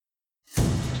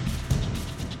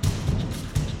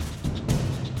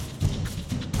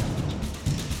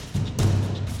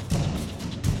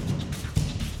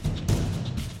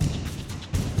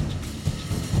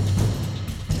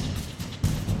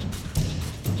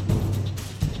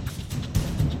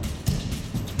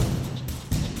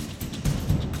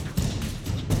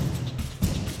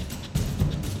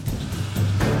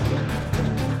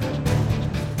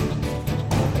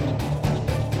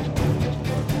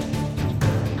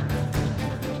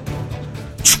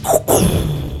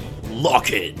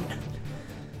lock in.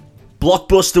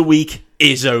 Blockbuster week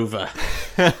is over.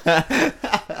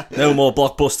 No more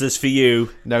blockbusters for you.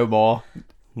 No more.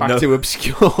 Back to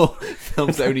obscure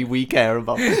films that only we care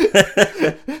about.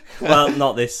 Well,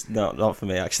 not this. No, not for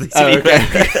me, actually.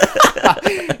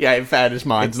 Yeah, in fairness,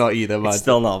 mine's not either. It's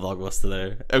still not a blockbuster,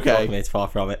 though. Okay. Fuck me, it's far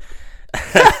from it.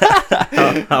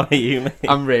 How are you, mate?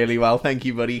 I'm really well, thank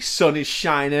you, buddy. Sun is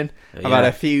shining. Yeah.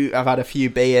 I've had a few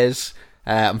beers.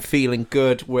 I'm feeling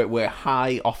good. We're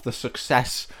high off the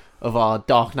success of our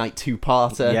Dark Knight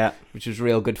 2-parter, which was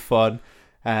real good fun.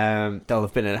 There'll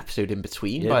have been an episode in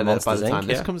between by the time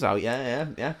this comes out.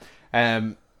 Yeah.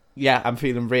 I'm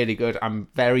feeling really good. I'm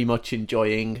very much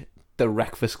enjoying the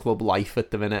Breakfast Club life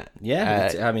at the minute. Yeah,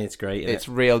 it's great. It's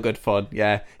real good fun.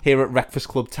 Yeah, here at Breakfast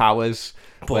Club Towers.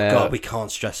 But God, we can't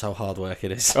stress how hard work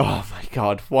it is. Oh my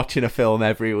God, watching a film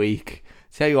every week.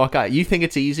 Tell you what, guys, you think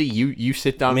it's easy? You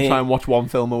sit down and try and watch one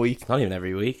film a week. Not even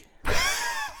every week.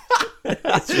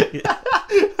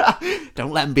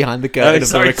 Don't let him behind the curtain of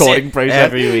the recording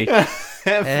process. Every week.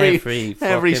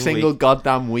 every single week.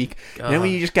 Goddamn week. God. You know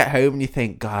when you just get home and you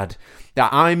think, God,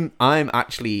 that I'm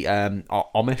actually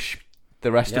Amish.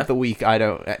 The rest of the week, I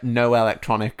don't no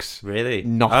electronics. Really?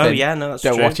 Nothing. Oh yeah, no, that's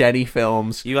don't true. watch any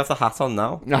films. You have the hat on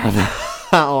now.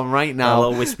 On right now. A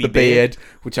little wispy the beard,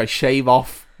 which I shave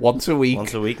off once a week.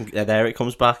 And there it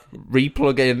comes back.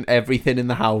 Replug in everything in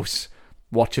the house.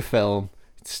 Watch a film.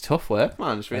 It's tough work,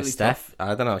 man. It's really Steph,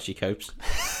 I don't know how she copes.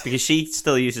 Because she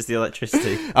still uses the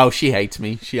electricity. Oh, she hates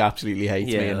me. She absolutely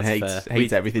hates me and hates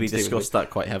everything we to do with discussed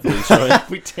that quite heavily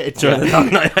we did, during the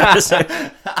Dark Knight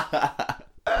episode.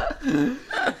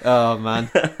 Oh, man.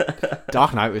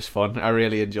 Dark Knight was fun. I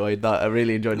really enjoyed that. I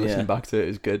really enjoyed listening back to it. It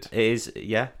was good. It is,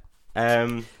 yeah.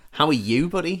 How are you,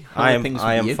 buddy? I am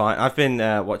fine. I've been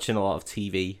watching a lot of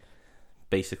TV.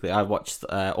 Basically, I watched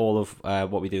all of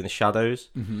What We Do in the Shadows,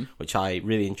 which I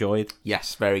really enjoyed.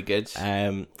 Yes, very good.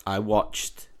 I've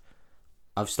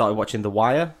started watching The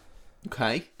Wire.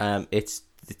 Okay. It's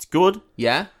good.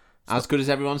 Yeah? As good as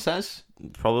everyone says?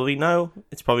 Probably no.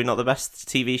 It's probably not the best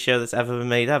TV show that's ever been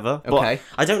made ever. Okay. But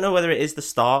I don't know whether it is the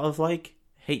start of like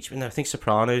HBO. No, I think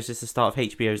Sopranos is the start of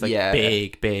HBO's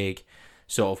like big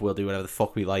sort of we'll do whatever the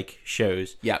fuck we like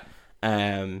shows. Yeah.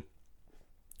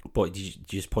 But you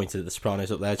just pointed at the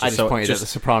Sopranos up there. I just pointed at the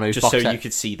Sopranos just box so set. You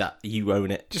could see that you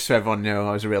own it. Just so everyone knew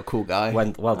I was a real cool guy.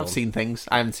 Well done. I've seen things.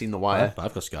 I haven't seen The Wire.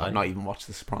 I've got Sky. I've not even watched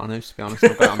The Sopranos, to be honest.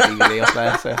 I've got it on DVD up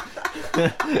there. So.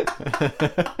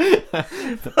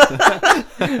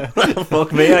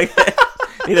 Fuck me.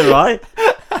 Neither right.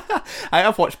 I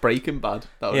have watched Breaking Bad.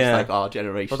 That was like our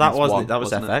generation. Well, that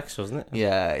was FX, wasn't it?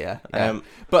 Yeah.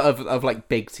 But of like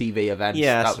big TV events,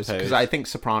 that was because I think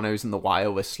Sopranos and The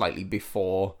Wire was slightly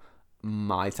before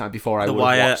my time. Before I would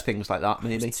have watched things like that.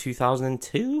 Maybe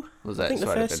 2002 was it? I think So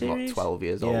the I'd have first been series? 12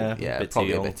 years old. Yeah,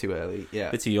 probably a bit too early. Yeah,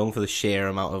 a bit too young for the sheer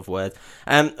amount of words.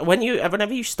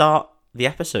 Whenever you start the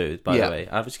episode, by the way,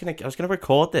 I was gonna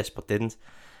record this, but didn't.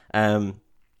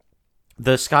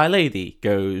 The Sky Lady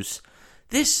goes,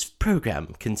 "This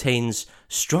program contains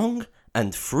strong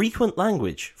and frequent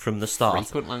language from the start."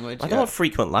 Frequent language. I don't know what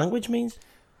frequent language means.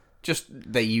 Just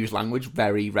they use language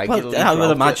very regularly. Well, I would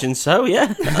imagine so,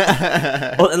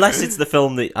 yeah. Well, unless it's the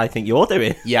film that I think you're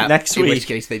doing next week. In which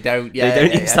case they don't. They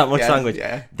don't use that much language.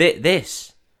 Yeah.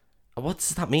 This, what does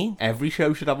that mean? Every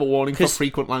show should have a warning for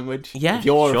frequent language. Yeah, if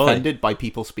you're offended by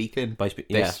people speaking,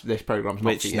 this program's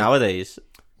not which for you. Nowadays,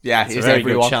 yeah, it's a very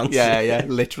everyone. good chance. Yeah,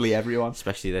 literally everyone.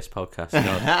 Especially this podcast.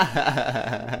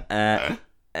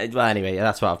 Well, anyway,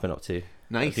 that's what I've been up to.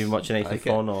 Nice. Have you been watching anything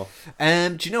fun or?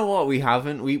 Do you know what we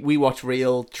haven't? We watch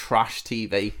real trash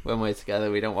TV when we're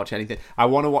together. We don't watch anything. I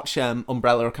want to watch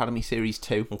Umbrella Academy Series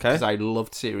 2 because I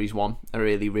loved Series 1. I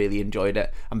really, really enjoyed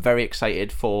it. I'm very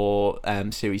excited for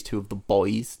Series 2 of The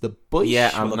Boys. The Boys.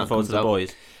 Yeah, I'm looking forward to The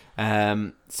Boys.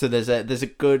 So there's a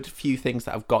good few things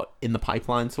that I've got in the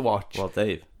pipeline to watch. Well,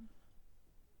 Dave,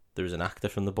 there's an actor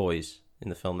from The Boys in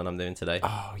the film that I'm doing today.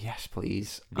 Oh, yes,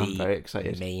 please. I'm very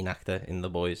excited. Main actor in The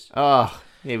Boys. Oh,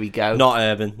 here we go. Not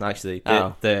Urban, actually.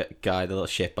 The guy, the little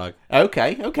shitbag.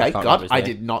 Okay. God, I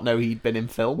did not know he'd been in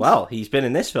films. Well, he's been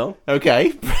in this film.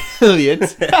 Okay,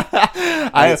 brilliant.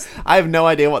 I have no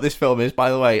idea what this film is,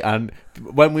 by the way, and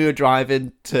when we were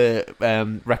driving to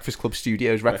Breakfast Club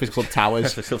Studios, Breakfast Club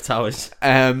Towers.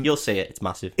 You'll see it, it's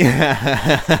massive.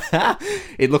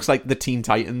 It looks like the Teen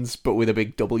Titans, but with a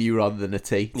big W rather than a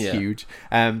T. It's huge.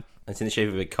 It's in the shape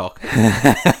of a big cock.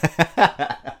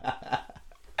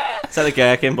 It's like a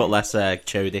gherkin, but less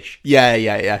chodish.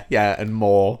 Yeah, and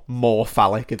more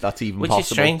phallic, if that's even possible. Which is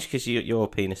strange, because your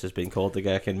penis has been called the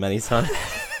gherkin many times.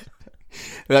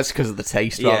 That's because of the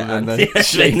taste rather than the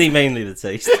shape. Mainly the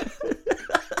taste.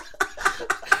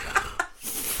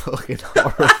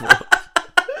 fucking horrible.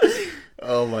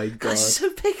 Oh my god. That's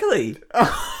so pickly.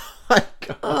 Oh my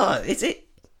god. Oh, is it?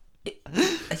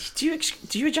 Do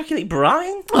you ejaculate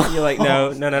brine? And you're like,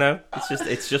 no.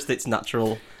 It's just its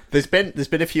natural. There's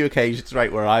been a few occasions,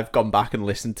 right, where I've gone back and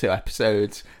listened to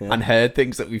episodes and heard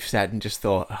things that we've said and just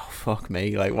thought, oh fuck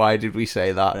me, like why did we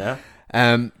say that?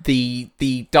 Yeah.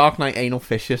 The Dark Knight anal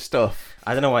fissure stuff.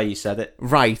 I don't know why you said it.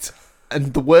 Right.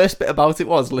 And the worst bit about it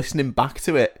was listening back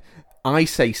to it. I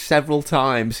say several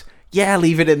times, yeah,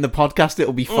 leave it in the podcast,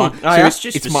 it'll be fine.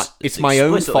 It's my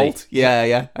own fault.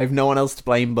 Yeah. I have no one else to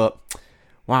blame, but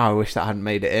wow, I wish that hadn't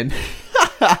made it in.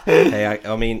 Hey,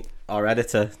 I mean, our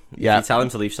editor, if you tell him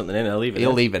to leave something in, he'll leave it in.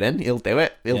 He'll leave it in. He'll do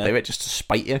it. He'll do it just to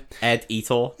spite you. Ed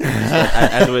Etor.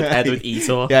 Edward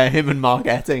Etor. Yeah, him and Mark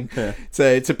Etting. Yeah.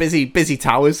 It's a busy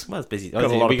towers. Well, it's busy. Got a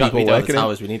lot of people we got the working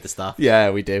towers. We need the staff.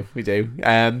 Yeah, we do.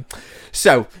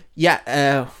 So,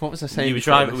 what was I saying? We were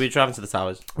driving to the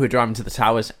towers. We were driving to the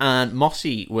towers, and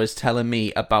Mossy was telling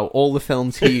me about all the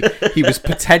films he was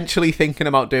potentially thinking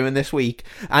about doing this week,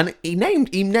 and he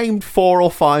named 4 or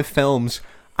 5 films.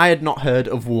 I had not heard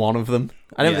of one of them.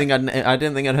 I didn't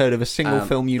think I'd heard of a single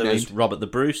film you named. There was Robert the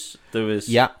Bruce. There was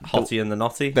Hottie and the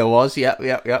Naughty. There was, yeah.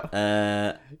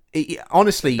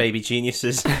 Honestly, Baby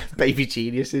Geniuses. Baby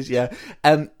Geniuses, yeah.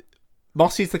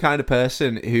 Mossy's the kind of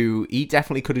person who he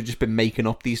definitely could have just been making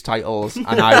up these titles, and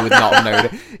I would not have known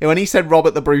it. And when he said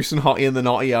Robert the Bruce and Hottie and the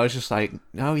Naughty, I was just like,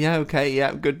 oh yeah, okay,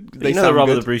 yeah, good. You know that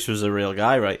Robert the Bruce was a real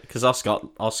guy, right? Because our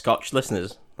Scotch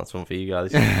listeners, that's one for you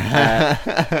guys.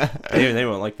 They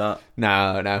won't like that.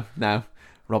 No.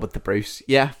 Robert the Bruce,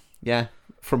 yeah,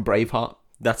 from Braveheart.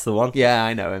 That's the one. Yeah,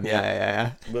 I know him.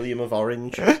 Yeah. William of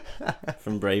Orange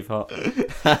from Braveheart.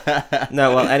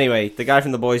 No, well, anyway, the guy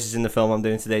from The Boys is in the film I'm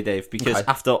doing today, Dave, because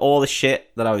after all the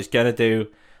shit that I was going to do,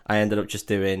 I ended up just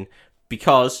doing,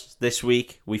 because this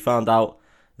week we found out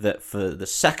that for the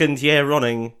second year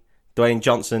running, Dwayne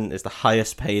Johnson is the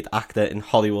highest paid actor in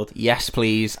Hollywood. Yes,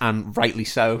 please, and rightly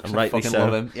so. And rightly so.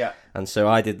 Love him. Yeah. And so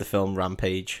I did the film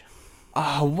Rampage.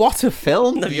 Oh, what a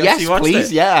film! Yes,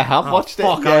 please. It? Yeah, I have watched it.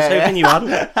 I was hoping you hadn't.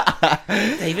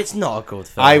 Dave, it's not a good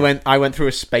film. I went through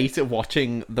a spate of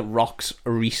watching The Rock's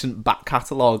recent back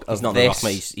catalogue of He's not this. The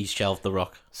Rock, mate. He's shelved The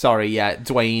Rock. Sorry, yeah,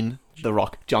 Dwayne The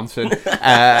Rock Johnson.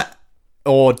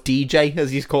 Or DJ,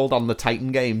 as he's called on the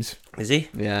Titan games. Is he?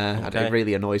 Yeah, okay. It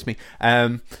really annoys me.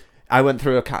 I went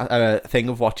through a thing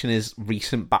of watching his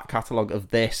recent back catalogue of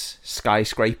this,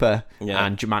 Skyscraper,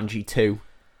 and Jumanji 2.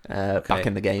 Back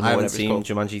in the game. I haven't seen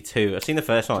Jumanji 2. I've seen the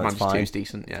first one. Jumanji 2 is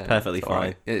decent. Yeah, perfectly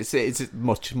fine. Right. It's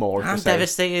much more. I'm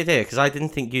devastated here because I didn't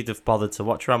think you'd have bothered to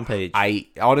watch Rampage. I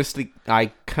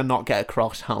cannot get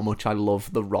across how much I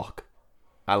love The Rock.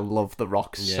 I love The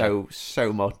Rock so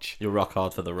much. You're rock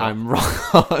hard for The Rock. I'm rock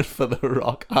hard for The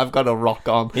Rock. I've got a rock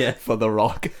on for The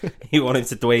Rock. You want him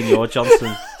to Dwayne your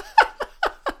Johnson.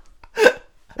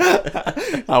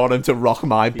 I want him to rock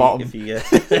my bottom.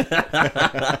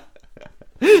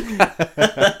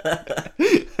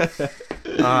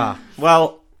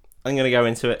 Well, I'm gonna go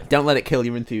into it. Don't let it kill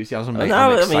your enthusiasm, mate.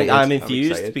 I'm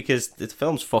enthused because the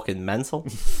film's fucking mental.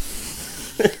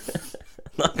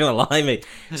 Not gonna lie, mate.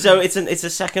 So it's a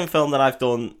second film that I've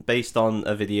done based on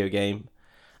a video game,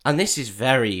 and this is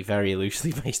very, very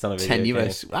loosely based on a video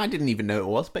game. I didn't even know it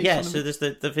was based on. Yeah, so there's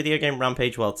the video game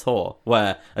Rampage World Tour,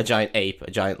 where a giant ape, a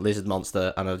giant lizard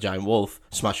monster, and a giant wolf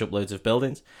smash up loads of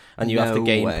buildings, and you have to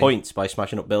gain points by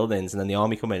smashing up buildings, and then the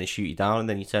army come in and shoot you down, and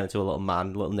then you turn into a little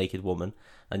man, a little naked woman,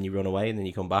 and you run away, and then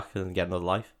you come back and get another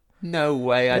life. No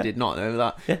way, I did not know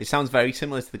that. Yeah. It sounds very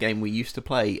similar to the game we used to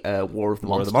play, War of the Monsters.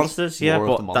 War of the Monsters, yeah,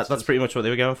 but that's pretty much what they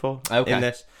were going for in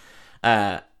this.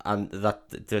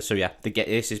 This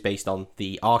is based on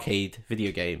the arcade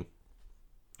video game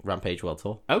Rampage World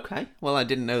Tour. Okay, well, I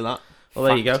didn't know that. Well,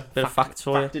 there you go. Bit of facts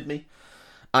for you. Facted me.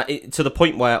 To the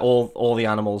point where all the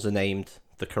animals are named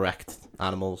the correct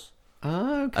animals.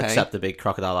 Oh, okay. Except the big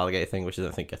crocodile alligator thing, which I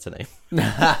don't think gets a name.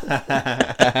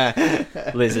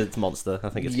 Lizard monster, I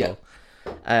think it's called.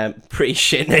 Pretty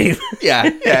shit name. yeah,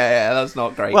 that's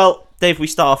not great. Well, Dave, we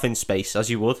start off in space,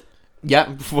 as you would.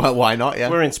 Yeah, well, why not?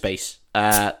 Yeah, we're in space.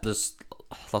 There's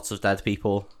lots of dead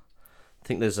people. I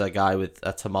think there's a guy with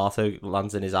a tomato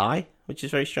lands in his eye, which is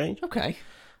very strange. Okay.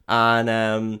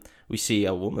 And we see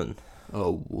a woman. A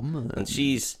woman. And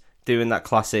she's doing that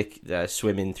classic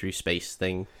swimming through space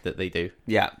thing that they do.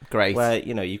 Yeah, great. Where,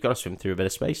 you've got to swim through a bit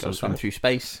of space. Swim through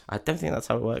space. I don't think that's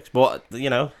how it works. But,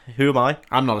 who am I?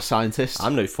 I'm not a scientist.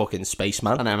 I'm no fucking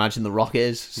spaceman. And I imagine The Rock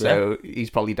is, so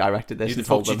he's probably directed this. Who the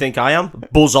fuck do you think I am?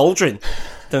 Buzz Aldrin?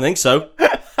 Don't think so.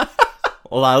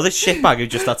 Although this shitbag who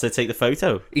just had to take the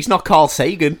photo. He's not Carl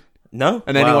Sagan. No.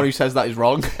 And anyone who says that is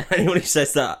wrong. Anyone who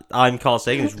says that I'm Carl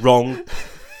Sagan is wrong.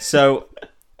 So,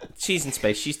 she's in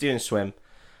space. She's doing a swim.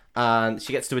 And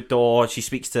she gets to a door. She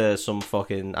speaks to some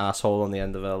fucking asshole on the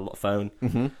end of her phone.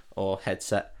 Mm-hmm. Or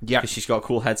headset. Yeah. Because she's got a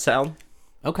cool headset on.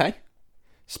 Okay.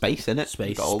 Space, innit?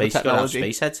 Space. Got all Space. the technology.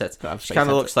 Space headsets. She Space kind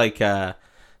of looks like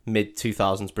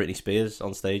mid-2000s Britney Spears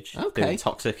on stage. Okay. Doing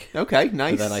Toxic. Okay,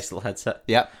 nice. With a nice little headset.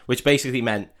 Yeah. Which basically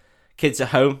meant, kids at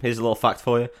home, here's a little fact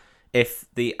for you. If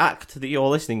the act that you're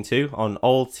listening to on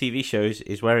old TV shows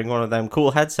is wearing one of them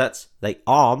cool headsets, they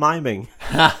are miming.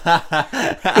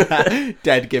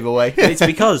 Dead giveaway. It's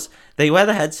because they wear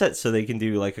the headset so they can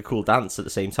do like a cool dance at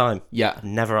the same time. Yeah.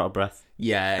 Never out of breath.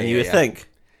 Yeah. And you would think...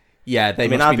 Yeah, they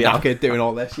must be knackered doing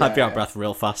all this. I'd be out of breath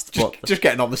real fast. Just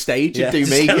getting on the stage and do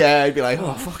me. Yeah, I'd be like,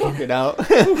 oh, fucking hell.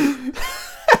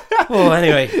 Oh,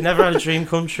 anyway, never had a dream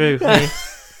come true. There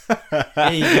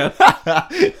you go.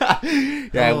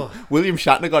 Yeah, William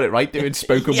Shatner got it right doing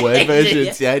spoken word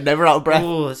versions. Yeah, never out of breath.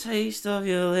 Oh, a taste of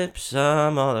your lips,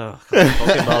 I'm on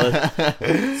fucking bothered.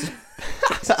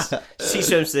 She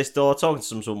swims to this door, talking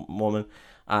to some woman,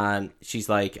 and she's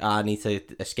like, I need to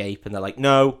escape. And they're like,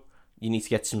 no, you need to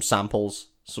get some samples,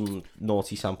 some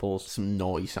naughty samples. Some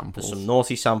naughty samples. There's some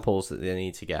naughty samples that they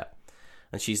need to get.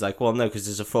 And she's like, well, no, because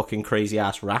there's a fucking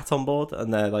crazy-ass rat on board.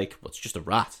 And they're like, well, it's just a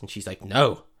rat. And she's like,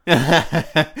 no.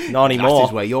 Not anymore. That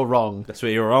is where you're wrong. That's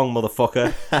where you're wrong,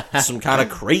 motherfucker. Some kind of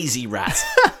crazy rat.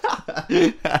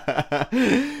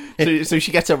 So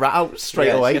she gets a rat out straight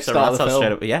away. She gets a rat out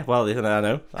straight up. Yeah, well, I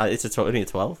know. It's only a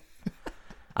 12.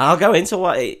 And I'll go into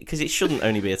because it shouldn't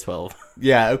only be a 12.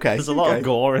 Yeah, okay. There's a lot of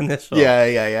gore in this film.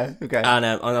 Yeah. Okay. And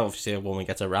obviously a woman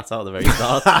gets a rat out at the very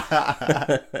start.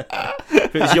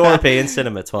 If it was European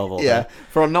cinema, 12 or yeah.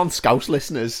 For our non-Scouse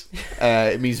listeners,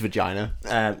 it means vagina.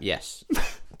 Yes,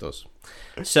 it does.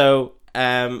 So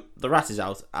the rat is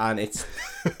out and it's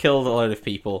killed a load of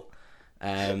people.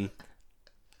 And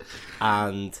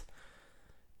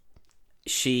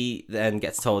she then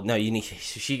gets told, no, you need...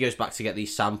 She goes back to get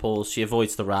these samples. She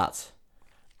avoids the rat,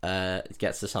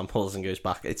 gets the samples and goes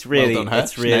back. It's really,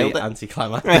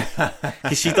 anticlimactic.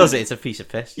 Because she does it, it's a piece of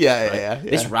piss. Yeah.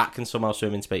 This rat can somehow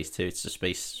swim in space too. It's a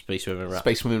space swimming rat.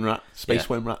 Space swimming rat.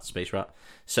 Space rat.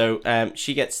 So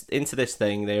she gets into this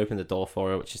thing. They open the door for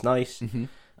her, which is nice. Mm-hmm.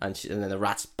 And then the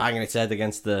rat's banging its head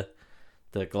against the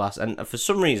glass. And for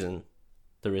some reason,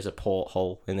 there is a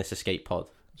porthole in this escape pod.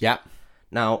 Yeah.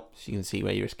 Now, so you can see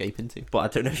where you're escaping to. But I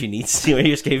don't know if you need to see where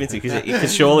you're escaping to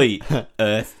because surely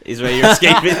Earth is where you're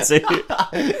escaping to.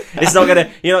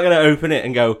 You're not gonna open it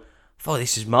and go, "Oh,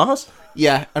 this is Mars."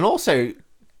 Yeah, and also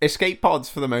escape pods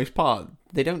for the most part,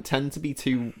 they don't tend to be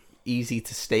too easy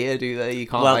to steer, do they? You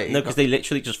can't. Well, no, because they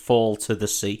literally just fall to the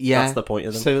sea. Yeah, that's the point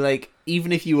of them. So, like,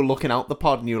 even if you were looking out the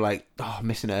pod and you were like, "Oh, I'm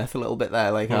missing Earth a little bit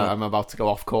there," like I'm about to go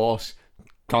off course.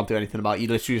 Can't do anything about it. You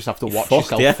literally just have to watch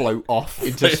yourself float off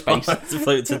into space. To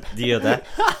float to the other.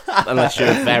 Unless you're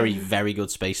a very, very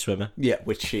good space swimmer. Yeah,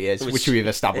 which she is. Which we've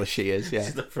established she is, yeah.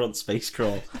 She's the front space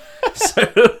crawl.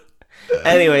 So,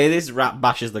 anyway, this rat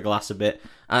bashes the glass a bit.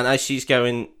 And as she's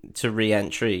going to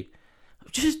re-entry,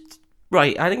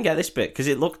 I didn't get this bit, because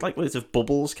it looked like loads of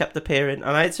bubbles kept appearing.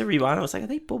 And I had to rewind. I was like, are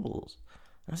they bubbles?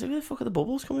 And I was like, where the fuck are the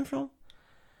bubbles coming from?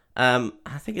 I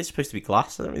think it's supposed to be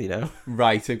glass. I don't really know.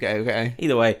 Right. Okay.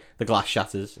 Either way, the glass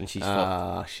shatters and she's fucked.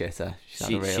 Ah, shitter.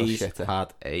 She's shitter.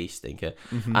 Had a stinker,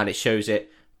 mm-hmm. And it shows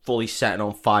it fully setting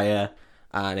on fire,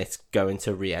 and it's going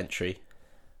to re-entry,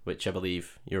 which I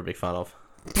believe you're a big fan of.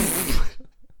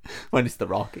 When it's the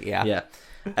Rock, yeah. Yeah.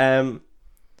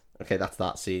 Okay, that's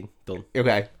that scene done.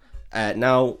 Okay.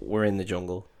 Now we're in the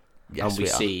jungle, and we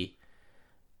see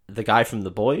the guy from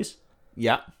The Boys.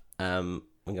 Yeah. I'm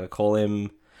gonna call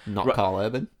him. Not Carl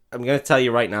Urban. I'm going to tell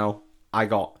you right now, I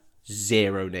got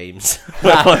 0 names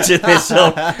when watching this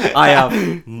film. I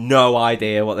have no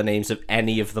idea what the names of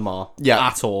any of them are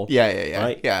at all. Yeah.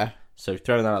 Right? Yeah. So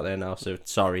throwing that out there now, so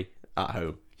sorry at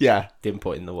home. Yeah. Didn't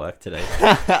put in the work today.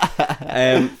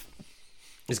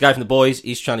 This guy from The Boys,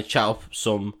 he's trying to chat up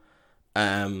some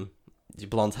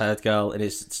blonde-haired girl in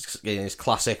his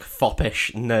classic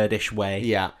foppish, nerdish way.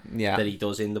 Yeah. That he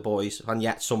does in The Boys, and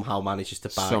yet somehow manages to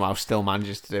bag. Somehow still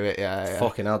manages to do it. Yeah.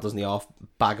 Fucking hell, doesn't he? Off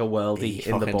bag a worldie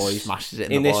in The Boys. Smashes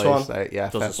it in The this Boys, one. So,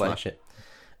 yeah, doesn't smash it.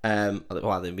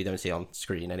 Well, we don't see it on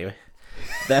screen anyway.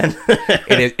 Then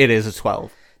it is a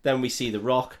 12. Then we see The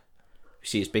Rock. We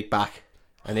see his big back,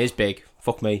 and it is big.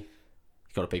 Fuck me.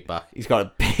 He's got a big back. He's got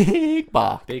a big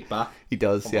back. Big back. He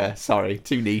does, Come yeah. on. Sorry,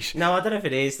 too niche. No, I don't know if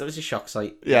it is. That was a shock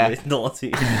sight. Yeah. It's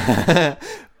naughty.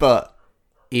 But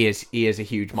he is a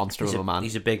huge monster of a man.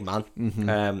 He's a big man.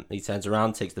 Mm-hmm. He turns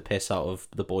around, takes the piss out of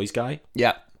The Boys guy.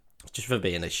 Yeah. Just for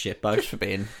being a shitbag. Just for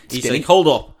being He's skinny. like, hold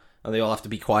up. And they all have to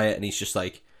be quiet. And he's just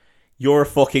like, you're a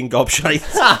fucking gobshite.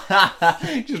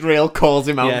 Just real calls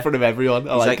him out in front of everyone.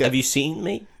 He's like, have you seen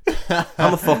me?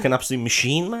 I'm a fucking absolute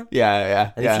machine, man.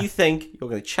 Yeah. And if you think you're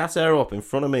going to chat her up in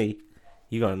front of me,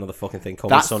 you got another fucking thing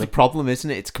coming, That's Sonny. the problem,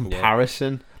 isn't it? It's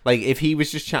comparison. Like, if he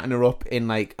was just chatting her up in,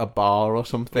 like, a bar or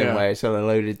something where it's a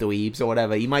load of dweebs or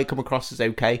whatever, he might come across as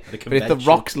okay. But if The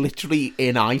Rock's literally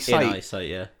in eyesight...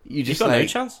 You just got no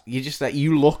chance. You just, like,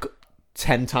 you look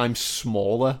 10 times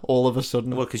smaller all of a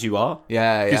sudden. Well, because you are.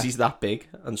 Yeah. Because he's that big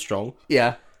and strong.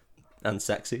 Yeah. And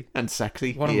sexy.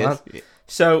 What a man.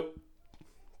 So,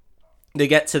 they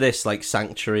get to this, like,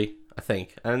 sanctuary, I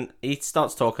think, and he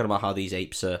starts talking about how these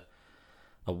apes are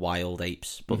wild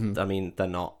apes, but, I mean, they're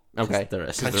not. Okay. They're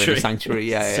a sanctuary.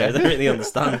 Yeah. So I don't really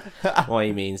understand what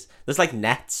he means. There's, like,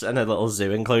 nets and a little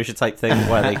zoo enclosure type thing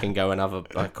where they can go and have a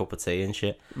cup of tea and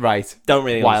shit. Right. Don't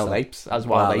really wild understand. Apes, as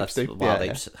wild apes do. Wild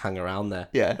apes hang around there.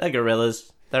 Yeah. They're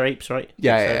gorillas. They're apes, right?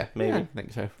 Yeah. Maybe. Yeah, I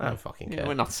think so. I don't fucking care.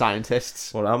 We're not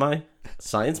scientists. What am I?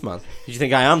 Science man. Did you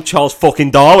think I am Charles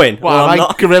fucking Darwin? Well, I'm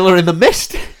not. Gorilla in the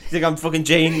Mist. You think I'm fucking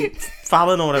Jane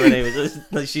Fallon or whatever her name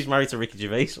is? She's married to Ricky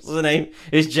Gervais. What's her name?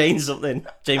 It's Jane something.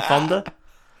 Jane Fonda?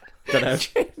 Don't know.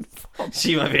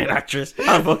 She might be an actress.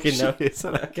 I don't fucking know.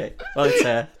 Okay. Well, it's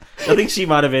her. I think she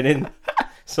might have been in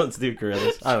something to do with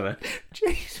gorillas. I don't know.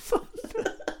 Jane Fonda.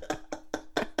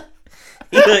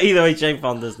 Either way, Jane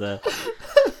Fonda's there.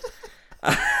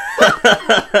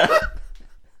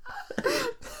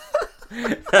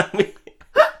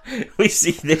 We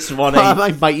see this one. I'm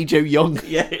like Mighty Joe Young.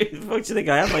 Yeah, what do you think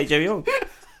I am, Mighty Joe Young?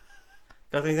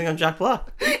 Don't you think I'm Jack Black?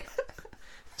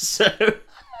 So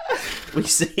we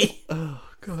see. Oh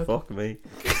god! Fuck me.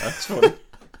 That's funny.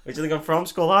 Where do you think I'm from?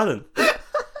 Skull Island.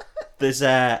 There's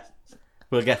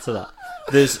we'll get to that.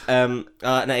 There's an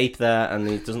ape there, and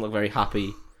he doesn't look very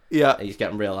happy. Yeah, he's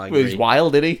getting real angry. Well, he's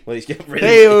wild, isn't he? Well, he's getting really.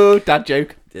 Hey-o, dad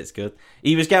joke. It's good.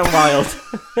 He was getting wild.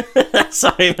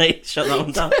 Sorry, mate. Shut that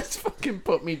one down. Just fucking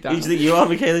put me down. You think you are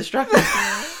Michaela Strachan?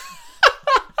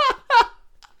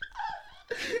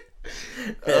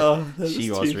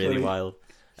 She was really funny. Wild.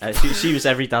 She was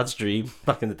every dad's dream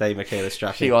back in the day, Michaela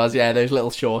Strachan. She was, yeah. Those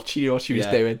little shorts. She knew what she was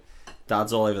doing.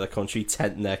 Dads all over the country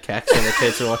tenting their kecks when the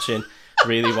kids are watching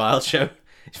Really Wild show.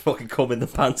 He's fucking cum in the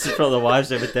pants in front of the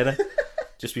wives over dinner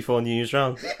just before New Year's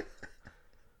round.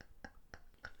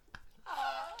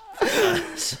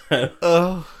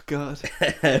 Oh god.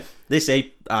 This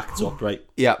ape acts up, right?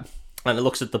 Yeah. And it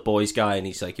looks at the boys guy and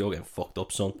he's like, you're getting fucked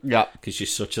up, son. Yeah. Because you're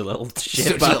such a little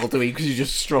shit. Such a little dweeb because you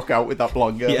just struck out with that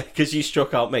blonde girl. Yeah, because you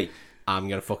struck out, mate. I'm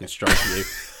going to fucking strike you.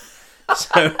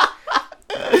 So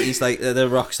he's like, the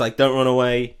Rock's like, don't run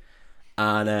away.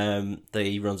 And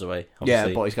he runs away,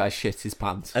 obviously. Yeah, boys guy shits his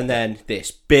pants. And then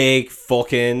this big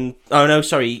fucking... Oh, no,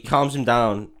 sorry. He calms him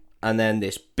down. And then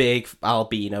this big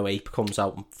albino ape comes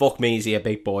out. And fuck me, is he a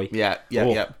big boy? Yeah.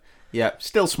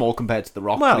 Still small compared to the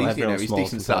Rock. Well, but he's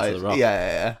decent size.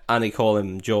 Yeah. And they call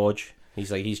him George.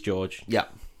 He's like, he's George. Yeah.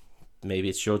 Maybe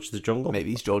it's George the Jungle.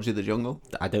 Maybe he's George of the Jungle.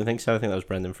 I don't think so. I think that was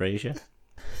Brendan Fraser.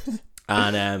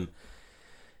 And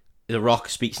the Rock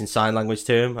speaks in sign language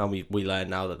to him, and we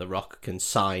learn now that the Rock can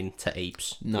sign to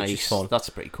apes. Nice. Which is fun. That's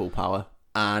a pretty cool power.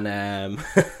 And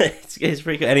it's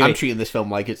pretty cool. Anyway, I'm treating this film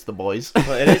like it's The Boys.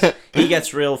 Well, it is. He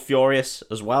gets real furious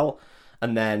as well,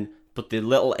 and then but the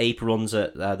little ape runs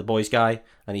at the boys guy,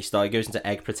 and he goes into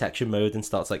egg protection mode and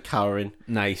starts like cowering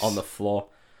on the floor.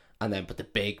 And then, but the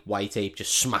big white ape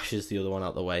just smashes the other one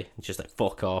out the way. It's just like,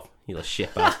 fuck off, you little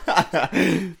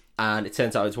shitbag. And it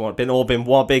turns out it's been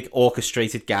one big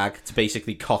orchestrated gag to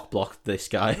basically cock block this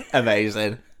guy.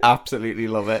 Amazing. Absolutely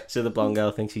love it. So the blonde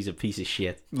girl thinks he's a piece of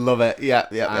shit. Love it. Yeah.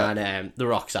 And the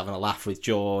Rock's having a laugh with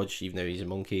George, even though he's a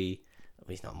monkey. Well,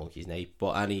 he's not a monkey, he's an ape.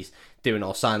 And he's doing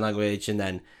all sign language, and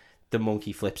then the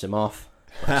monkey flips him off.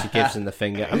 She gives him the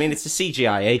finger. I mean, it's a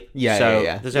CGI ape.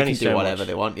 Yeah. There's they only can do whatever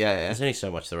they want. Yeah. There's only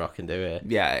so much The Rock can do here.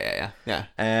 Yeah.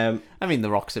 I mean, The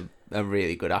Rock's a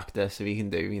really good actor, so he can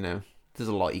do, there's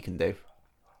a lot he can do.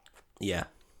 Yeah,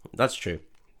 that's true.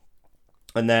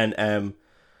 And then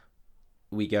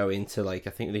we go into, I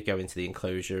think they go into the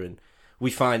enclosure, and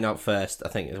we find out first, I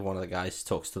think one of the guys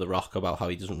talks to The Rock about how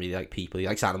he doesn't really like people. He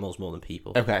likes animals more than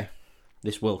people. Okay.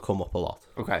 This will come up a lot.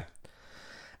 Okay.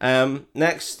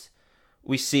 Next,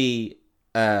 we see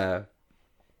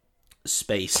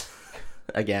space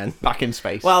again. Back in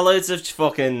space. Well, loads of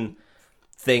fucking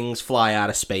things fly out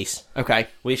of space. Okay.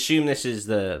 We assume this is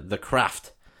the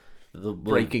craft.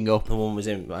 Breaking up. The one was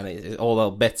in, and all the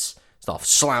bits start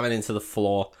slamming into the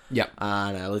floor. Yep.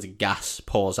 And loads of gas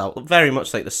pours out. Very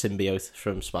much like the symbiote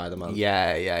from Spider-Man.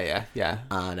 Yeah.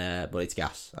 And but it's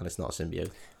gas, and it's not a symbiote.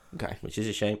 Okay. Which is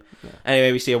a shame. Yeah.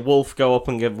 Anyway, we see a wolf go up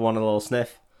and give one a little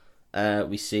sniff.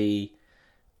 We see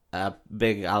a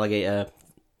big alligator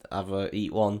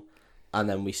eat one. And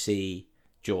then we see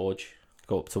George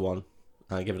go up to one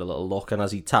and give it a little look. And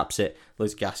as he taps it,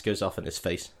 loads of gas goes off in his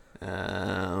face.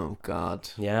 Oh, God.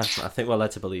 Yeah, I think we're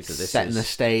led to believe that this setting is the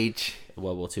stage.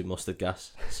 World War II mustard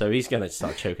gas. So he's going to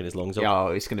start choking his lungs up. Oh,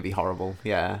 it's going to be horrible.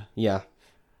 Yeah. Yeah.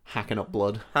 Hacking up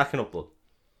blood. Hacking up blood.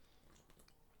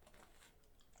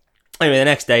 Anyway, the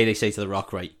next day they say to The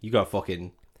Rock, right, you got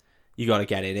to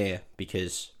get in here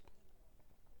because,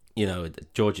 you know,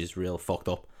 George is real fucked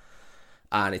up.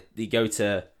 And they go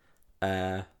to,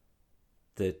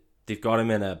 they've got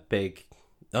him in a big,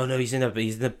 oh no, he's in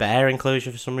a bear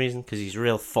enclosure for some reason because he's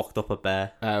real fucked up a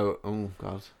bear. Oh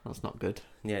God, that's not good.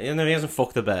 Yeah, no, he hasn't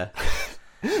fucked a bear.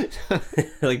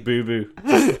 Like Boo Boo.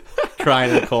 Crying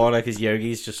in the corner because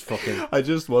Yogi's just fucking... I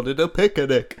just wanted a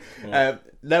picnic. Yeah.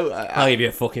 I'll give you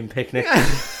a fucking picnic.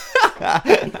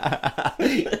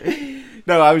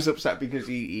 No, I was upset because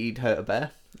he'd hurt a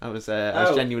bear. I was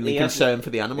genuinely concerned for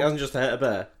the animal. He hasn't just hurt a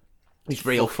bear. He's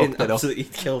real fucked it up. Absolutely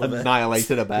killed a bear.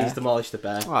 Annihilated a bear. He's demolished a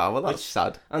bear. Oh, well, that's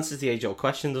sad. Answers the age-old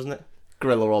question, doesn't it?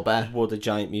 Gorilla or bear? Would a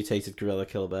giant mutated gorilla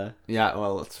kill a bear? Yeah,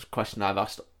 well, that's a question I've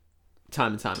asked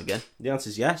time and time again. The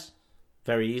answer's yes.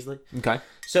 Very easily. Okay.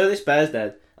 So this bear's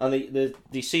dead, and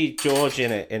they see George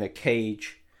in a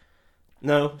cage.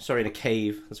 No, sorry, in a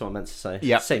cave. That's what I meant to say.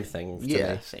 Yeah. Same thing. To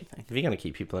me. Same thing. If you're going to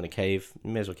keep people in a cave,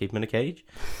 you may as well keep them in a cage.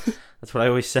 That's what I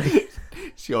always say.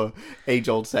 It's your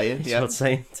age-old saying. It's your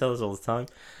saying. Tell us all the time.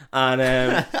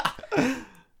 And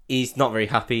he's not very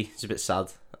happy. He's a bit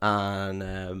sad.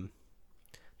 And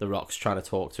The Rock's trying to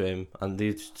talk to him. And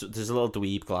there's a little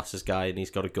dweeb glasses guy, and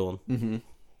he's got a gun. Mm-hmm.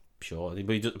 Sure.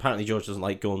 But apparently George doesn't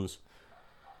like guns.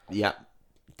 Yeah.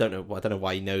 I don't know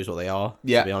why he knows what they are,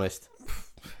 to be honest.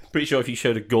 Pretty sure if you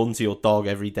showed a gun to your dog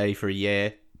every day for a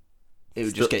year, it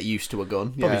would just get used to a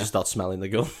gun. Probably just start smelling the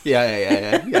gun.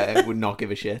 Yeah. It would not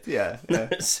give a shit. Yeah.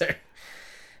 So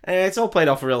it's all played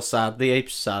off real sad. The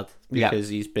ape's sad because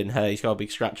he's been hurt. He's got a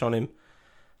big scratch on him.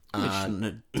 You shouldn't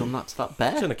have done that to that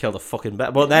bear. He's going to kill the fucking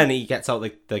bear. But then he gets out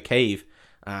the cave.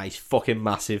 He's fucking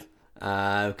massive.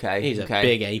 Okay. He's a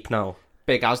big ape now.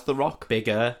 Big as The Rock?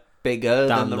 Bigger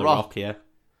than The Rock. Yeah.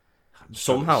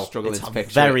 Somehow struggling it's to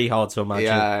picture very hard to imagine.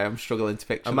 Yeah, I'm struggling to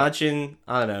picture. Imagine,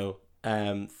 I don't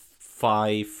know,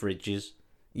 5 fridges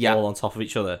all on top of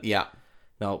each other. Yeah.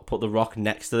 Now put The Rock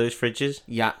next to those fridges.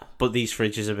 Yeah. But these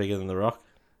fridges are bigger than The Rock.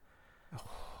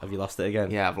 Have you lost it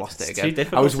again? Yeah, I've lost it again. Too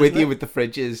difficult, I was with you with the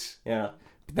fridges. Yeah.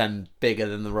 Then bigger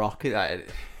than The Rock. It's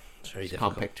very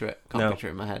difficult. Can't picture it. Can't picture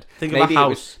it in my head. Think of a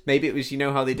house. Maybe it was, you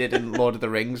know how they did in Lord of the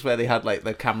Rings where they had like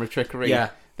the camera trickery? Yeah.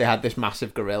 They had this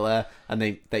massive gorilla and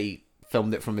they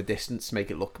filmed it from a distance to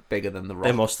make it look bigger than The Rock.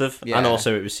 They must have. Yeah. And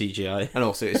also it was CGI. And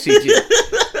also it was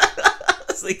CGI.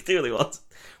 That's like clearly was.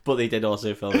 But they did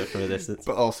also film it from a distance.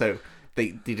 But also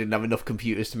they didn't have enough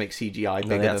computers to make CGI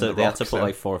bigger than The Rock. They had to put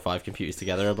like 4 or 5 computers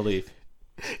together, I believe.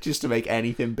 Just to make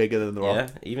anything bigger than The Rock. Yeah,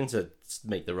 even to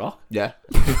make The Rock. Yeah.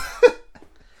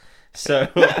 So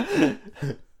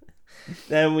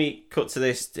then we cut to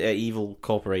this evil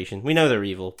corporation. We know they're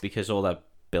evil because all their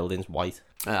buildings white.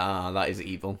 That is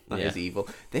evil. That is evil.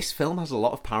 This film has a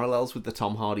lot of parallels with the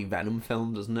Tom Hardy Venom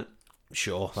film, doesn't it?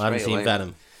 Sure. I haven't seen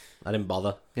Venom. I didn't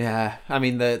bother. Yeah. I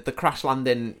mean, the crash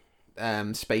landing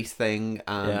space thing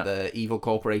and the evil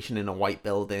corporation in a white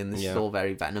building. This is all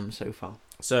very Venom so far.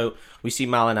 So we see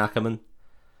Malin Ackerman.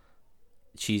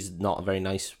 She's not a very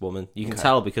nice woman. You can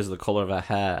tell because of the colour of her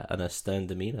hair and her stern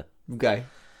demeanour. Okay.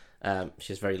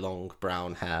 She has very long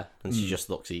brown hair and she just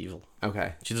looks evil.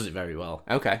 Okay. She does it very well.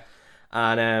 Okay.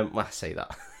 And I say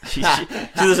that. She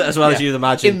does it as well as you'd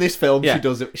imagine. In this film, she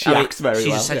does it. She acts very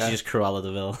well. She's just Cruella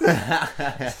de Vil.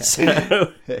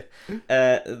 So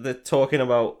they're talking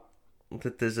about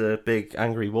that there's a big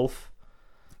angry wolf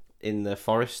in the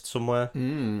forest somewhere,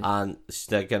 and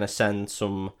they're gonna send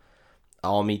some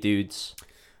army dudes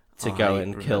to go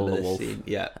and kill the wolf.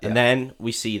 Yeah. And then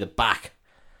we see the back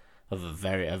of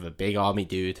a big army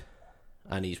dude,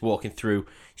 and he's walking through.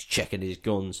 He's checking his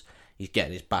guns. He's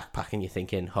getting his backpack, and you're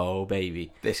thinking, "Oh,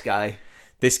 baby, this guy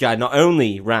not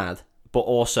only rad, but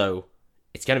also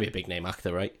it's gonna be a big name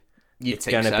actor, right? It's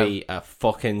gonna be a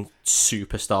fucking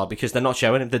superstar because they're not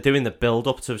showing him. They're doing the build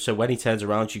up to. So when he turns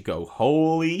around, you go,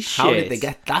 "Holy shit! How did they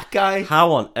get that guy?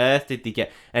 How on earth did they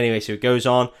get?" Anyway, so it goes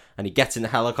on, and he gets in the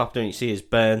helicopter, and you see his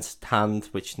burnt hand,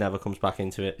 which never comes back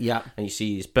into it. Yeah, and you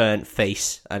see his burnt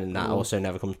face, and that also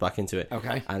never comes back into it.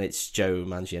 Okay, and it's Joe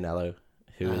Manganiello,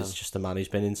 who is just a man who's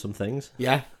been in some things.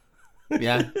 Yeah.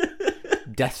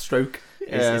 Deathstroke.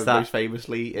 Is that most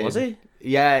famously? Was he?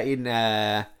 Yeah, in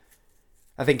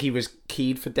I think he was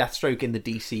keyed for Deathstroke in the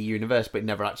DC universe, but he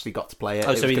never actually got to play it.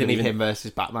 Oh, so he didn't even him versus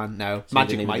Batman. No, so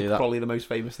Magic Mike, probably the most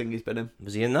famous thing he's been in.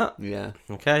 Was he in that? Yeah.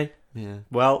 Okay. Yeah.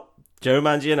 Well, Joe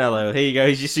Manganiello, here you go.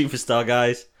 He's your superstar,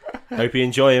 guys. Hope you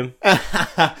enjoy him.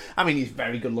 I mean, he's a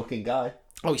very good-looking guy.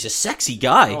 Oh, he's a sexy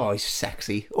guy. Oh, he's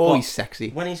sexy. Oh, he's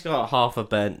sexy. When he's got half a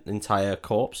burnt entire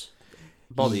corpse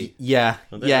body. Yeah,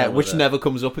 which never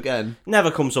comes up again.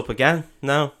 Never comes up again.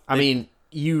 No. I mean,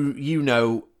 you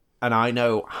know, and I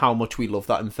know how much we love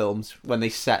that in films when they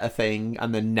set a thing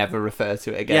and then never refer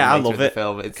to it again. Yeah, I love it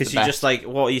because you're just like,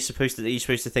 what are you supposed to? Are you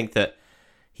supposed to think that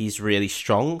he's really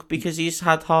strong because he's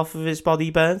had half of his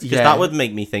body burnt? Because that would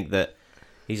make me think that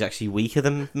he's actually weaker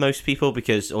than most people,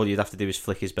 because all you'd have to do is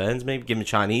flick his burns. Maybe give him a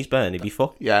Chinese burn, he'd be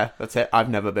fucked. Yeah, that's it. I've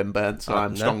never been burnt, so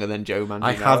I'm stronger than Joe Manganiello.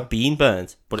 I have been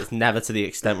burnt, but it's never to the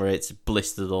extent where it's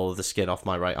blistered all of the skin off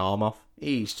my right arm off.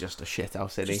 He's just a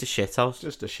shithouse, isn't he? Just a shithouse.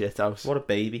 Just a shithouse. What a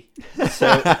baby.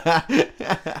 So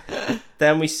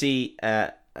then we see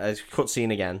a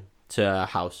cutscene again to a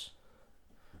house,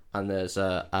 and there's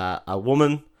a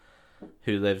woman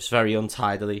who lives very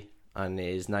untidily, and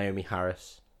it is Naomi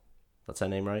Harris. That's her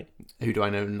name, right? Who do I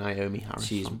know Naomi Harris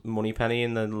She's from? Moneypenny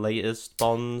in the latest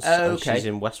Bonds. Oh, okay. And she's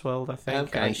in Westworld, I think.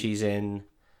 Okay. And she's in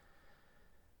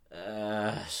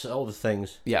all the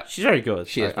things. Yeah. She's very good.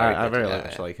 She is very good. I very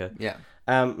much like her. Yeah.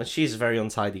 And she's a very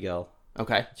untidy girl.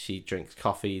 Okay. She drinks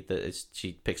coffee.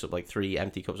 She picks up like 3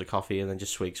 empty cups of coffee and then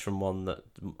just swigs from one that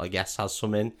I guess has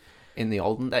some in. In the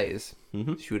olden days,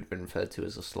 Mm-hmm. she would have been referred to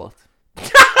as a slut.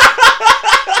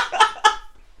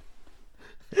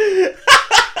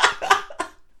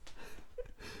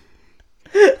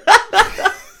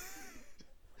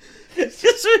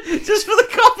 just for the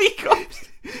coffee cups.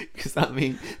 Because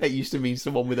that used to mean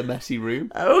someone with a messy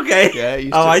room. Okay. Yeah.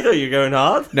 I thought you were going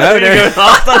hard. No. You were going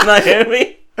hard on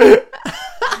Naomi.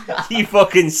 You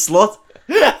fucking slut.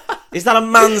 Is that a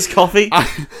man's coffee?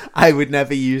 I would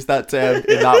never use that term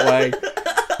in that way.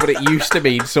 But it used to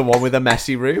mean someone with a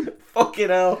messy room. Fucking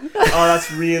hell. Oh,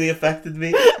 that's really affected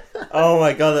me. Oh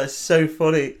my god, that's so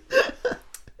funny.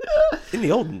 In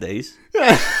the olden days,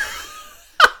 they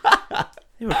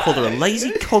would call her a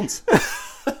lazy cunt.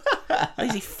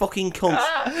 Lazy fucking cunt.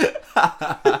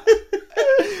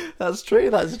 That's true.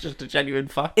 That's just a genuine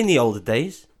fact. In the older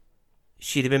days,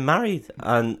 she'd have been married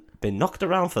and been knocked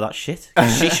around for that shit.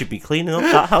 She should be cleaning up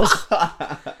that house.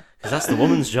 Because that's the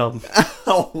woman's job.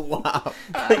 Oh, wow.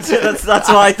 that's what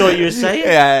I thought you were saying.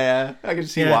 Yeah. I can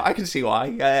see why.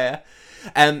 Yeah.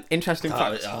 Interesting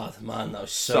fact. Oh, man, that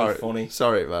was so funny.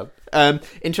 Sorry, man.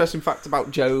 Interesting fact about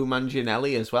Joe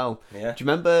Manganiello as well. Yeah. Do you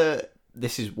remember,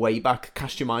 this is way back,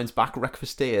 cast your minds back,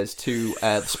 Wreckfast to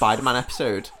the Spider-Man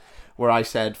episode where I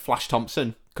said Flash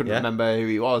Thompson. Couldn't remember who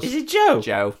he was. Is it Joe?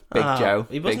 Joe. Big Joe.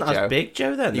 He wasn't big as big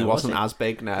Joe then. He wasn't as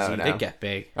big, no. He did get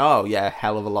big. Oh, yeah.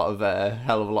 Hell of a lot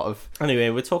of... Anyway,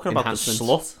 we're talking about the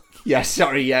slut. Yeah,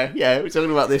 sorry, yeah. We're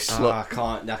talking about this slut.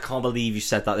 I can't believe you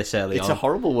said that this early on. It's a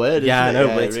horrible word, yeah, isn't I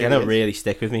know, it? but it's going to really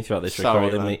stick with me throughout this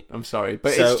recording, mate. I'm sorry,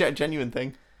 but it's a genuine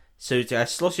thing. So,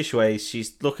 sluttish ways,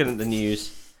 she's looking at the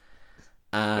news,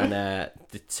 and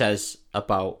it says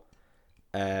about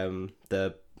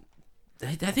the...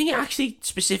 I think it actually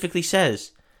specifically says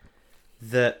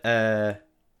that...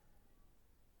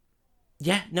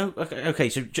 Okay,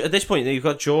 so at this point, you've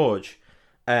got George...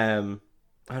 Oh,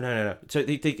 no. So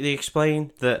they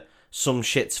explain that some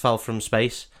shits fell from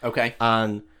space. Okay.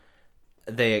 And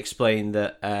they explain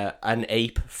that an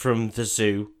ape from the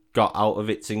zoo got out of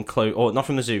its enclosure... Or not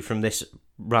from the zoo, from this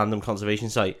random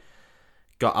conservation site.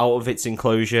 Got out of its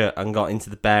enclosure and got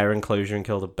into the bear enclosure and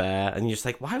killed a bear. And you're just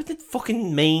like, why would the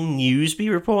fucking main news be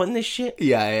reporting this shit?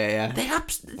 Yeah. They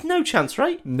have no chance,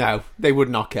 right? No, they would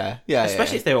not care. Yeah,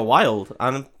 especially if they were wild.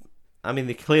 And I mean,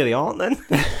 they clearly aren't then.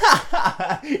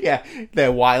 Yeah,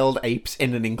 they're wild apes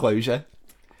in an enclosure.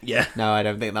 Yeah. No, I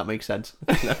don't think that makes sense.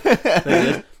 No.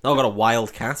 I've got a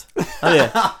wild cat. Oh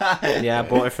yeah. Yeah, I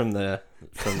bought it from a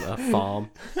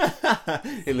farm.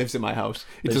 It lives in my house.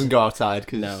 It doesn't go outside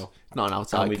because it's not an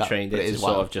outside and we cat. Trained it to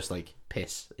sort of just like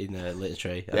piss in a litter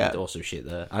tray and also shit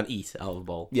there and eat out of a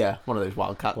bowl. Yeah, one of those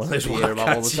wild cats. One of those wild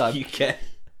cats all the time. You get.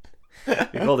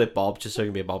 We called it Bob just so it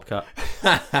can be a bobcat.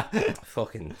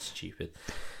 Fucking stupid.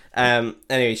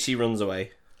 Anyway, she runs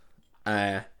away.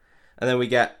 And then we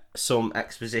get some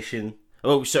exposition.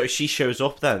 Oh, so she shows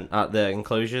up then at the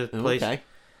enclosure place. Okay.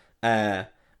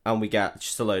 And we get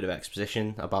just a load of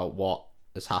exposition about what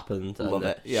has happened. Love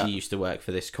it. Yeah. She used to work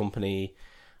for this company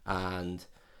and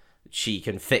she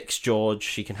can fix George.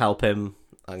 She can help him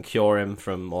and cure him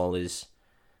from all his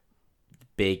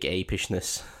big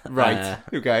apishness. Right.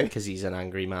 Okay. Because he's an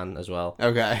angry man as well.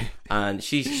 Okay. And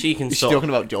she can Is she talking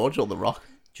about George or The Rock?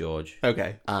 George.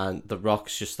 Okay. And The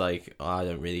Rock's just like, oh, I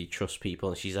don't really trust people.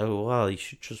 And she's like, oh, well, you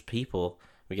should trust people.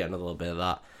 We get another little bit of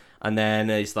that. And then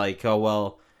he's like, oh,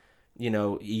 well,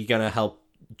 you're going to help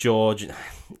George.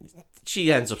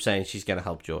 She ends up saying she's going to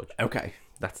help George. Okay.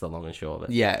 That's the long and short of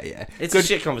it. Yeah. It's a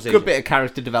shit conversation. Good bit of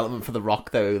character development for The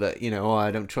Rock, though, that, I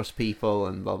don't trust people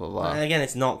and blah, blah, blah. And again,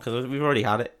 it's not, because we've already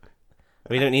had it.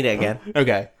 We don't need it again.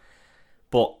 Okay.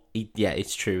 But,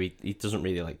 it's true. He doesn't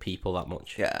really like people that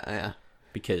much. Yeah.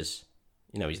 Because,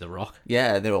 he's The Rock.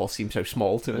 Yeah, they all seem so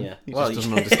small to him. Yeah. He just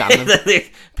doesn't understand them.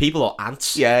 People are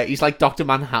ants. Yeah, he's like Dr.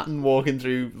 Manhattan walking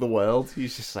through the world.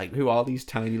 He's just like, who are these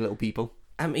tiny little people?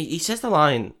 He says the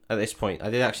line at this point.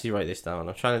 I did actually write this down.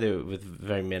 I'm trying to do it with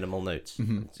very minimal notes.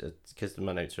 Because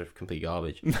my notes are complete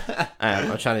garbage.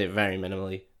 I'm trying to do it very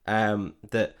minimally.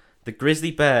 That the grizzly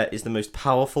bear is the most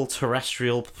powerful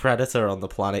terrestrial predator on the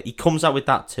planet. He comes out with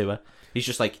that to her. He's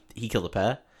just like, he killed a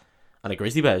bear. And a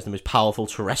grizzly bear is the most powerful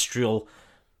terrestrial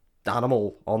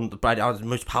animal on the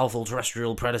most powerful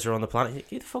terrestrial predator on the planet.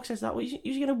 Who the fuck says that?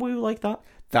 You're gonna woo like that?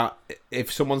 That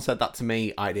if someone said that to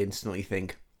me, I'd instantly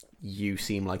think you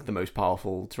seem like the most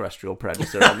powerful terrestrial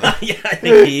predator on the... Yeah, I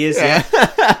think he is. Yeah.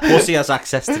 Plus, he has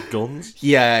access to guns.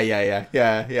 Yeah.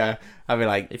 I'd be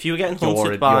like, if you were getting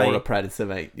hunted by, you're a predator,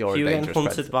 mate. You're a dangerous predator. If you were getting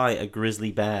hunted by a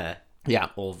grizzly bear,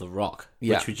 or The Rock,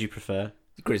 which would you prefer?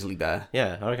 Grizzly bear.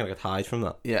 Yeah, I reckon I could hide from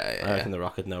that. Yeah. I reckon The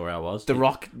Rock would know where I was. The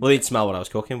Rock... Well, he'd smell what I was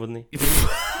cooking, wouldn't he?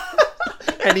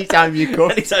 Anytime you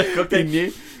cook. Anytime you cook, he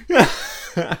knew.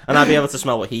 And I'd be able to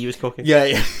smell what he was cooking.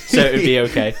 Yeah. So it would be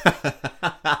okay.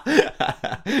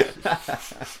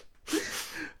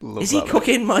 Is he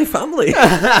cooking my family?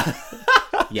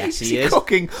 Yes, he is.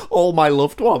 Cooking all my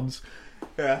loved ones.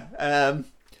 Yeah.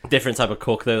 Different type of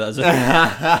cook, though. That's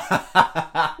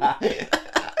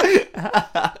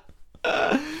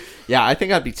Yeah, I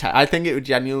think I think it would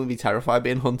genuinely be terrifying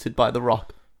being hunted by The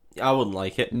Rock. I wouldn't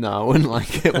like it. No, I wouldn't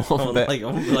like it one bit. I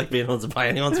wouldn't like being hunted by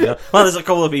anyone, to be honest. Well, there's a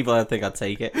couple of people I think I'd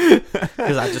take it.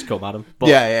 Because I'd just come at them. But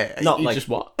yeah. Not you like... just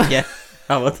what? Yeah.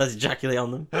 I would ejaculate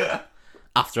on them.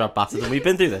 After I've battered them. We've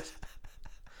been through this.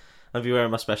 I'd be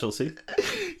wearing my special suit.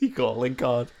 You calling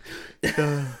God.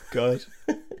 Oh, God.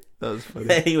 That was funny.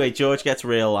 Anyway, George gets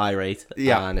real irate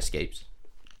and escapes.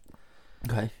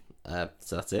 Okay.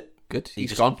 So that's it. Good.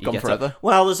 He's gone forever.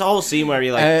 Well, there's a whole scene where he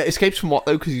escapes from what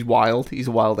though? Because he's wild. He's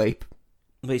a wild ape.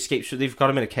 But he escapes. They've got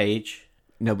him in a cage.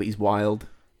 No, but he's wild.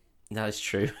 That is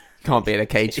true. Can't be in a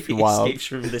cage if you're wild. He escapes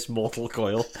from this mortal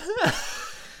coil.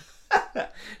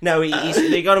 No,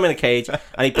 they got him in a cage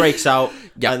and he breaks out.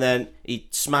 Yeah. And then he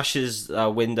smashes a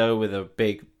window with a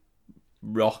big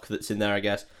rock that's in there. I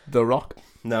guess. The Rock.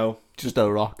 No, just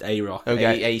a rock. A rock.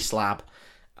 Okay. A slab.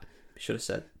 Should have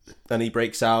said. And he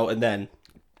breaks out and then.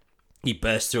 He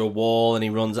bursts through a wall and he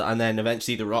runs, and then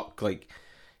eventually The Rock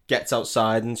gets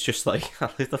outside and it's just like, I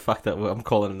like the fact that I'm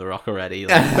calling him The Rock already.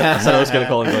 I said I was going to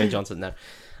call him Dwayne Johnson now.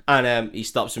 And he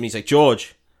stops him. He's like,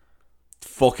 George,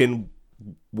 fucking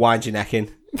wind your neck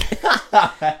in.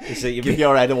 Give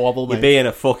your head a wobble, mate. You're being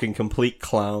a fucking complete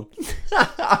clown.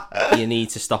 You need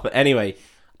to stop it. Anyway,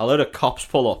 a load of cops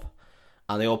pull up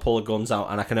and they all pull their guns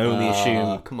out, and I can only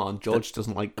assume. Come on, George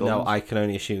doesn't like guns. No, I can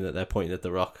only assume that they're pointing at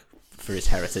The Rock. For his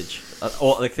heritage,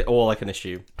 all I can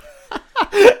assume.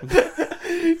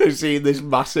 I've seen this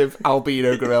massive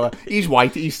albino gorilla. He's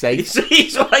white. He's safe.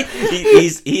 He's white.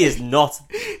 He is not.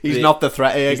 He's not the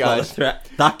threat here, guys. Not the threat.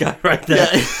 That guy right there.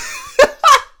 Yeah.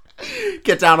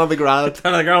 Get down on the ground. Get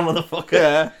down on the ground, motherfucker.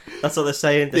 Yeah. That's what they're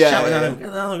saying. They're shouting at him. Get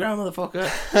down on the ground,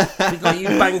 motherfucker. We got you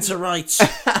banged to rights.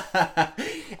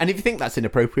 And if you think that's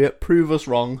inappropriate, prove us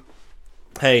wrong.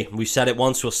 Hey, we said it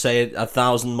once, we'll say it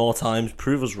 1,000 more times.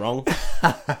 Prove us wrong.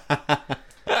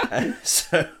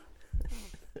 So...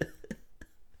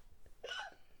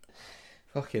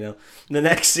 Fucking hell. The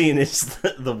next scene is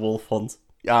the wolf hunt.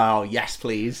 Oh, yes,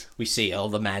 please. We see all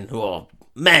the men who are...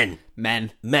 Men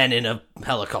in a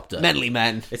helicopter. Manly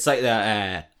men. It's like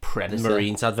the Predator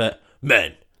Marines advert.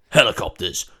 Men,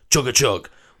 helicopters, chug-a-chug,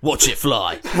 watch it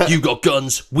fly. You got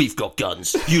guns, we've got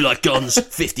guns. You like guns,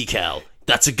 50 cal.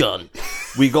 That's a gun.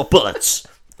 We got bullets.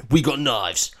 We got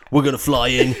knives. We're gonna fly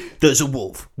in. There's a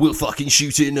wolf. We'll fucking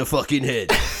shoot it in the fucking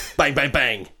head. Bang, bang,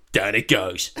 bang. Down it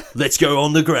goes. Let's go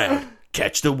on the ground.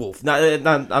 Catch the wolf.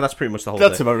 That's pretty much the whole thing.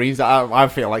 That's the Marines. I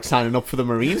feel like signing up for the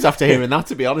Marines after hearing that,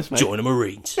 to be honest, mate. Join the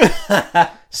Marines.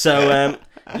 So,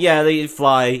 they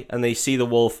fly and they see the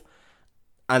wolf.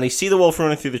 And they see the wolf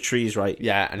running through the trees, right?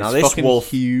 Yeah, and now this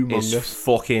wolf humongous. Is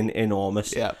fucking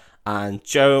enormous. Yeah. And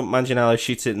Joe Manganiello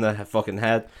shoots it in the fucking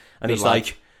head. And he's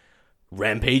like,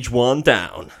 Rampage 1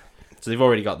 down. So they've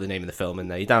already got the name of the film in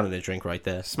there. You're down in a drink right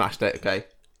there. Smashed it, okay.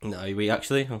 No, we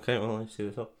actually? Okay, well, let's see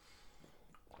this up.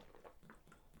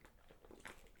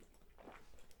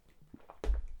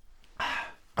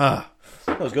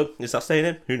 That was good. Is that staying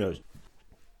in? Who knows?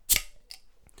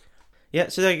 Yeah,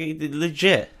 so like,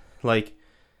 legit, like,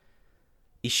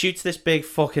 he shoots this big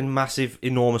fucking massive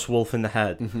enormous wolf in the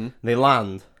head. Mm-hmm. They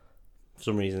land for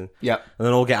some reason. Yep. And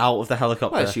then all get out of the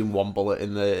helicopter. I assume one bullet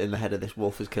in the head of this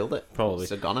wolf has killed it. Probably.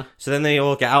 It's a goner. So then they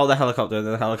all get out of the helicopter and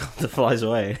then the helicopter flies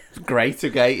away. Great,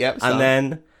 okay, yep. And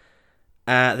then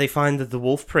they find the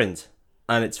wolf print.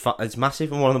 And it's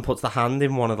massive, and one of them puts the hand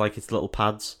in one of like its little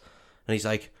pads. And he's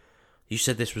like, you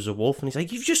said this was a wolf? And he's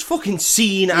like, you've just fucking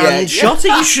seen and shot it.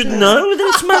 You should know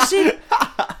that it's massive.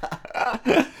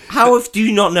 How do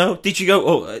you not know? Did you go,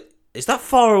 oh, is that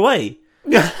far away?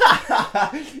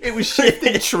 It was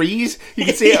shifting trees. You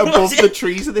can see it above the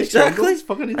trees of this jungle. It's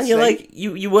fucking insane. And you're like,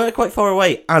 you were quite far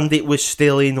away, and it was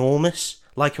still enormous.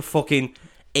 Like a fucking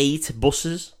 8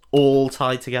 buses all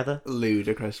tied together.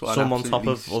 Ludicrous. Some on top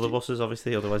of other buses,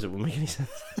 obviously, otherwise it wouldn't make any sense.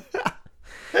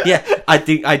 Yeah,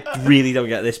 I really don't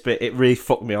get this bit. It really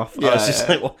fucked me off. I was just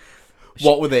like,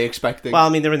 what were they expecting? Well, I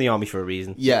mean, they're in the army for a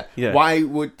reason. Yeah. Why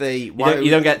would they... You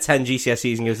don't get 10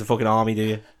 GCSEs and go to the fucking army, do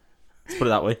you? Let's put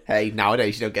it that way. Hey,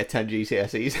 nowadays you don't get 10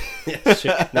 GCSEs. Yeah,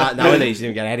 sure. Nowadays you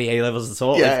don't get any A-levels at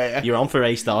all. Yeah. You're on for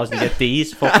A stars and you get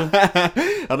Ds. Fuck them.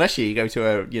 Unless you go to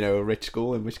a rich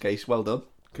school, in which case, well done.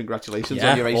 Congratulations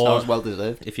on your A stars, well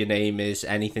deserved. If your name is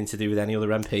anything to do with any other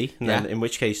MP, then in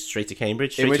which case, straight to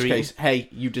Cambridge. In which case, hey,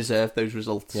 you deserve those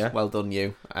results. Yeah. Well done,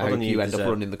 you. I hope you end up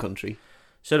running the country.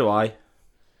 So do I.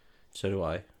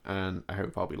 And I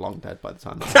hope I'll be long dead by the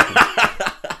time that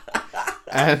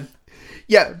happens.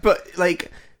 Yeah, but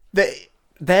like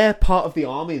they're part of the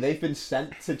army. They've been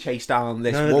sent to chase down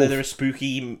this wolf. They're a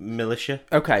spooky militia.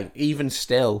 Okay, even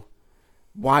still,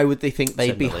 why would they think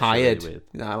they'd be hired? Really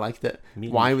no, I liked it.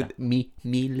 Militia. Why would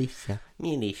militia?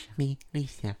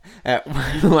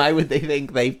 Why would they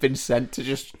think they've been sent to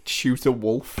just shoot a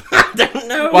wolf? I don't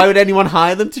know. Why would anyone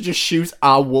hire them to just shoot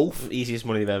a wolf? Easiest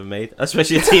money they've ever made,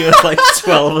 especially a team of like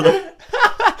 12 of them.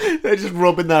 They're just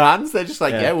rubbing their hands. They're just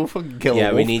like, yeah, we'll fucking kill a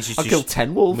wolf. We need you I'll kill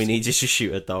 10 wolves. We need you to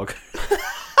shoot a dog.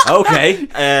 Okay.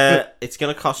 It's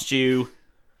going to cost you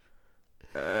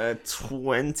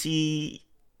 20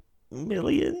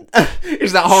 million.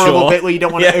 Is that horrible bit where you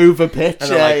don't want to overpitch?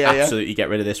 Absolutely get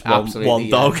rid of this one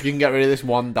dog. You can get rid of this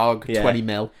one dog, 20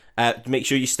 mil. Make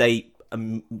sure you stay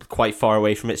quite far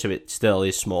away from it so it still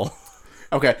is small.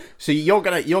 Okay, so you're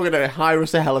gonna hire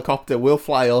us a helicopter, we'll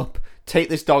fly up, take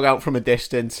this dog out from a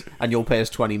distance, and you'll pay us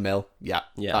 20 mil. Yeah,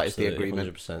 that is the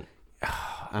agreement. 100%.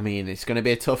 I mean, it's going to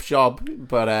be a tough job,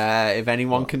 but if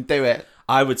anyone can do it...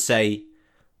 I would say,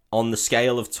 on the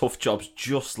scale of tough jobs,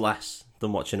 just less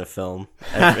than watching a film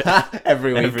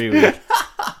every week.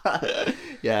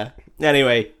 Yeah.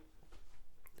 Anyway,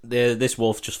 this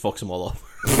wolf just fucks them all up.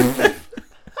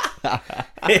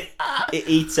 It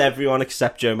eats everyone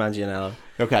except Joe Manganiello.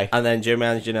 Okay. And then Joe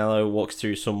Manganiello walks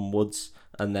through some woods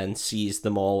and then sees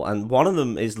them all, and one of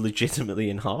them is legitimately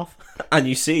in half. And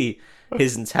you see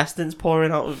his intestines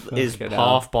pouring out of his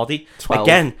half body. 12.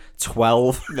 Again,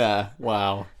 12. Nah,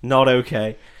 wow. Not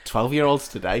okay. 12-year-olds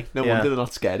today. No wonder they're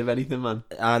not scared of anything, man.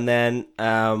 And then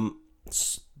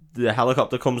the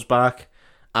helicopter comes back,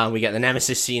 and we get the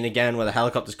Nemesis scene again where the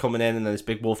helicopter's coming in and then this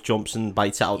big wolf jumps and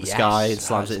bites it out of the sky and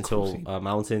slams it into a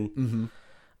mountain. Mm-hmm.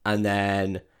 And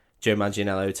then Joe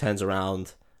Manganiello turns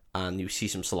around and you see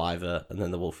some saliva and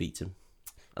then the wolf eats him.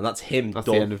 And that's him. That's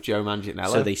done. the end of Joe Manganiello.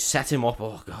 So they set him up.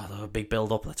 Oh, God, a big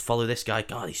build up. Let's follow this guy.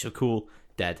 God, he's so cool.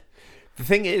 Dead. The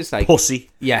thing is, like... Pussy.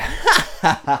 Yeah.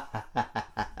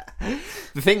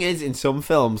 The thing is, in some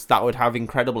films, that would have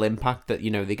incredible impact that,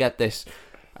 they get this...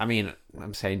 I mean,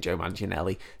 I'm saying Joe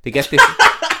Manganiello. They get this...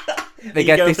 They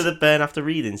get this for the burn after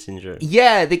reading syndrome.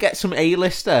 Yeah, they get some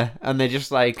A-lister, and they're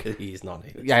just like... He's not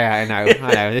A-lister. Yeah, I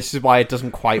know. This is why it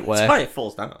doesn't quite work. That's why it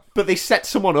falls down. But they set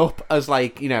someone up as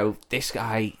like, this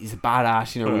guy, he's a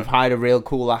badass. We've hired a real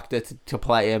cool actor to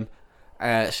play him.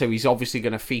 So he's obviously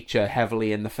going to feature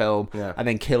heavily in the film, and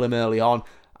then kill him early on.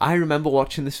 I remember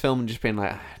watching this film and just being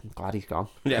like, I'm glad he's gone.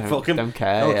 Yeah, fuck him. Don't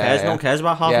care. No one cares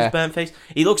about half his burnt face.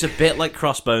 He looks a bit like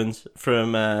Crossbones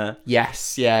from... from the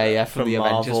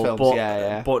Avengers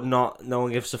films. But no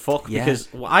one gives a fuck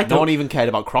because no one even cared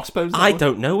about Crossbones. I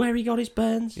don't know where he got his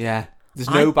burns. Yeah.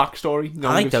 There's no backstory. No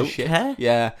one gives don't a shit. care.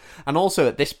 Yeah. And also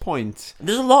at this point...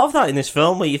 There's a lot of that in this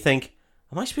film where you think...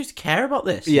 Am I supposed to care about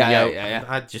this? Yeah.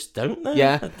 I just don't know.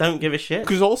 Yeah. I don't give a shit.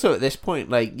 Because also at this point,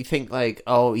 like, you think, like,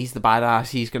 oh, he's the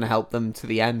badass, he's going to help them to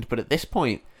the end. But at this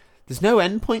point, there's no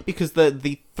end point because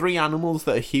the three animals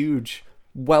that are huge,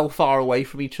 well far away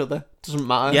from each other. Doesn't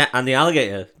matter. Yeah, and the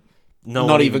alligator...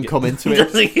 Not even come into it.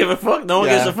 Doesn't give a fuck. No one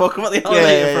gives a fuck about the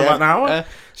alligator for about an hour.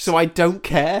 So I don't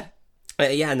care.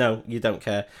 Yeah, no, you don't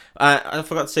care. I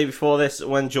forgot to say before this,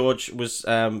 when George was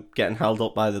getting held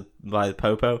up by the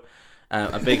popo,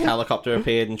 a big helicopter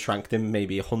appeared and tranked him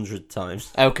maybe 100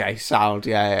 times. Okay, sound.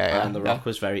 Yeah. And The Rock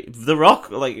was The Rock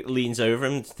like leans over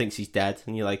him and thinks he's dead,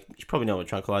 and you're like, you probably know what a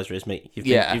tranquilizer is, mate. You've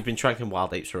been tranking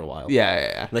wild apes for a while.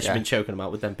 Yeah. Unless you've been choking them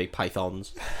out with them big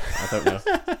pythons. I don't know.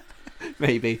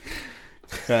 Maybe.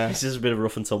 This is a bit of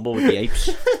rough and tumble with the apes.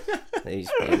 He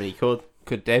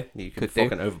could do. You could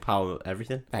fucking overpower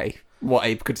everything. Hey, what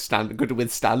ape could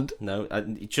withstand? No,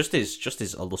 just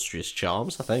his illustrious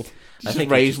charms. I think. I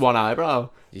think raise one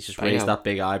eyebrow. He's just raised that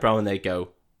big eyebrow, and they go,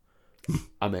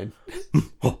 "I'm in,"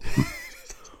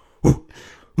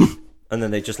 and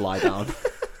then they just lie down.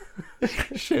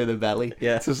 Show the belly.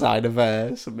 Yeah, it's a sign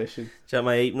of submission. Check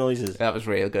my ape noises. That was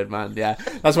real good, man. Yeah,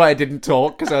 that's why I didn't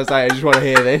talk, because I was like, I just want to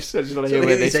hear this. I just want to hear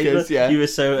where this goes. Yeah, you were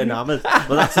so enamoured.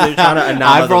 Well, that's what trying to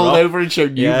enamor. I've rolled over and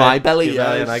shown you my belly.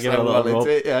 And I give it a little rub.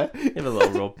 Give it a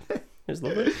little rub. It was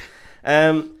lovely.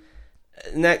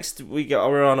 Next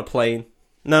we're on a plane.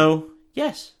 No.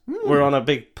 Yes. We're on a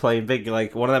big plane,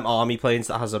 like one of them army planes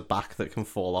that has a back that can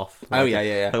fall off. Like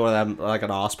yeah. Like one of them, like an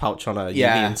arse pouch on a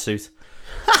Union suit.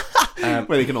 Where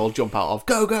they can all jump out of.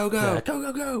 Go. Yeah.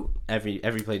 Go. Every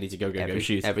plane needs a go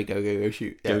shoot. Every go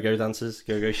shoot. Yeah. Go dancers,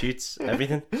 go shoots,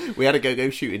 everything. We had a go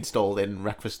shoot installed in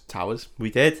Breakfast Towers.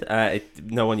 We did.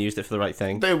 No one used it for the right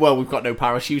thing. Well, we've got no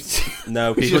parachutes.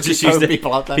 No, people just used it.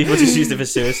 People just used it for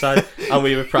suicide, and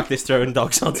we would practice throwing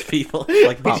dogs onto people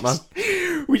like Batman.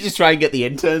 We just try and get the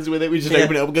interns with it. We just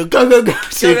open it up and go.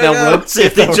 See if they'll run. See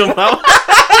if they jump out.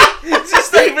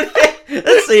 Just open it.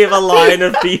 Let's see if a line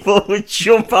of people would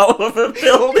jump out of a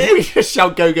building. We just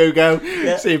shout go.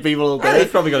 Yeah. See if people will go. They've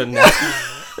probably got a net.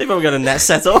 They've probably got a net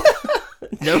set up.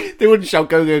 No, they wouldn't shout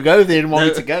go. They didn't want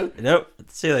me to go. No.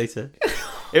 See you later.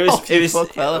 It was.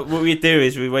 What we do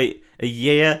is we wait a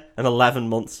year and 11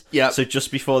 months. Yeah. So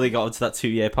just before they got into that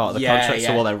 2-year part of the contract,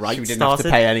 so all their rights didn't started.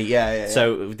 Have to pay any. Yeah.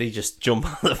 So they just jump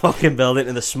out of the fucking building,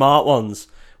 and the smart ones,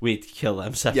 we'd kill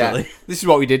them separately. Yeah. This is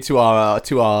what we did to our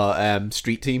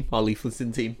street team, our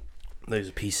leafleting team. Those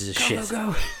are pieces of shit.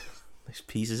 Go. Those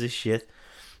pieces of shit.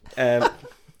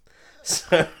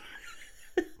 So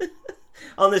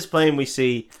on this plane we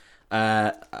see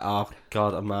oh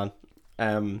god, a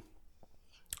man.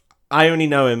 I only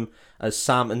know him as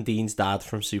Sam and Dean's dad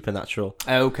from Supernatural.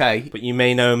 Okay. But you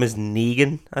may know him as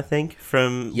Negan, I think,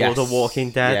 from The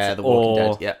Walking Dead. Yeah, The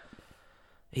Walking Dead, yeah.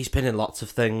 He's been in lots of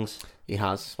things. He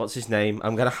has. What's his name?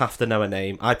 I'm going to have to know a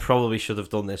name. I probably should have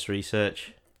done this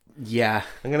research. Yeah.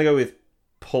 I'm going to go with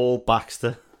Paul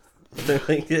Baxter. I don't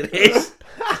think it is.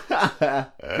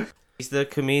 He's the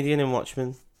comedian in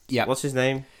Watchmen. Yeah. What's his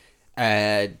name?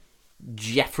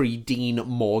 Jeffrey Dean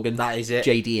Morgan. That is it.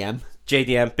 JDM.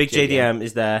 Big JDM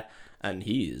is there, and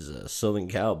he's a Southern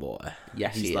cowboy.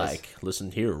 Yes, he's he like, is.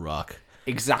 Listen here, Rock.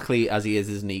 Exactly as he is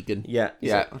as Negan. Yeah.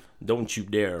 Yeah. Like, don't you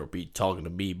dare be talking to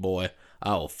me, boy.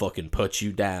 I'll fucking put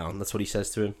you down. That's what he says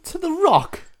to him. To the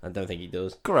Rock. I don't think he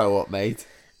does. Grow up, mate.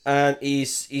 And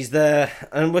he's there,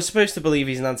 and we're supposed to believe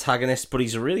he's an antagonist, but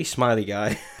he's a really smiley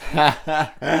guy.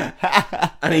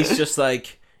 And he's just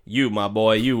like, you, my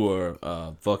boy, you were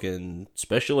a fucking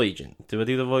special agent. Do I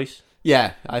do the voice?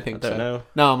 Yeah, I think so. I don't know.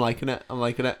 No, I'm liking it. No, I'm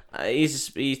not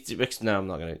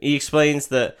going to. He explains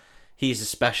that he's a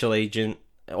special agent,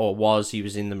 or he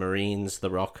was in the Marines, The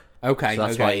Rock. Okay. So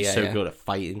that's why he's so good at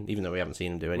fighting, even though we haven't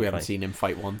seen him do anything. We haven't seen him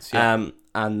fight once. Yeah.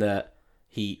 And that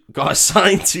he got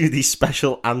assigned to the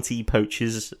special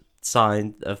anti-poachers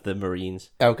side of the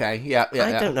Marines. Okay, yeah.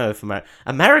 I don't know if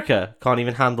America can't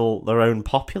even handle their own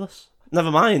populace. Never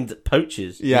mind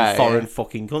poachers in foreign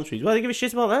fucking countries. Well, they give a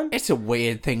shit about them. It's a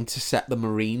weird thing to set the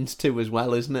Marines to as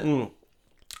well, isn't it?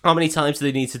 How many times do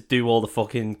they need to do all the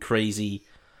fucking crazy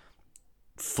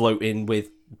floating with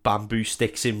bamboo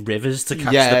sticks in rivers to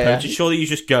catch the poachers? Surely you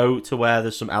just go to where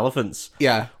there's some elephants.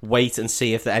 Yeah. Wait and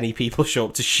see if any people show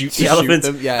up to shoot the elephants,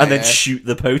 and then shoot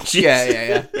the poachers.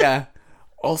 Yeah.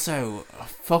 Also,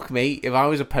 fuck me, if I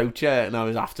was a poacher and I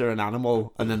was after an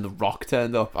animal and then The Rock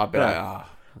turned up, I'd be like, ah.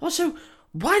 Also,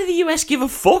 why do the US give a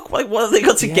fuck? Like, what have they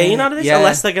got to gain out of this?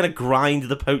 Unless they're going to grind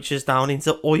the poachers down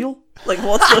into oil? Like,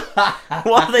 what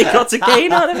have they got to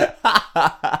gain out of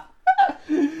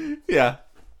it? Yeah.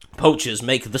 Poachers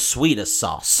make the sweetest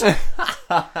sauce.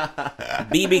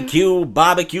 BBQ,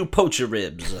 barbecue poacher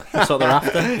ribs. That's what they're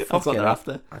after. That's what they're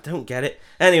after. I don't get it.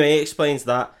 Anyway, he explains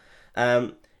that.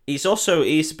 He's a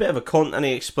bit of a cunt, and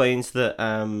he explains that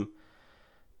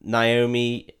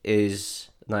Naomi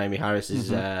Harris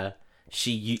is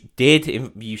she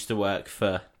used to work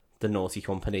for the Naughty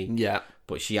Company. Yeah.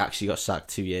 But she actually got sacked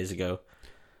 2 years ago.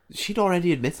 She'd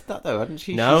already admitted that, though, hadn't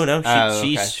she? No.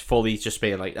 She's fully just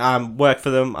being like, work for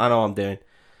them, I know what I'm doing.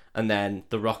 And then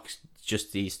The Rock's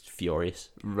he's furious.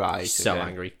 Right. He's so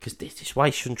angry. Because this is why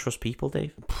you shouldn't trust people,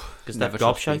 Dave. Because they're Never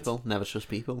trust gobshite. people. Never trust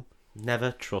people.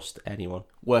 Never trust anyone.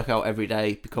 Work out every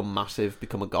day, become massive,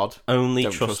 become a god. Only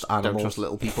trust animals. Don't trust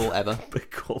little people, ever.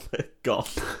 Become a god.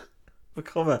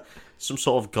 Become some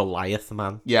sort of Goliath,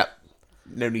 man. Yeah.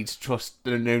 No need to trust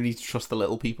the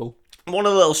little people. One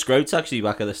of the little scrotes, actually,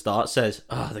 back at the start says,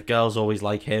 the girls always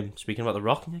like him. Speaking about The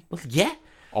Rock. I'm like, well, yeah.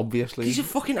 Obviously. He's a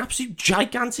fucking absolute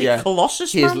gigantic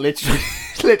colossus, man. He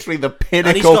is literally the pinnacle.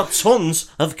 And he's got tons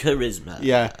of charisma.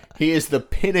 Yeah. He is the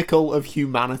pinnacle of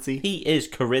humanity. He is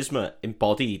charisma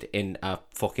embodied in a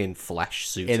fucking flesh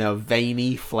suit. In a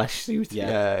veiny flesh suit.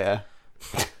 Yeah.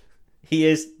 He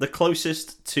is the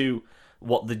closest to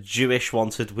what the Jewish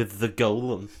wanted with the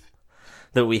golem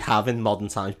that we have in modern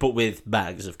times, but with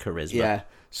bags of charisma. Yeah.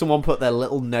 Someone put their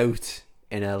little note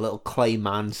in a little clay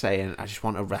man saying, I just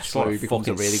want a wrestler who becomes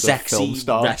a really good film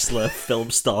star. Wrestler, film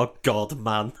star, god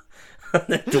man. And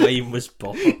then Dwayne was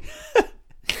Bob. And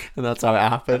that's how it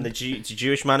happened. And the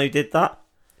Jewish man who did that?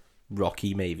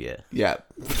 Rocky Maivia. Yeah.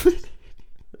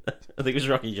 I think it was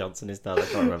Rocky Johnson, his dad, I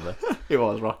can't remember. It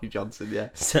was Rocky Johnson, yeah.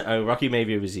 So Rocky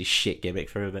Maivia was his shit gimmick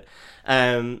for a bit.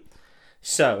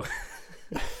 So...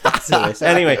 Back to this.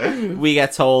 Anyway, we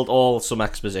get told some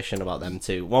exposition about them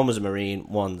too. One was a Marine,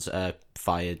 one's a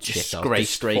fired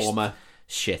disgraced former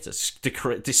shit,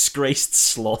 disgraced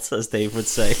slut, as Dave would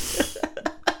say.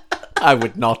 I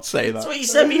would not say that. That's what you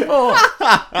said before.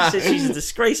 You said she's a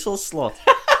disgraceful slut.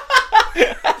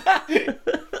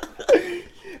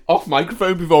 Off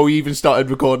microphone before we even started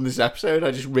recording this episode,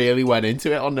 I just really went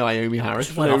into it on Naomi Harris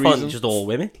for no reason. Just all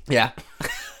women. Yeah.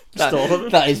 Just all of them.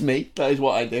 That is me. That is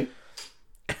what I do.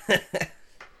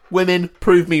 Women,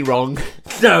 prove me wrong.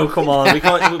 No, come on. We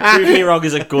can't. Prove me wrong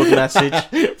is a good message.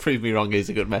 Prove me wrong is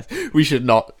a good message. We should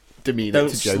not demean it to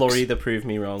jokes. Don't slurry the prove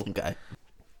me wrong. Okay.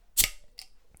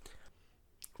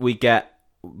 We get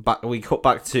back. We cut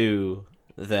back to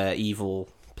the evil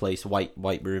place, White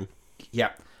Room. Yeah.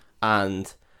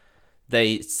 And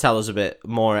they tell us a bit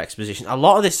more exposition. A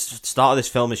lot of this start of this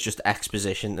film is just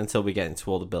exposition until we get into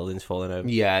all the buildings falling over.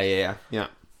 Yeah.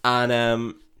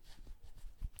 And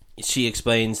she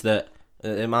explains that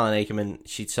Malin Akerman,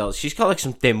 she's got like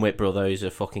some dimwit brother who's a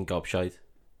fucking gobshite.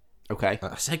 Okay.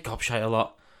 I said gobshite a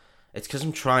lot. It's because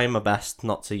I'm trying my best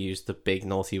not to use the big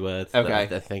naughty word. Okay.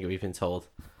 That I think we've been told.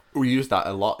 We used that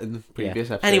a lot in the previous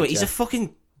episode. Anyway, he's a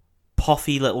fucking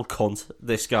puffy little cunt,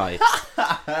 this guy.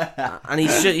 And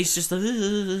he's just one of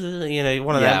them.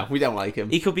 Yeah, we don't like him.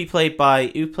 He could be played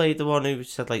by... Who played the one who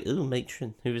said like, ooh,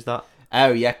 matron? Who was that?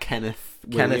 Oh, yeah, Kenneth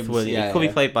Williams. Yeah, he could be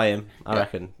played by him, I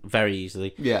reckon, very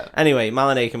easily. Yeah. Anyway,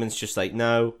 Malin Akerman's just like,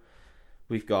 no,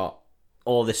 we've got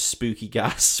all this spooky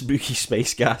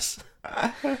space gas,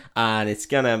 and it's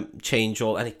gonna change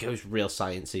all, and it goes real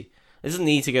sciencey. It doesn't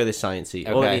need to go this sciencey.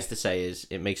 Okay. All it needs to say is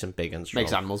it makes them big and strong.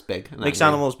 Makes animals big.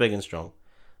 Animals big and strong.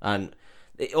 And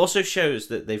it also shows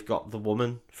that they've got the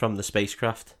woman from the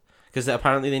spacecraft, because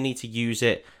apparently they need to use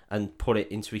it and put it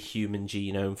into a human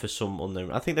genome for some unknown...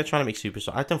 I think they're trying to make super...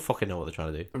 I don't fucking know what they're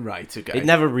trying to do. Right, okay. It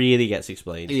never really gets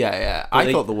explained. Yeah.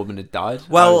 I thought the woman had died.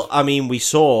 Well, I mean, we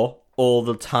saw all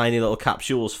the tiny little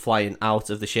capsules flying out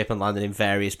of the ship and landing in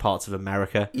various parts of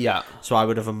America. Yeah. So I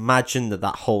would have imagined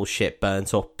that whole ship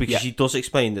burnt up, because she does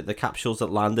explain that the capsules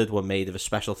that landed were made of a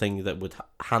special thing that would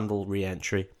handle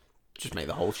re-entry. Just make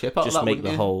the whole ship out of that, Just make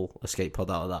the whole escape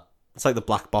pod out of that. It's like the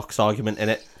black box argument in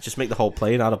it. Just make the whole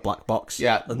plane out of black box.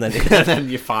 Yeah. And then, then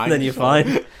you're fine. Then you're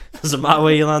fine. Doesn't matter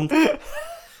where you land. that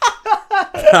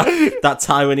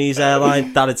Taiwanese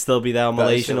airline, that'd still be there,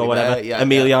 Malaysian or whatever.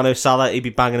 Emiliano Sala, he'd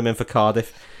be banging them in for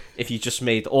Cardiff if you just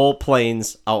made all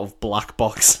planes out of black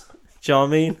box. Do you know what I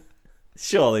mean?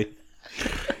 Surely.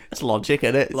 It's logic,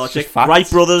 isn't it? Logic. Right,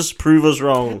 brothers, prove us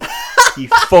wrong. You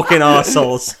fucking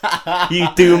arseholes. You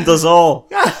doomed us all.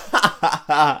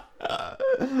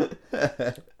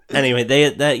 Anyway,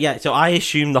 they so I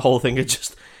assumed the whole thing had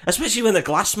just, especially when the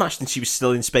glass smashed and she was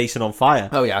still in space and on fire.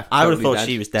 Oh yeah, I would have thought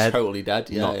she was dead. Totally dead.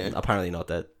 Yeah, apparently not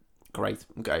dead. Great.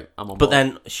 Okay, I'm on board. But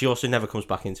then she also never comes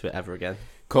back into it ever again.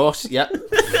 Of course. Yep.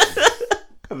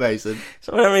 Amazing.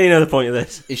 So I don't really know the point of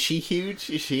this. Is she huge?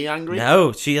 Is she angry?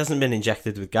 No, she hasn't been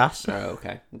injected with gas. Oh,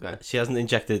 okay. She hasn't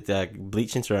injected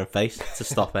bleach into her own face to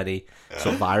stop any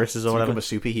sort of viruses or whatever. Become a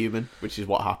superhuman, which is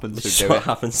what happens. Which is what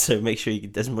happens. So make sure you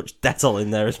get as much Dettol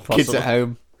in there as possible. Kids at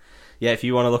home. Yeah, if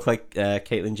you want to look like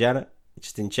Caitlyn Jenner,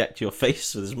 just inject your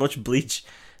face with as much bleach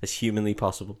as humanly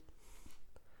possible.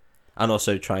 And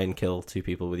also try and kill 2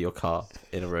 people with your car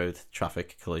in a road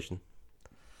traffic collision.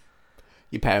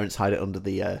 Your parents hide it under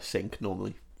the sink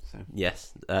normally. So.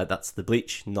 Yes, that's the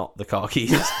bleach, not the car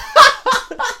keys.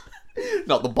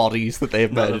 Not the bodies that they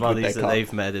have murdered with their car. Not the bodies that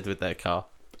they've murdered with their car.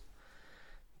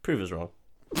 Prove us wrong.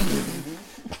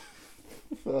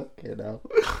 Fucking hell.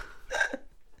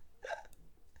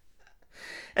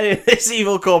 Anyway, this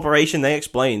evil corporation, they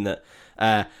explain that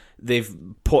they've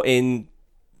put in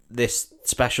this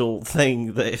special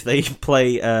thing that if they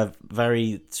play a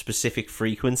very specific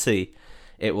frequency,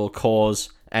 it will cause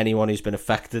anyone who's been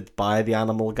affected by the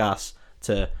animal gas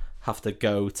to have to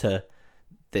go to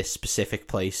this specific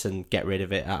place and get rid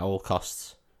of it at all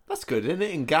costs. That's good, isn't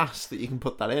it? In gas, that you can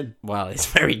put that in. Well, it's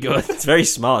very good. It's very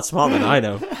smart. Smarter than I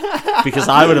know. Because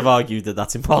I would have argued that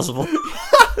that's impossible.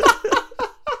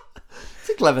 It's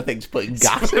a clever thing to put in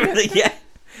gas. Yeah.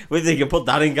 Whether you can put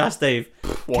that in gas, Dave.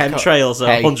 Chemtrails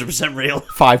are 100% real.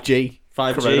 5G.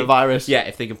 Coronavirus. Yeah,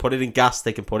 if they can put it in gas,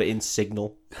 they can put it in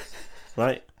signal.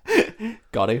 Right?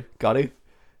 Got to.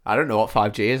 I don't know what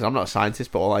 5G is. I'm not a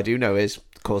scientist, but all I do know is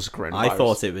it causes coronavirus. I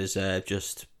thought it was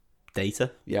just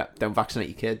data. Yeah, don't vaccinate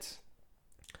your kids.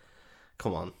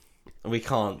 Come on. We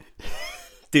can't.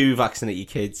 Do vaccinate your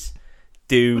kids.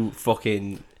 Do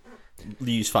fucking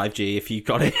use 5G if you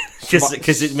got it.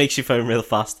 Because it makes your phone real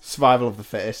fast. Survival of the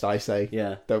fittest, I say.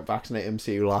 Yeah. Don't vaccinate them,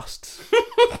 see who lasts.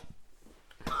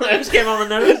 I almost came on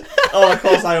my nose. Oh, of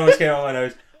course I almost came on my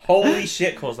nose. Holy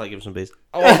shit, cause like give him some beers.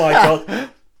 Oh my god.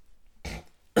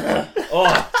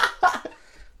 Oh.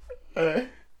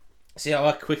 See how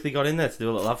I quickly got in there to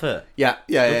do a little advert? Yeah.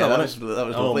 That was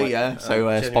lovely, yeah.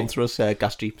 So sponsor us,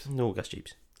 Gas Jeeps. No Gas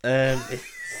Jeeps. It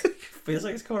feels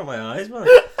like it's coming on my eyes, man.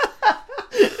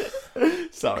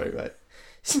 Sorry, mate.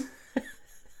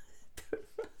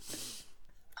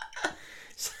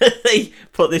 So they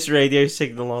put this radio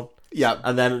signal on. Yeah.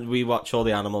 And then we watch all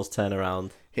the animals turn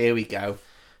around. Here we go.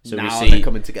 So now we see they're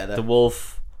coming together. The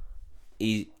wolf,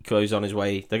 he goes on his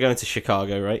way. They're going to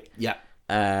Chicago, right? Yeah.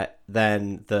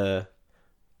 Then the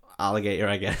alligator,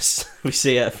 I guess. We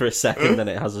see it for a second, then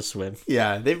it has a swim.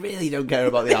 Yeah, they really don't care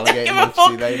about the alligator much,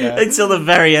 do they? Yeah. Until the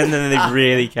very end, and then they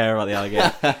really care about the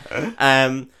alligator.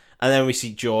 And then we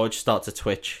see George start to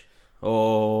twitch.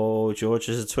 Oh, George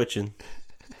is twitching.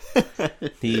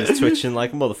 He's twitching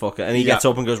like a motherfucker. And he gets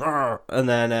up and goes, "Rawr!" And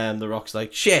then the Rock's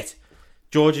like, shit,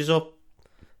 George is up.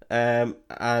 And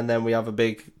then we have a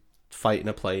big fight in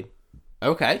a plane.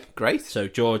 Okay, great. So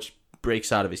George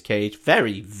breaks out of his cage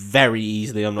very, very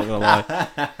easily, I'm not going to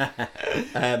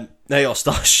lie. They all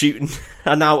start shooting.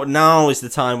 And now is the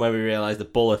time where we realise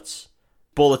that bullets,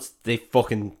 they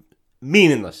fucking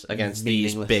meaningless against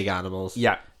these big animals.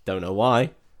 Yeah. Don't know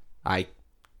why. I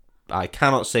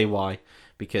cannot say why,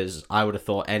 because I would have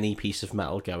thought any piece of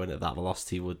metal going at that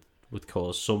velocity would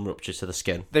cause some rupture to the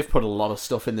skin. They've put a lot of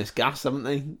stuff in this gas, haven't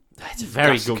they? It's a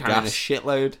very good gas. A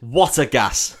shitload. What a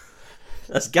gas.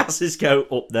 As gases go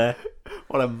up there.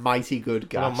 What a mighty good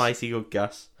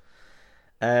gas.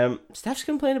 Steph's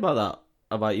complained about that.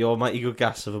 About your mighty good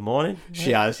gas of a morning.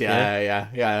 She has,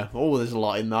 yeah. Oh, there's a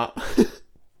lot in that.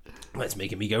 It's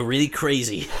making me go really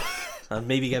crazy. And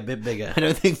maybe get a bit bigger. I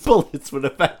don't think bullets would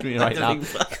affect me right now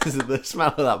because of the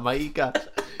smell of that mighty gas.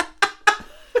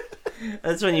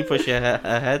 That's when you push your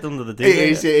head under the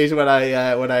duvet. It is when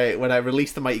I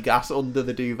release the mighty gas under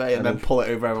the duvet and then pull it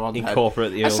over everyone's head.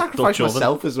 Incorporate the old Dutch oven. I sacrifice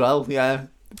myself as well, yeah.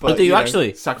 But, do you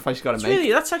actually? Sacrifice you got to make.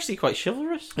 Really, that's actually quite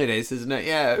chivalrous. It is, isn't it?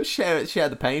 Yeah, share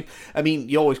the pain. I mean,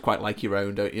 you always quite like your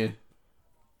own, don't you?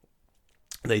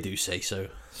 They do say so.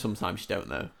 Sometimes you don't,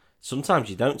 though. Sometimes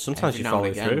you don't. Sometimes you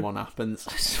follow through. One happens.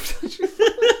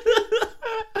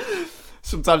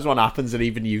 Sometimes one happens and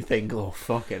even you think, oh,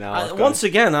 fucking hell. Once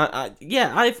again,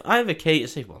 I've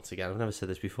occasionally... Once again, I've never said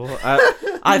this before.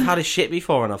 I've had a shit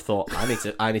before and I've thought,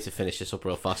 I need to finish this up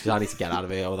real fast because I need to get out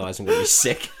of here, otherwise I'm going to be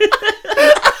sick.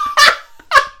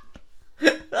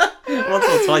 Once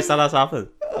or twice that has happened.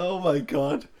 Oh my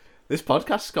god. This podcast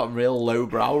has gotten real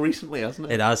lowbrow recently, hasn't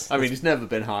it? It has. I mean, it's never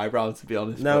been highbrow, to be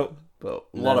honest. No. But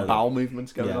a lot of bowel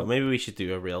movements going on. Maybe we should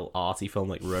do a real arty film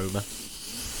like Roma.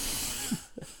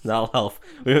 That'll help.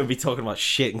 We won't be talking about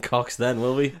shit and cocks then,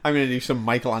 will we? I'm going to do some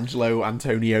Michelangelo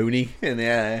Antonioni in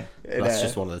there. That's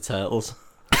just one of the turtles.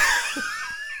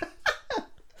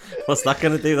 What's that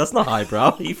going to do? That's not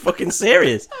highbrow. Are you fucking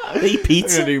serious? Eat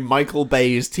pizza. I'm going to do Michael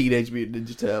Bay's Teenage Mutant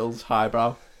Ninja Turtles.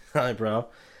 Highbrow.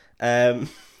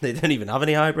 They don't even have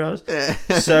any eyebrows.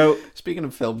 So, speaking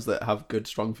of films that have good,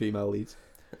 strong female leads,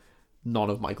 none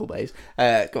of Michael Bay's.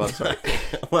 Go on, sorry.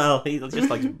 Well, he just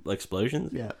likes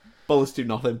explosions. Yeah. Bullets do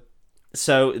nothing.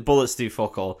 So, bullets do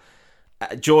fuck all.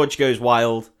 George goes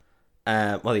wild.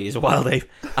 Well, he is a wild ape.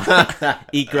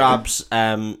 He grabs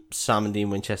Sam and Dean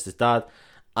Winchester's dad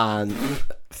and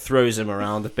throws him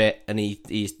around a bit, and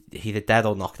he's either dead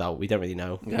or knocked out. We don't really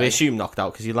know. We assume knocked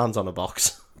out because he lands on a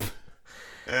box.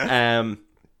 The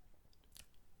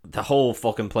whole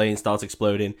fucking plane starts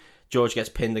exploding. George gets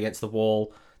pinned against the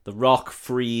wall. The Rock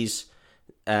frees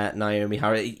Naomi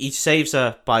Harris. He saves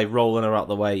her by rolling her out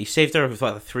the way. He saved her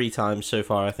like 3 times so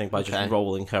far, I think, by just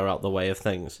rolling her out the way of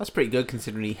things. That's pretty good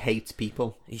considering he hates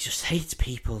people. He just hates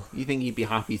people. You think he'd be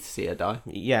happy to see her die?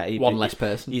 Yeah. One less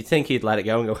person. You'd think he'd let it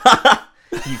go and go, ha ha!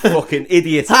 You fucking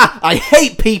idiot. Ha! I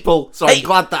hate people, so I'm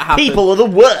glad that happened. People are the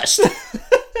worst.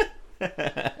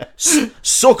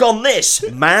 Suck on this,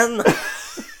 man.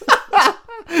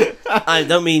 I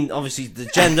don't mean, obviously, the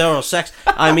gender or sex.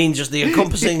 I mean just the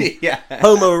encompassing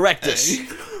Homo erectus.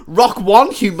 Rock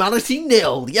 1, humanity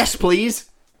 0. Yes, please.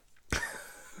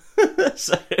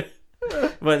 But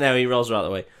no, he rolls her out of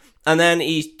the way. And then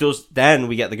then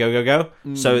we get the go, go, go.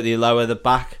 So they lower the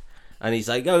back. And he's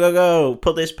like, go, go, go,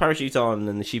 put this parachute on.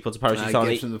 And she puts a parachute on.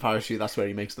 He gives him the parachute, that's where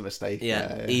he makes the mistake.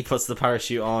 Yeah, he puts the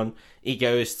parachute on. He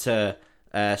goes to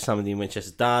Sam Dean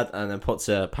Winchester's dad and then puts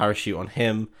a parachute on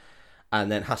him. And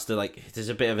then has to, there's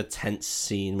a bit of a tense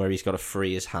scene where he's got to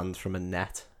free his hand from a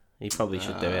net. He probably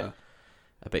should do it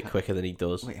a bit quicker than he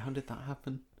does. Wait, how did that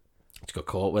happen? He got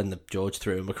caught when George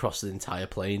threw him across the entire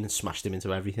plane and smashed him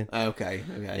into everything. Okay.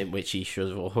 In which he should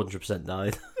have 100%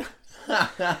 died.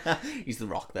 He's the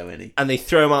Rock though, isn't he? And they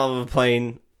throw him out of a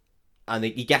plane and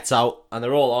he gets out and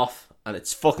they're all off and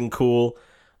it's fucking cool.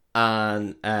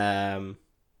 And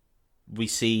we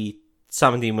see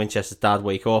Sam Dean Winchester's dad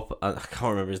wake up, and I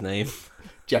can't remember his name.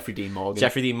 Jeffrey Dean Morgan.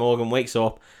 Jeffrey Dean Morgan wakes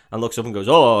up and looks up and goes,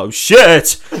 "Oh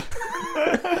shit!"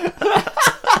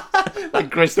 Like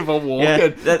Christopher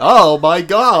Walken. Yeah, oh my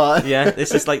god. Yeah,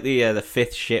 this is like the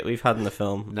 5th shit we've had in the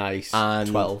film. Nice. And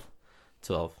 12,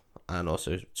 and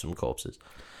also some corpses,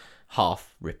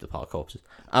 half ripped apart corpses.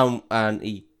 And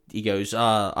he goes,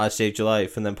 I saved your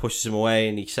life, and then pushes him away,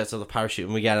 and he sets up the parachute,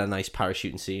 and we get a nice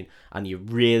parachuting scene, and you're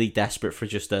really desperate for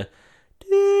just a...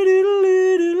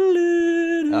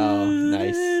 Oh,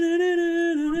 nice.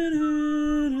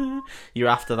 You're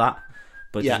after that,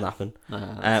 but it doesn't happen.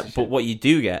 But what you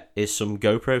do get is some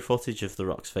GoPro footage of The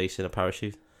Rock's face in a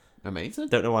parachute. Amazing.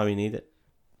 Don't know why we need it.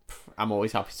 I'm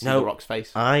always happy to see The Rock's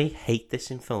face. I hate this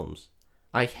in films.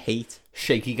 I hate...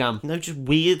 shaky cam. No, just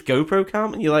weird GoPro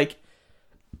cam, and you're like...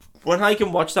 When I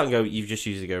can watch that and go, you've just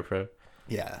used a GoPro.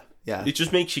 Yeah. It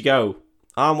just makes you go,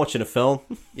 I'm watching a film.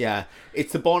 Yeah.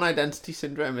 It's the Bourne Identity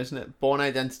syndrome, isn't it? Bourne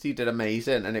Identity did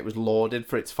amazing, and it was lauded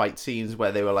for its fight scenes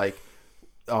where they were like,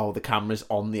 oh, the camera's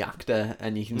on the actor,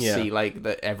 and you can see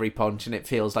every punch, and it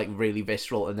feels like really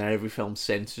visceral, and then every film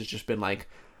since has just been like,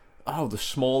 oh, the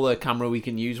smaller camera we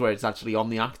can use where it's actually on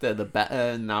the actor, the better,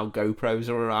 and now GoPros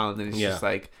are around, and it's just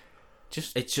like...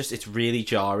 It's really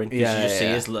jarring because you just see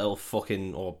his little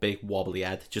fucking or big wobbly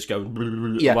head just going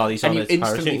while he's on his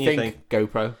parachute. And you think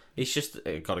GoPro. He's just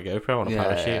got a GoPro on a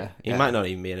parachute. He might not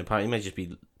even be in a parachute. He might just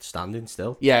be standing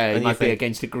still. Yeah, he might be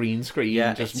against a green screen,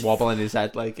 just wobbling his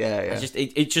head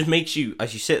It just makes you,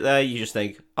 as you sit there, you just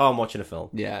think, oh, I'm watching a film.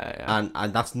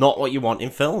 And that's not what you want in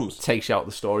films. Takes you out of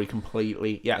the story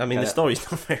completely. Yeah, I mean the story's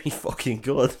not very fucking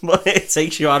good, but it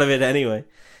takes you out of it anyway.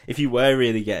 If you were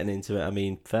really getting into it, I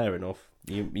mean, fair enough.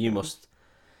 You must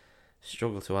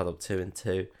struggle to add up 2 and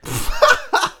 2.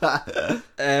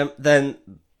 Then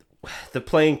the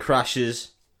plane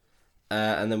crashes,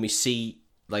 and then we see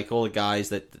like all the guys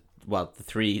that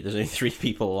there's only 3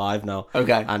 people alive now.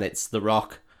 Okay, and it's The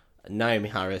Rock, Naomi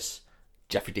Harris,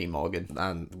 Jeffrey Dean Morgan,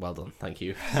 and well done, thank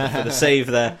you for the save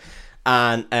there.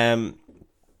 And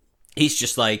he's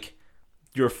just like,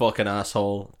 you're a fucking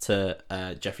asshole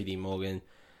to Jeffrey Dean Morgan.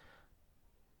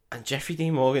 And Jeffrey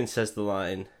Dean Morgan says the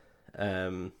line,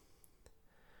 well,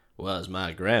 as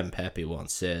my grandpappy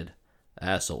once said,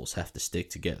 assholes have to stick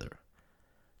together.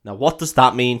 Now, what does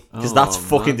that mean? Because that's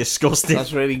fucking disgusting.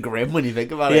 That's really grim when you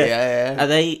think about it. Yeah. Are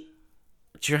they...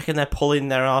 Do you reckon they're pulling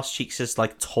their arse cheeks as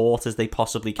like taut as they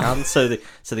possibly can, so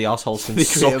the assholes can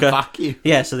suck her? Vacuum.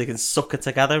 Yeah, so they can suck her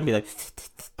together and be like...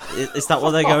 Is that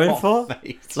what they're going for?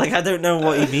 Mate. Like, I don't know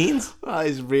what he means. That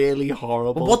is really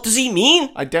horrible. What does he mean?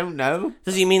 I don't know.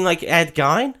 Does he mean like Ed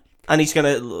Gein? And he's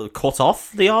going to cut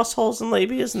off the arseholes and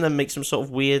labias and then make some sort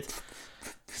of weird...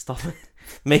 Stop it.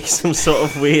 Make some sort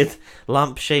of weird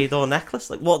lampshade or necklace?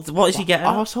 Like, what is he getting?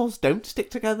 Arseholes don't stick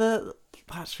together?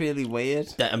 That's really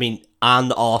weird. I mean, and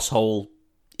the arsehole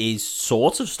is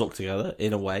sort of stuck together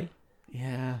in a way.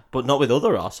 Yeah. But not with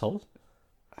other arseholes.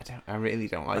 I really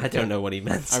don't like it. I don't know what he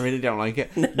meant. I really don't like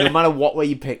it. No matter what way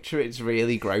you picture it, it's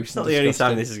really gross. It's not the only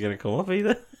time this is going to come up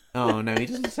either. Oh no, he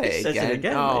doesn't say it again. It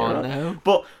again. Oh no.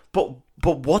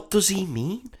 But what does he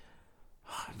mean?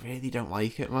 really don't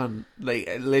like it, man.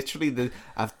 Like, literally,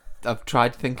 I've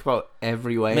tried to think about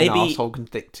every way Maybe, an arsehole can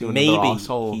stick to another maybe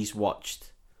arsehole. He's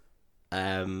watched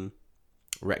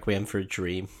Requiem for a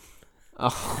Dream.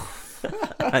 Oh.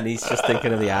 And he's just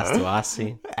thinking of the ass to ass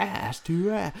scene. Ass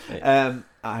to ass. Yeah.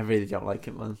 I really don't like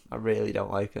it, man. I really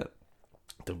don't like it.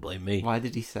 Don't blame me. Why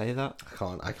did he say that?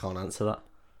 I can't answer that.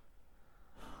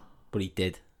 But he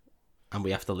did. And we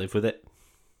have to live with it.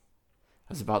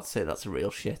 I was about to say that's a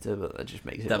real shitter, but that just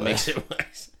makes it That worse. makes it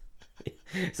worse.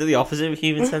 So the opposite of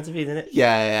human centipede, isn't it?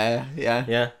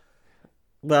 Yeah.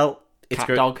 Well, it's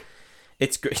cat dog.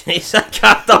 It's great. It's a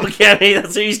cat dog, yeah,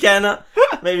 that's who he's getting at.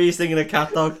 Maybe he's thinking of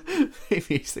cat dog.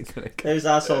 Maybe he's thinking of cat. Those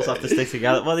assholes have to stick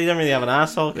together. Well, they don't really have an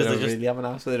asshole because They they don't just really have an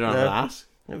ass. They don't have an ass.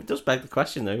 It does beg the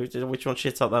question though: which one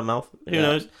shits out their mouth? Who Yeah.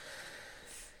 knows?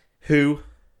 Who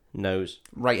knows?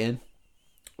 Right in.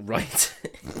 Right.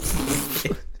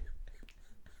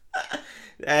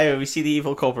 Anyway, we see the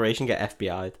evil corporation get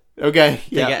FBI'd. Okay.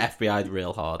 They get FBI'd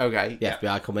real hard. Okay. The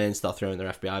FBI come in, start throwing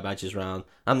their FBI badges around.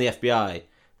 I'm the FBI.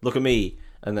 Look at me.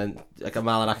 And then like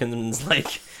Malin Atkinson's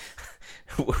like,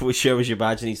 show us your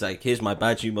badge, and he's like, here's my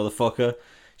badge, you motherfucker.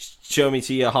 Show me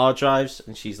to your hard drives.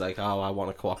 And she's like, oh, I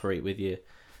want to cooperate with you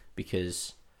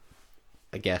because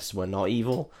I guess we're not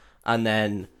evil. And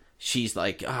then she's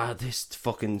like, this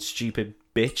fucking stupid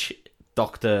bitch,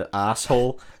 Dr.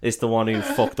 Asshole, is the one who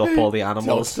fucked up all the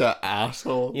animals. Dr.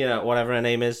 Asshole. You know, whatever her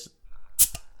name is.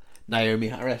 Naomi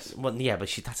Harris. Well, yeah,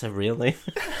 but that's her real name.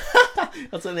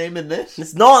 What's her name in this?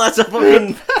 It's not, that's a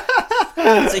fucking...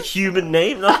 It's a human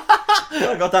name, not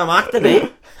a goddamn actor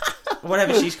name.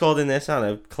 Whatever she's called in this, I don't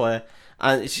know, Claire.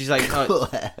 And she's like,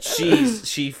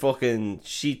 she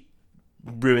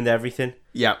ruined everything.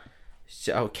 Yeah.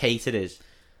 Kate it is,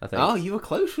 I think. Oh, you were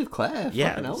close with Claire.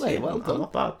 Yeah, Fucking hell, mate. Well done.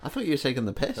 Not bad. I thought you were taking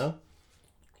the piss. No.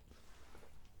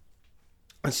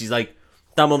 And she's like,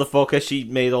 that motherfucker, she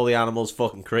made all the animals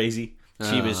fucking crazy.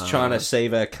 She was trying to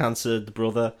save her cancered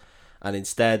brother and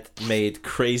instead made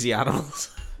crazy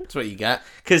animals. That's what you get.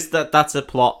 Because that's a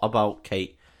plot about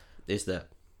Kate, is that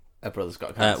Her brother's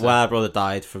got cancer. her brother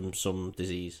died from some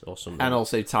disease or something. And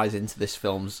also ties into this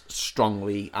film's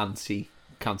strongly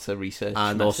anti-cancer research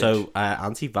and message. also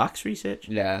anti-vax research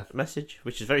message,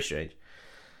 which is very strange.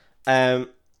 So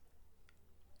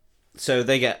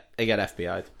they get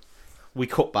FBI'd. We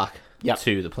cut back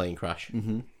to the plane crash.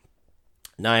 Mm-hmm.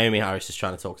 Naomi Harris is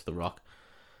trying to talk to The Rock,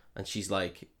 and she's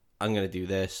like, I'm going to do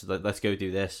this. Let's go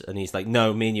do this. And he's like,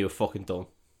 no, me and you are fucking done.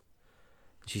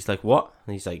 She's like, what?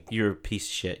 And he's like, you're a piece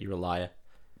of shit. You're a liar.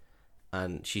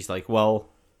 And she's like, well,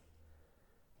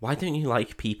 why don't you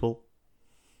like people?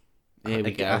 Here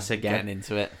we go. Getting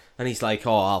into it. And he's like,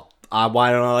 why don't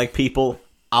I like people?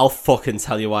 I'll fucking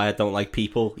tell you why I don't like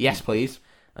people. Yes, please.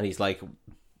 And he's like,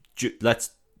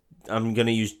 I'm going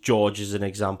to use George as an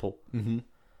example. Mm-hmm.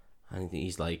 And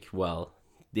he's like, well,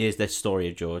 here's this story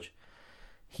of George.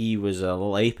 He was a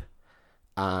little ape,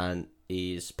 and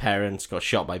his parents got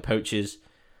shot by poachers,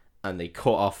 and they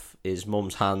cut off his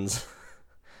mum's hands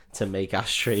to make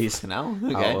ashtrays out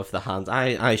of the hands.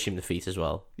 I assume the feet as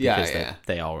well. Because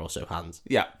they are also hands.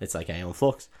 Yeah. It's like Aeon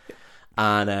Flux.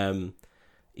 And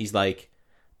he's like,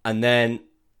 and then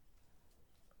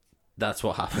that's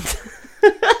what happened.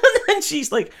 And then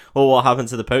she's like, well, what happened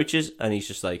to the poachers? And he's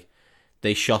just like,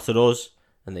 they shot at us,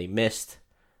 and they missed.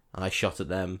 I shot at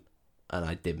them, and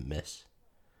I didn't miss.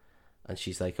 And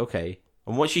she's like, okay.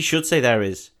 And what she should say there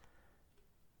is,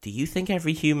 do you think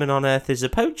every human on Earth is a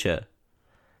poacher?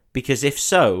 Because if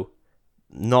so,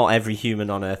 not every human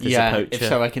on Earth is a poacher. If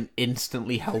so, I can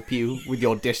instantly help you with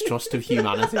your distrust of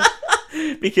humanity.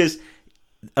 Because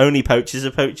only poachers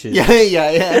are poachers. Yeah.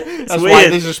 That's weird. why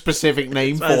there's a specific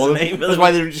name for them. That's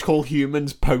why they just call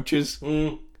humans poachers.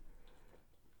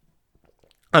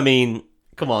 I mean,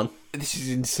 come on. This is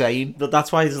insane. But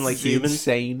that's why he doesn't like humans.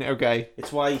 Insane, okay.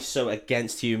 It's why he's so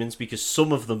against humans, because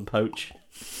some of them poach.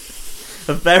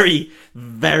 A very,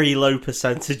 very low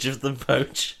percentage of them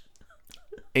poach.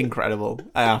 Incredible.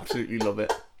 I absolutely love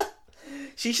it.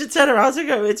 She should turn around to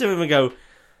go into him and go,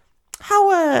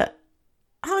 how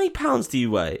many pounds do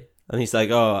you weigh? And he's like,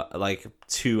 like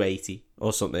 280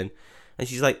 or something. And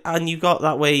she's like, and you got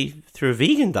that way through a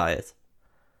vegan diet?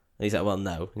 And he's like, well,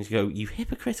 no. And you go, you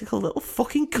hypocritical little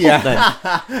fucking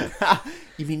cunt then.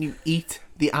 You mean you eat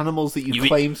the animals that you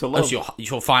claim to love?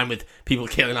 You're fine with people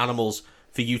killing animals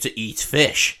for you to eat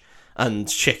fish and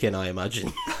chicken, I imagine.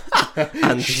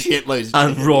 And shitloads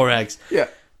and raw eggs. Yeah.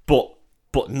 But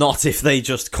not if they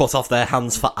just cut off their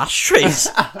hands for ashtrays.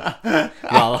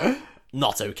 Well,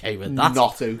 not okay with that.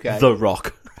 Not okay. The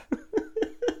Rock.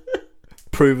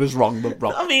 prove us wrong, but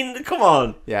wrong. I mean, come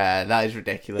on. Yeah, that is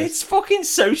ridiculous. It's fucking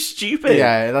so stupid.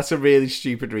 Yeah, that's a really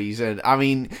stupid reason. I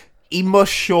mean, he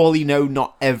must surely know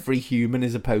not every human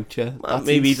is a poacher. That's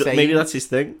maybe insane. that's his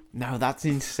thing. No, that's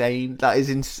insane. That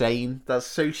is insane. That's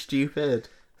so stupid.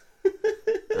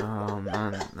 Oh,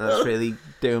 man. That's really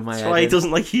doing my head That's why he in.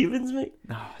 doesn't like humans, mate.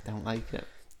 No, I don't like it.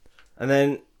 And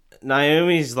then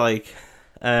Naomi's like,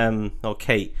 or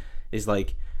Kate is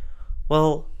like,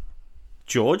 well,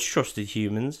 George trusted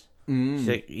humans. She's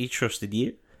like, he trusted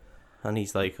you. And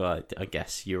he's like, well, I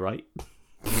guess you're right.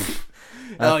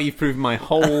 Oh, you've proven my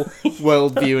whole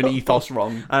worldview and ethos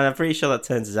wrong. And I'm pretty sure that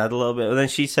turns his head a little bit. But then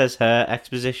she says her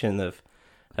exposition of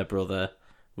her brother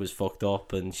was fucked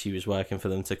up and she was working for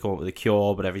them to come up with a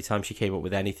cure, but every time she came up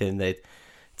with anything, they'd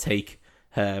take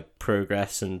her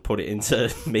progress and put it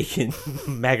into making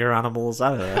mega animals.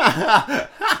 I don't know.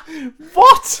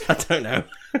 What? I don't know.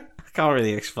 I can't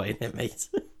really explain it, mate.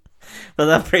 But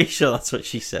I'm pretty sure that's what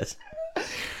she says.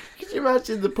 Can you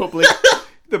imagine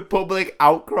the public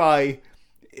outcry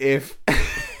if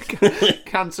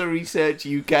Cancer Research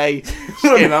UK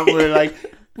came out and were like,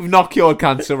 we've not cured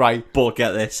cancer, right? But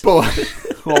get this. But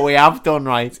what we have done,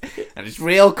 right, and it's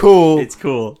real cool. It's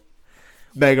cool.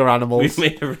 Mega animals. We've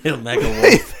made a real mega wolf.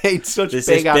 We've made such This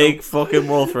big is animals. big fucking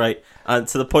wolf, right? And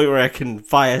to the point where I can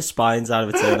fire spines out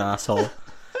of its own asshole.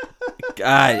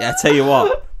 I tell you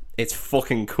what, it's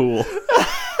fucking cool.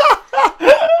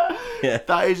 Yeah.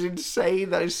 That is insane.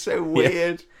 That is so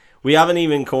weird. We haven't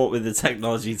even come up with the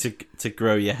technology to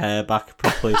grow your hair back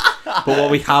properly. But what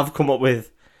we have come up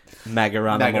with, mega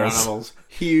animals. Mega animals.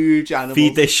 Huge animals.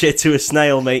 Feed this shit to a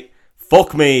snail, mate.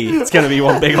 Fuck me. It's going to be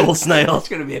one big old snail. It's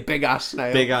going to be a big ass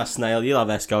snail. Big ass snail. You'll have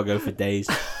escargot for days.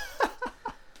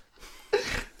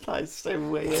 That is so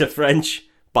weird. To French,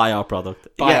 buy our product.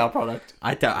 Buy our product.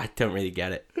 I don't really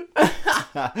get it.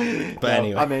 But No,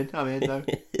 anyway. I'm in though.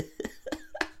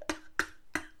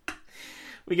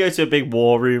 We go to a big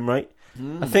war room, right?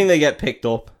 I think they get picked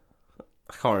up.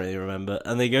 I can't really remember.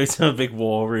 And they go to a big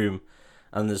war room,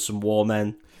 and there's some war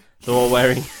men. They're all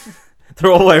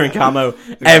wearing camo.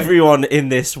 Everyone in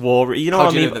this war room. You know How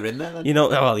what do I you mean? know they're in there then? You know,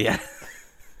 well, yeah.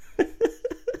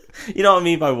 You know what I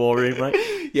mean by war room, right?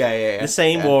 Yeah. The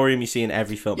same war room you see in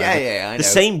every film. ever. Yeah, I know. The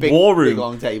same big, war room big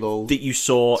long table that you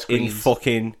saw screens. in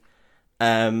fucking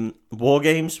War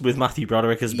Games with Matthew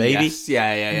Broderick as Baby. Yes.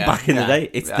 Yeah. Back in the day.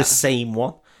 It's yeah. the same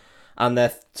one. And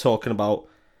they're talking about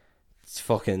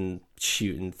fucking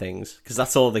shooting things. Because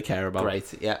that's all they care about.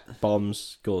 Great, yeah.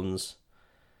 Bombs, guns.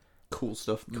 Cool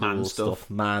stuff. Cool Man stuff.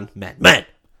 Man.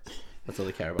 That's all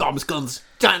they care about. Bombs, guns,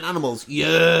 giant animals.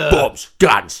 Yeah. Bombs,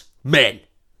 guns, men.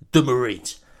 The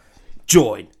Marines.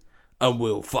 Join. And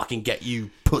we'll fucking get you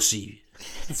pussy.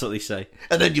 That's what they say.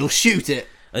 And then you'll shoot it.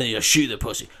 And then you'll shoot the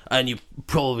pussy. And you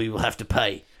probably will have to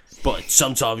pay. But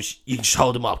sometimes you just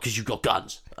hold them up because you've got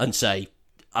guns. And say,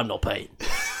 I'm not paying.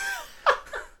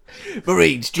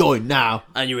 Marines, join now.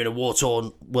 And you're in a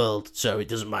war-torn world, so it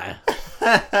doesn't matter.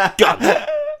 Guns.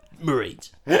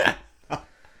 Marines.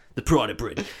 The pride of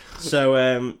Britain.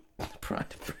 So,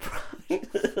 pride of Britain.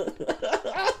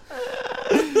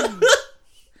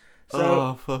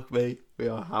 Oh, fuck me. We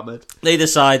are hammered. They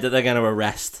decide that they're going to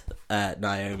arrest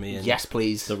Naomi and Yes,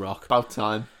 please. The Rock. About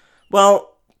time.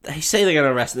 Well, they say they're going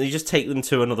to arrest them. They just take them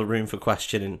to another room for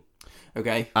questioning.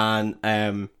 Okay.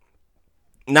 And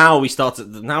now we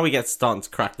get starting to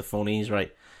crack the funnies,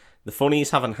 right? The funnies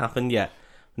haven't happened yet.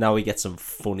 Now we get some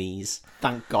funnies.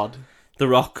 Thank God. The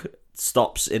Rock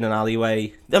stops in an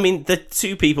alleyway. I mean, the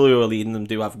two people who are leading them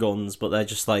do have guns, but they're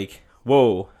just like,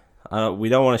 whoa, we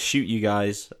don't want to shoot you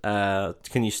guys.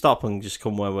 Can you stop and just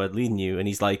come where we're leading you? And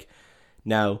he's like,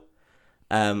 no,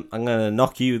 I'm going to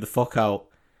knock you the fuck out,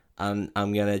 and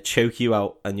I'm going to choke you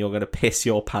out, and you're going to piss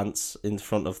your pants in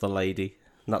front of the lady.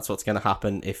 And that's what's going to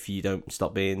happen if you don't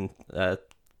stop being a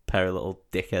pair of little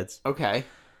dickheads. Okay.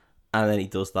 And then he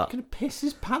does that. Gonna piss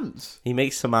his pants? He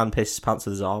makes a man piss his pants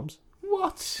with his arms.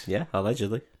 What? Yeah,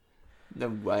 allegedly. No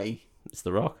way. It's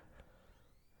The Rock.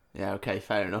 Yeah, okay,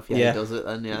 fair enough. Yeah, he does it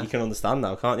then, yeah. You can understand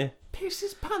now, can't you? Piss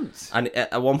his pants? And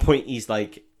at one point he's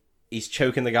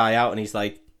choking the guy out and he's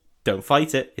like, don't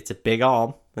fight it, it's a big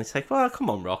arm. And it's like, well, come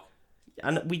on, Rock.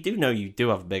 And we do know you do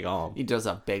have a big arm. He does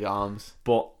have big arms.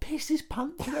 But... Piss his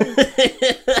pants, though.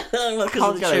 Well,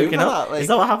 can't get over that, like... Is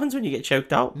that what happens when you get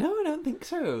choked out? No, I don't think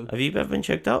so. Have you ever been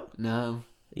choked out? No.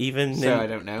 I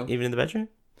don't know. Even in the bedroom?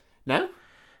 No?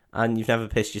 And you've never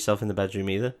pissed yourself in the bedroom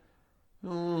either?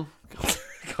 Oh,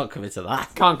 Can't commit to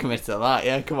that. can't commit to that,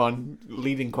 yeah. Come on,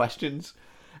 leading questions.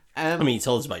 I mean, you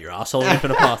told us about your arsehole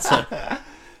ripping apart, so...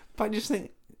 But I just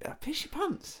think, piss your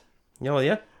pants. Yeah, well,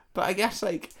 yeah. But I guess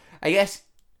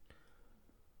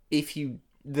if you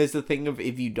there's the thing of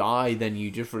if you die, then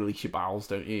you just release your bowels,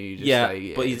 don't you? You just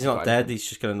say, but he's not dead. He's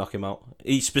just going to knock him out.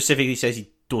 He specifically says he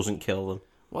doesn't kill them.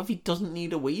 What if he doesn't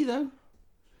need a wee, though?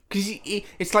 Because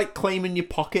it's like claiming your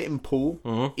pocket in pool.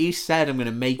 Mm-hmm. He said, I'm going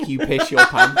to make you piss your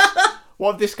pants.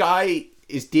 What if this guy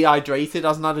is dehydrated,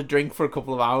 hasn't had a drink for a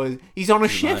couple of hours? He's on a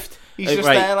shift. He's just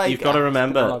there like... You've got to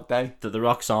remember that The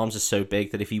Rock's arms are so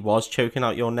big that if he was choking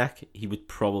out your neck, he would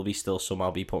probably still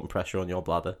somehow be putting pressure on your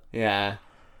bladder. Yeah.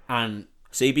 And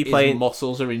so he'd be playing... his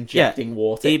muscles are injecting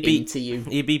water into you.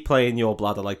 He'd be playing your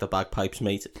bladder like the bagpipes,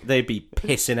 mate. They'd be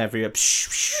pissing everywhere.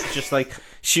 Just like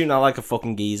shooting out like a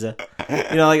fucking geezer.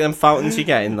 You know, like them fountains you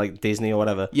get in like Disney or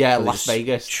whatever. Yeah, Las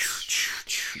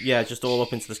Vegas. Yeah, just all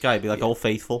up into the sky. It'd be like Old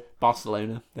Faithful.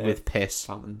 Barcelona. With piss.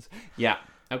 Fountains. Yeah.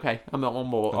 Okay, I'm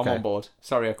on board. Okay. I'm on board.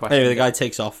 Sorry, I questioned. Anyway, the guy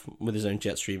takes off with his own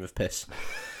jet stream of piss.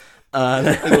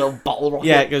 Like a little bottle rocket.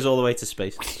 Yeah, it goes all the way to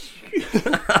space.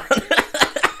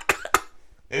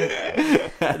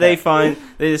 They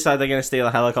decide they're going to steal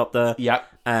a helicopter. Yep.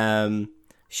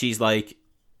 She's like,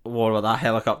 what about that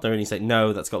helicopter? And he's like,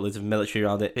 no, that's got loads of military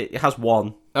around it. It has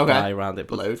one guy around it,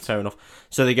 but loads. Fair enough.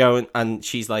 So they go and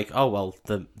she's like, oh, well,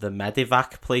 the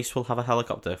Medivac place will have a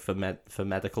helicopter for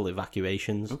medical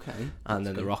evacuations. Okay. And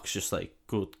then The Rock's just like,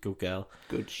 good girl.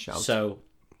 Good shout. So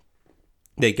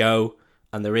they go,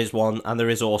 and there is one, and there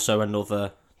is also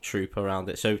another troop around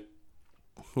it. So,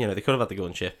 you know, they could have had the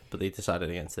gunship, but they decided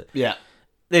against it. Yeah.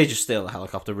 They just steal the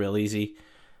helicopter real easy.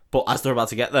 But as they're about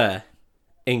to get there,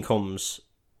 in comes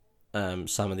Sam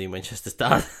and Dean Winchester's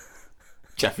dad.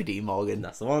 Jeffrey Dean Morgan.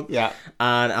 That's the one. Yeah.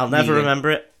 And I'll never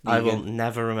remember it. Negan. I will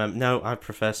never remember. No, I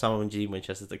prefer Sam and Dean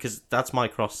Winchester because that's my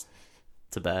cross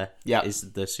to bear. Yeah.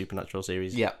 Is the Supernatural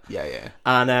series. Yeah.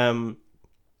 And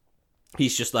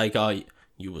he's just like, oh,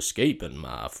 you escaping,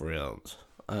 my friend.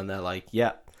 And they're like,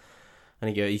 yeah.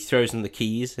 And he throws them the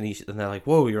keys, and they're like,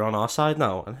 whoa, you're on our side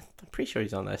now. And I'm pretty sure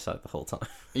he's on their side the whole time.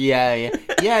 Yeah.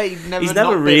 He's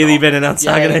never really been an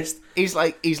antagonist.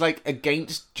 Yeah, he's like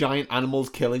against giant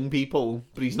animals killing people,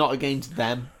 but he's not against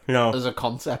them as a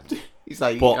concept. He's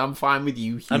like, I'm fine with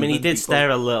you. I mean, he did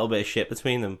stare a little bit of shit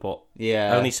between them, but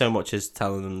only so much as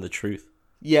telling them the truth.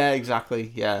 Yeah,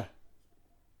 exactly. Yeah.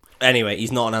 Anyway,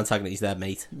 he's not an antagonist. He's their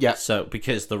mate. Yeah. So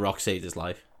because The Rock saved his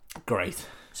life, great.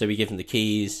 So we give him the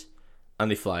keys. And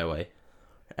they fly away.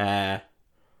 And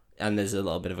there's a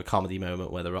little bit of a comedy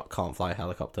moment where The Rock can't fly a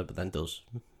helicopter, but then does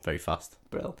very fast.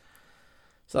 Brill.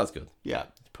 So that's good. Yeah.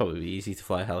 It's probably easy to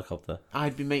fly a helicopter.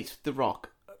 I'd be mates with The Rock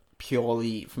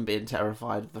purely from being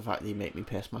terrified of the fact that he'd make me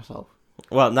piss myself.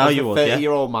 Well, now you would, yeah.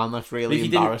 30-year-old man, that's really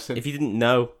embarrassing. If you didn't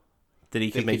know that he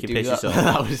could make you piss yourself.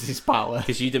 That was his power.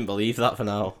 Because you didn't believe that for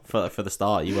the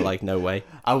start. You were like, no way.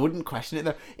 I wouldn't question it,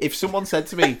 though. If someone said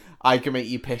to me, I can make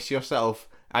you piss yourself...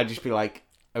 I'd just be like,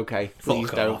 okay, please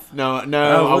Fuck don't. off. No,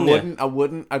 I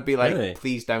wouldn't. I'd be like, really?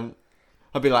 Please don't.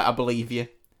 I'd be like, I believe you.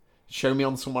 Show me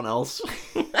on someone else.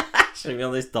 Show me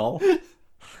on this doll.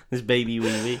 This baby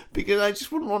wee. Because I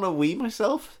just wouldn't want to wee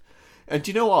myself. And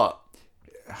do you know what?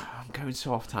 I'm going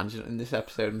so off tangent in this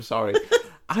episode, I'm sorry.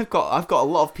 I've got a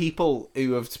lot of people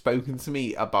who have spoken to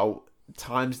me about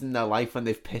times in their life when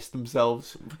they've pissed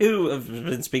themselves. Who have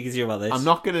been speaking to you about this? I'm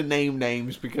not going to name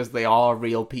names because they are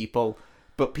real people.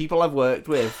 But people I've worked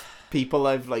with, people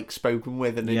I've like spoken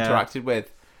with and interacted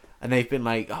with, and they've been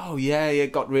like, "Oh yeah,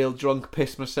 got real drunk,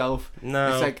 pissed myself."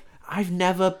 No, it's like I've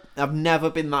never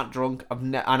been that drunk.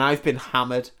 And I've been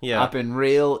hammered. Yeah, I've been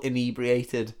real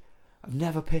inebriated. I've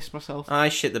never pissed myself. I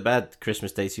shit the bed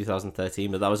Christmas Day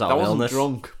 2013, but that was out of illness.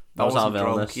 Drunk. That was out of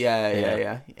illness.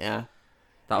 Yeah.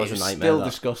 That was a nightmare. Still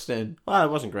disgusting. Well,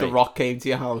 it wasn't great. The Rock came to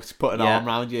your house, put an arm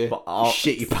around you,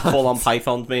 shit your pants. Full on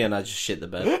pythoned me, and I just shit the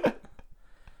bed.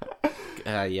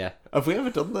 Yeah. Have we ever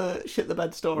done the shit the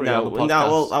bed story? No, on the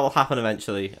podcast? that will happen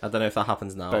eventually. I don't know if that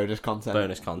happens now. Bonus content.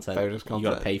 You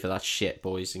got to pay for that shit,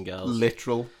 boys and girls.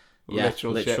 Literal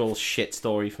shit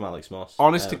story from Alex Moss.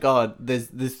 Honest to God, there's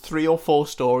 3 or 4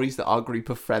 stories that our group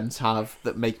of friends have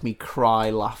that make me cry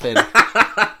laughing.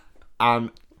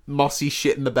 And Mossy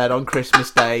shit in the bed on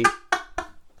Christmas Day.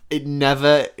 It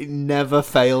never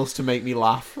fails to make me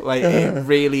laugh. Like, it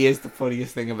really is the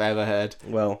funniest thing I've ever heard.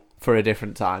 Well, for a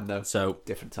different time though. So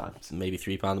different times. Maybe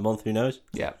 £3 a month. Who knows?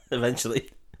 Yeah. Eventually,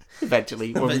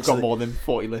 when we've got more than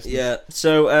 40 listeners. Yeah.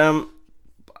 So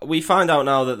we find out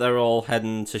now that they're all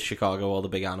heading to Chicago. All the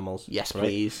big animals. Yes, right?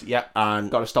 Please. Yep.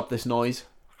 And got to stop this noise.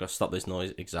 Got to stop this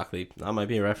noise. Exactly. That might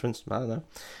be a reference. I don't know.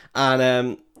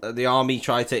 And the army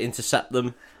try to intercept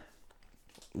them,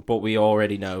 but we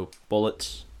already know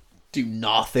bullets do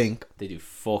nothing. They do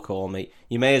fuck all, mate.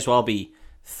 You may as well be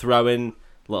throwing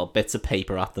little bits of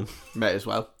paper at them. May as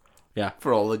well. Yeah.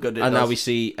 For all the good it and does. now we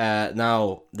see,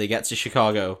 now they get to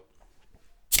Chicago,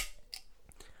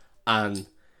 and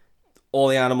all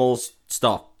the animals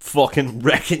start fucking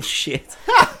wrecking shit.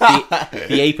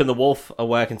 The ape and the wolf are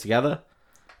working together.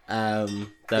 The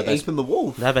ape and the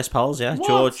wolf? They're best pals, yeah.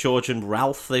 What? George and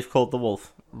Ralph, they've called the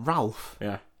wolf. Ralph?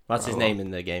 Yeah. That's his name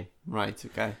in the game. Right,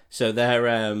 okay. So they're,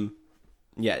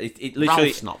 yeah, it literally...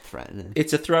 Ralph's not threatening.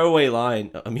 It's a throwaway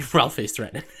line. I mean, Ralph is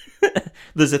threatening.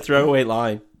 There's a throwaway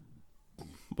line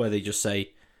where they just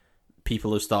say,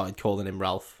 people have started calling him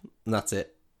Ralph, and that's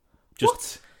it.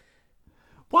 What?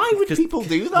 Why would people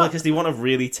do that? Well, because they want a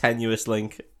really tenuous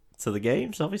link to the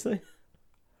games, obviously.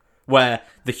 Where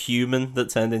the human that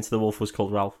turned into the wolf was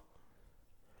called Ralph.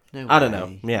 No I way. don't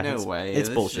know. Yeah, no way. It's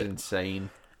this bullshit. Is insane.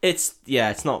 It's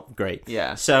not great.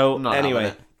 Yeah. So I'm not anyway,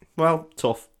 having it. well,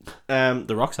 tough.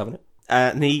 The Rock's having it.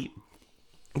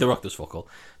 The Rock does fuck all.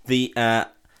 The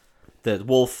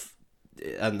wolf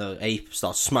and the ape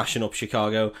start smashing up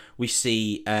Chicago. We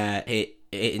see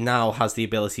it now has the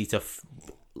ability to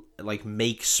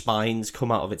make spines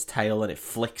come out of its tail, and it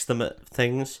flicks them at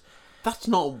things. That's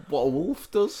not what a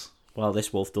wolf does. Well,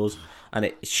 this wolf does, and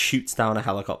it shoots down a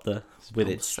helicopter with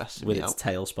its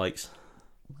tail spikes.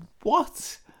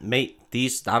 What? Mate,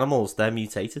 these animals, they're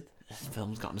mutated. This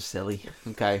film's gotten silly.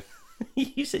 Okay.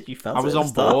 You said you felt I was it at on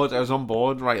the start. board. I was on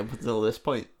board right up until this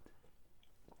point.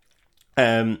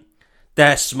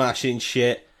 They're smashing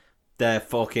shit. They're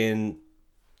fucking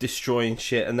destroying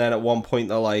shit. And then at one point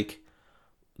they're like,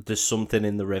 there's something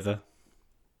in the river.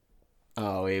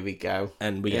 Oh, here we go.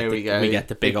 And we go. get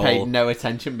the big we paid old no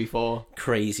attention before.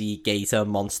 crazy gator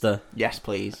monster. Yes,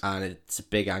 please. And it's a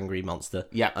big angry monster.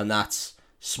 Yeah. And that's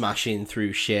smashing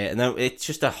through shit. And then it's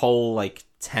just a whole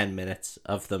 10 minutes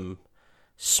of them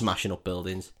smashing up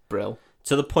buildings. Brill.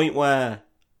 To the point where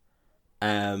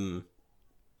the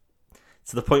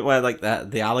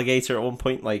alligator at one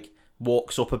point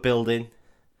walks up a building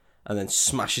and then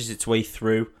smashes its way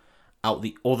through out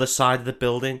the other side of the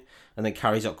building and then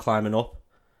carries up climbing up.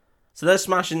 So they're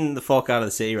smashing the fuck out of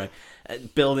the city, right?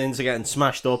 Buildings are getting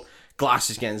smashed up, glass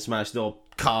is getting smashed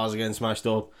up, cars are getting smashed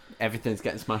up. Everything's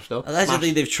getting smashed up.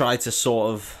 Allegedly they've tried to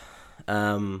sort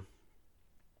of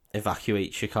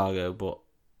evacuate Chicago, but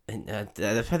I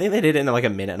think they did it in a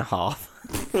minute and a half,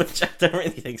 which I don't really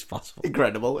think is possible.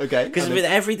 Incredible, okay. Because with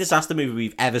every disaster movie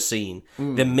we've ever seen,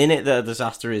 the minute that a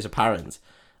disaster is apparent,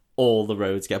 all the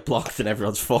roads get blocked and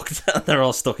everyone's fucked. They're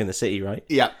all stuck in the city, right?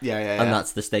 Yeah. And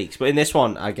that's the stakes. But in this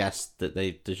one, I guess that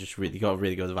they just really got a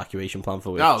really good evacuation plan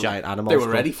for giant animals. They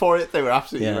were ready for it. They were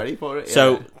absolutely ready for it. Yeah.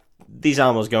 So these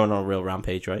animals going on a real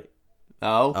rampage, right?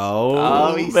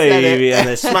 Oh, he baby, said it. And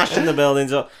they're smashing the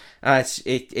buildings up.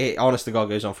 It honest to God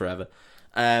goes on forever.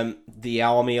 The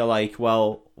army are like,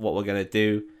 well, what we're gonna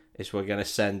do is we're gonna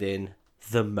send in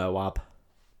the Moab.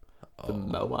 The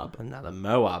Moab. And now the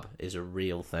Moab is a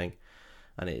real thing,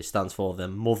 and it stands for the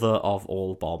mother of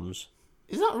all bombs.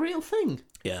 Is that a real thing?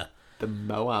 Yeah. The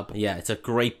Moab. Yeah, it's a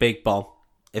great big bomb.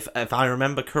 If I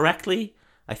remember correctly,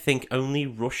 I think only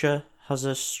Russia has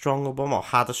a stronger bomb, or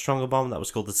had a stronger bomb. That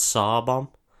was called the Tsar bomb.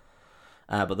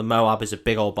 But the Moab is a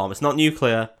big old bomb. It's not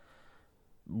nuclear.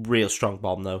 Real strong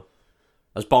bomb, though.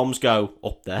 As bombs go,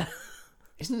 up there.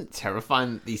 Isn't it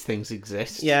terrifying that these things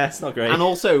exist? Yeah, it's not great. And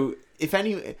also, if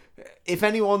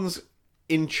anyone's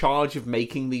in charge of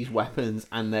making these weapons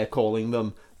and they're calling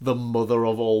them the mother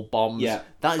of all bombs,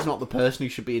 that is not the person who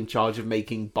should be in charge of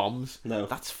making bombs. No.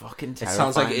 That's fucking terrifying.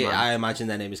 It sounds like I imagine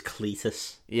their name is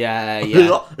Cletus. Yeah.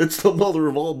 It's the mother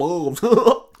of all bombs.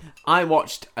 I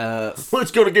watched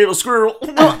It's gonna get a squirrel.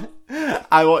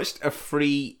 I watched a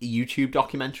free YouTube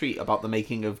documentary about the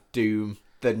making of Doom,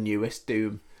 the newest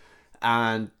Doom,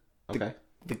 and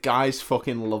the guys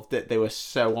fucking loved it. They were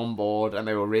so on board, and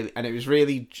it was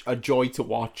really a joy to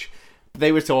watch.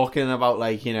 They were talking about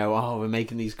we're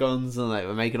making these guns and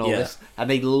we're making all this, and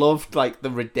they loved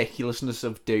the ridiculousness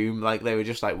of Doom. They were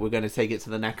just we're going to take it to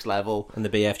the next level. And the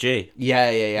BFG.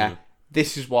 Yeah.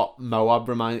 This is what Moab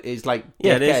is like.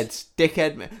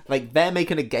 Dickhead. They're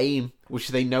making a game which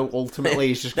they know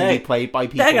ultimately is just going to be played by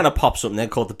people. They're going to pop something there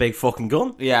called the big fucking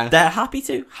gun. Yeah. They're happy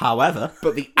to. However,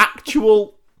 but the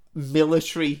actual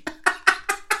military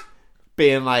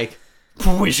being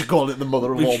we should call it the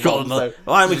mother of all bombs.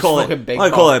 Why don't we call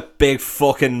it big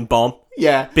fucking bomb?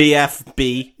 Yeah.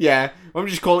 BFB. Yeah. Why don't we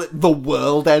just call it the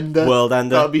World Ender? World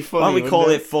Ender. That'd be funny. Why don't we call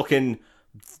it fucking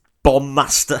Bomb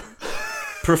Master?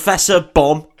 Professor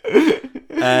Bomb.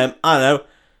 I don't know.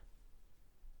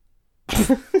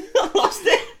 I lost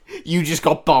it. You just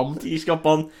got bombed. You just got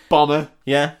bombed. Bomber.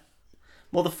 Yeah.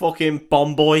 Motherfucking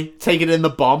bomb boy. Take it in the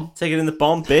bomb. Take it in the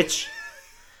bomb, bitch.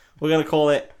 We're going to call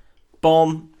it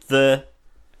Bomb the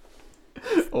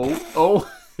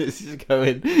This is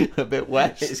going a bit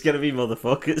west. It's going to be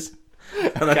motherfuckers.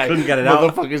 And I couldn't get it out.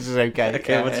 Motherfuckers is okay.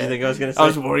 Okay, what do you think I was going to say? I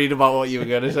was worried about what you were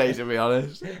going to say, to be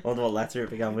honest. I wonder what letter it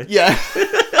began with. Yeah.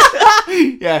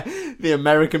 Yeah. The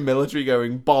American military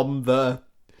going, bomb the...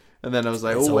 And then I was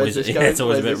like, where's this going? It's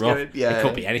always a bit rough. Yeah. It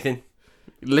could be anything.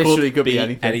 Literally could be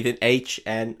anything. Anything. H,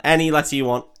 N, any letter you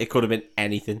want. It could have been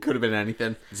anything. Could have been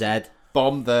anything. Z.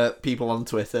 Bomb the people on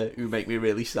Twitter who make me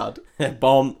really sad.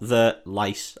 Bomb the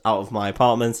lice out of my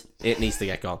apartment. It needs to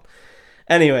get gone.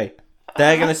 Anyway,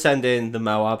 they're going to send in the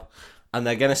Moab, and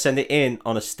they're going to send it in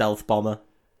on a stealth bomber.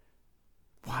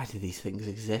 Why do these things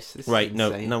exist? This right,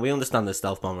 no, we understand the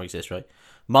stealth bomber exists, right?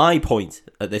 My point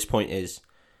at this point is,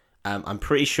 I'm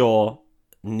pretty sure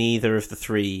neither of the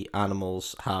three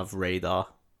animals have radar.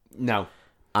 No.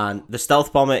 And the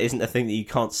stealth bomber isn't a thing that you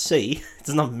can't see. It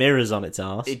doesn't have mirrors on its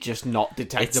arse. It's just not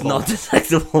detectable. It's not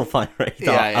detectable by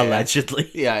radar, allegedly.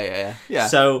 Yeah.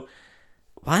 So,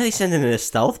 why are they sending in a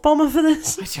stealth bomber for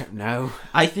this? I don't know.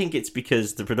 I think it's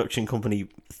because the production company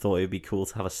thought it would be cool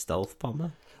to have a stealth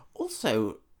bomber.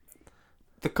 Also,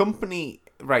 the company...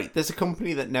 Right, there's a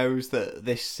company that knows that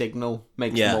this signal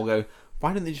makes them all go,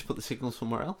 why don't they just put the signal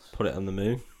somewhere else? Put it on the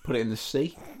moon. Put it in the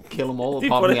sea. Kill them all,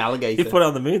 apart from the alligator. If you put it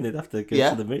on the moon, they'd have to go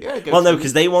to the moon. Yeah, well, no,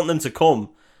 because they want them to come.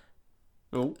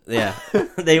 Oh. Yeah.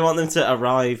 They want them to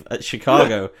arrive at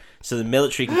Chicago so the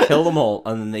military can kill them all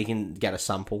and then they can get a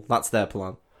sample. That's their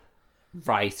plan.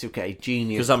 Right, okay,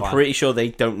 genius. Because I'm pretty sure they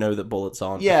don't know that bullets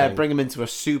aren't. Yeah, bring them into a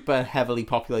super heavily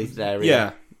populated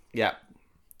area. Yeah.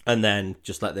 And then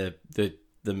just let the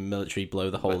military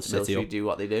blow the whole city up. Do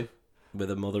what they do. With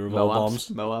a mother of all bombs.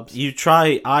 Moabs. You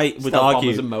try, I would argue...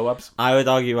 and Moabs. I would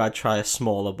argue I'd try a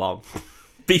smaller bomb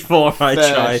before I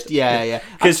tried. Yeah.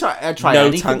 Because I'd try no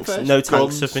anything tanks, first. no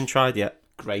tanks have been tried yet.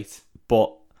 Great.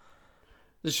 But...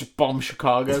 Let's just bomb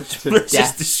Chicago to Let's death.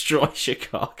 just destroy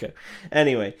Chicago.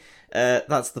 Anyway,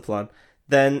 that's the plan.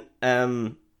 Then,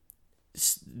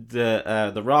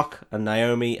 the Rock and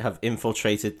Naomi have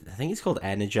infiltrated, I think it's called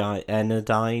Energydyne,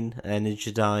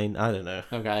 I don't know.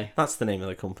 Okay. That's the name of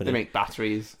the company. They make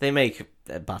batteries. They make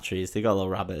batteries. They got a little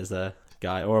rabbit as their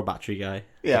guy, or a battery guy,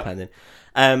 depending.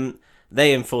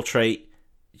 They infiltrate.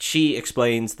 She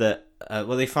explains that,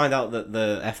 they find out that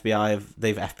the FBI,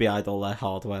 they've FBI'd all their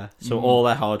hardware. So all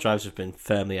their hard drives have been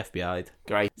firmly FBI'd.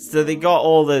 Great. So they got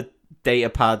all the data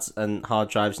pads and hard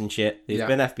drives and shit. They've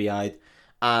been FBI'd.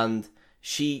 And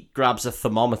she grabs a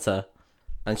thermometer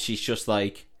and she's just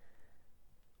like,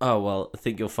 oh, well, I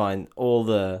think you'll find all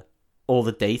the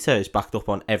data is backed up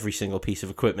on every single piece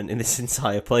of equipment in this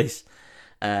entire place.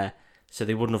 So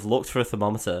they wouldn't have looked for a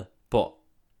thermometer, but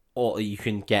you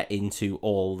can get into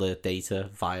all the data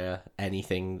via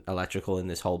anything electrical in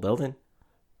this whole building.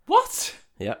 What?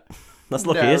 Yep. That's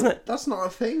lucky, isn't it? That's not a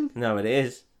thing. No, it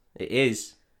is. It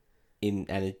is in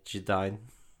Energydyne.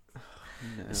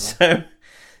 No. So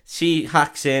she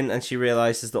hacks in and she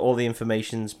realises that all the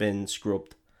information's been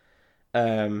scrubbed.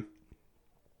 But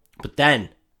then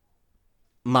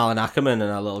Malin Ackerman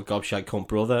and our little gobshite cunt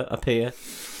brother appear.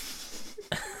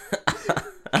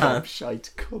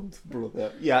 Gobshite cunt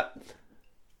brother. Yeah.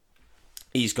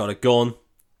 He's got a gun.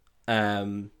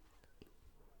 And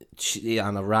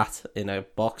a rat in a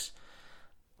box.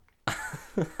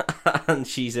 And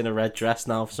she's in a red dress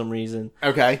now for some reason.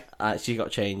 Okay. She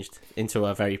got changed into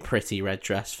a very pretty red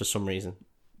dress for some reason.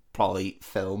 Probably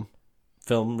film.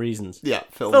 Film reasons. Yeah,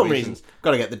 film reasons.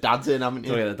 Got to get the dads in, haven't you?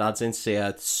 Got to get the dads in to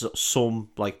see some,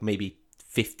 like maybe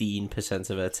 15%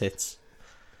 of her tits.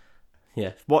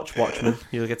 Yeah, watch Watchmen.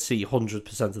 You'll get to see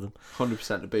 100% of them.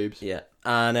 100% of boobs. Yeah,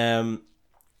 and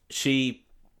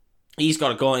he's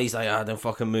got a gun. He's like, don't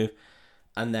fucking move.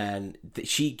 And then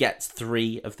she gets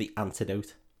 3 of the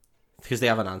antidote. Because they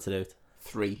have an antidote.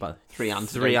 3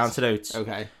 antidotes. 3 antidotes.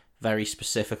 Okay. Very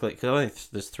specifically. Because I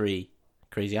think there's 3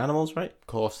 crazy animals, right? Of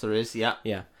course there is, yeah.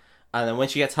 Yeah. And then when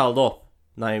she gets held up,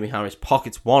 Naomi Harris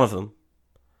pockets one of them.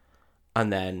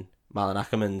 And then Malin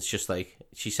Ackerman's just like,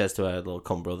 she says to her little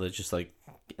cunt brother, just like,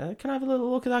 can I have a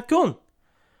little look at that gun? And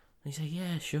he's like,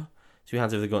 yeah, sure. So he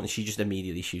hands over the gun and she just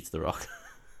immediately shoots the Rock.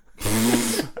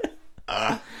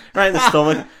 Right in the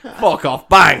stomach. Fuck off.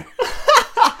 Bang.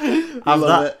 Have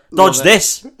that. Dodge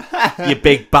this, you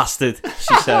big bastard,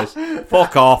 she says.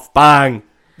 Fuck off. Bang.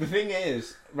 The thing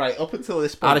is, right, up until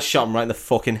this point... I'd have shot him right in the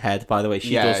fucking head, by the way.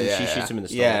 She doesn't. She shoots him in the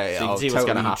stomach. Yeah, so you can see what's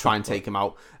going to happen. Try and take him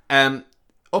out.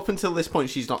 Up until this point,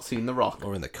 she's not seen The Rock.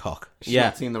 Or in the cock. She's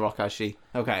not seen The Rock, has she?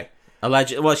 Okay.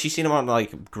 Allegedly. Well, she's seen him on,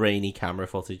 like, grainy camera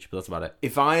footage, but that's about it.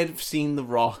 If I had seen The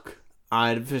Rock,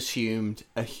 I'd have assumed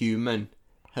a human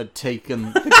had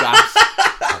taken the gas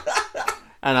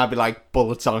And I'd be like,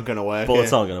 bullets aren't going to work.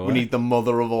 Bullets aren't going to work. We need the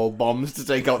mother of all bombs to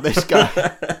take out this guy.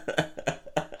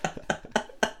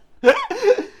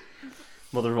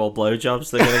 Mother of all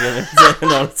blowjobs they're going to give him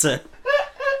in order to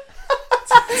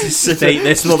sedate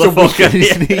this motherfucker.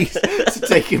 His knees to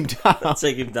take him down.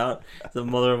 Take him down. The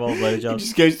mother of all blowjobs. He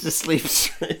just goes to sleep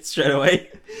straight away.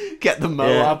 Get the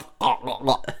Moab.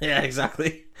 Yeah,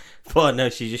 exactly. But no,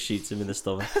 she just shoots him in the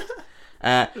stomach.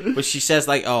 But she says,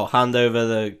 like, oh, hand over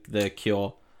the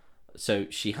cure. So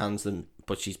she hands them,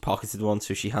 but she's pocketed one,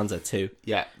 so she hands her two.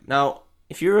 Yeah. Now,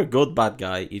 if you're a good bad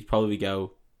guy, you'd probably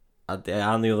go, and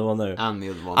the other one, though. And the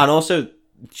other one. And also,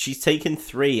 she's taken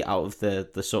 3 out of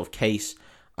the sort of case,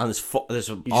 and there's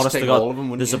honest to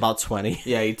God, there's about 20.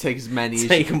 Yeah, you take as many as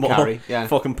take you can them all, carry. Yeah.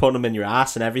 Fucking put them in your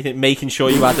ass and everything, making sure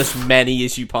you had as many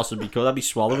as you possibly could. I'd be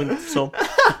swallowing some.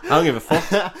 I don't give a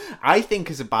fuck. I think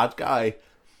as a bad guy,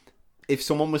 if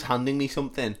someone was handing me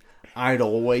something, I'd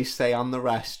always say on the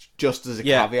rest, just as a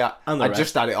caveat. I'd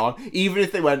just add it on. Even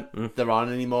if they went, there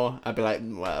aren't anymore, I'd be like,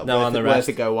 well, no, where's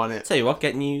to go on it? Tell you what,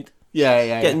 get nude.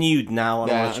 Get nude now.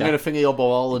 I'm going to finger your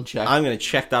ball and check. I'm going to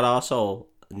check that arsehole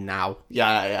now.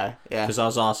 Yeah. Because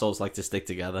our arseholes like to stick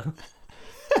together.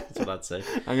 That's what I'd say.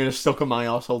 I'm going to suck my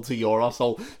arsehole to your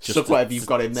arsehole. Suck whatever you've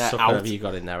got in there suck out. Whatever you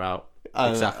got in there out.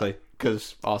 Exactly.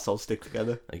 Because arseholes stick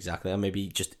together. Exactly. And maybe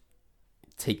just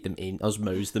take them in,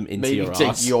 osmose them into your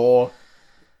arse.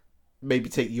 Maybe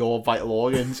take your vital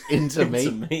organs into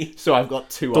me. So I've got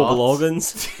 2 double arts.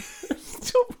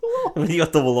 Organs. Double organs. You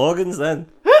got double organs then.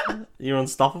 You're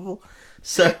unstoppable.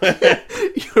 So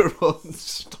you're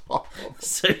unstoppable.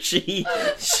 So she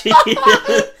gets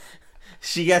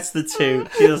the 2.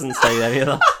 She doesn't say any of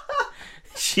that.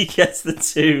 She gets the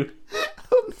 2.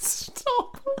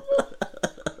 Unstoppable.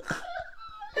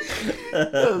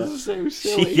 That's so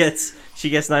silly. She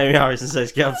gets Naomi Harris and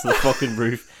says, "Get up to the fucking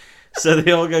roof." So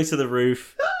they all go to the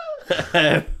roof.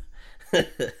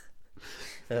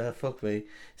 Fuck me.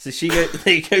 So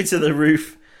they go to the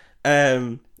roof,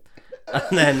 and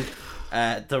then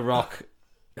the Rock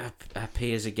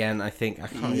appears again. I think I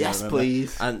can't. Yes, remember.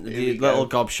 Please. And the little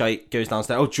gobshite goes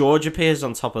downstairs. Oh, George appears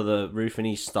on top of the roof and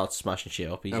he starts smashing shit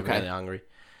up. He's really angry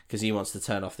because he wants to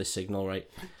turn off this signal, right?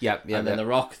 Yep. And then the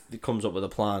Rock comes up with a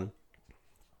plan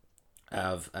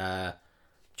of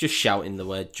just shouting the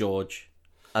word George.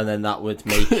 And then that would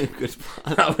make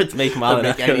Malin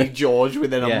any George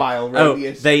within a mile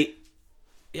radius.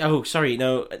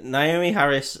 Naomi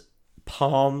Harris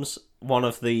palms one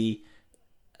of the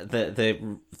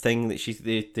thing that she's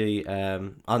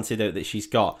the antidote that she's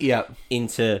got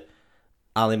into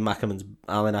Malin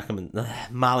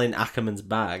Ackerman's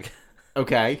bag.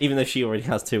 Okay. Even though she already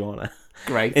has 2 on her.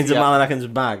 Great. Into Malin Ackerman's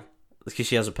bag because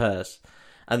she has a purse.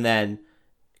 And then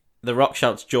the Rock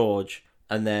shouts George.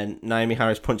 And then Naomi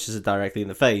Harris punches her directly in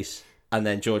the face, and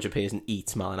then George appears and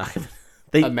eats Malin Ackerman.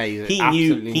 Amazing!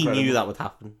 He knew that would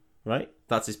happen, right?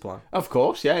 That's his plan. Of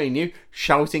course, yeah, he knew.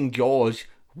 Shouting George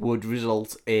would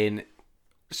result in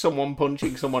someone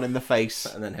punching someone in the face,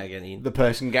 and then her getting eaten. The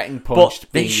person getting punched.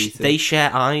 But they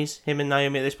share eyes. Him and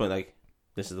Naomi at this point, like,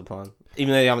 this is the plan.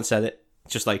 Even though they haven't said it,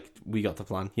 just like we got the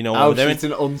plan. You know what we're doing? It's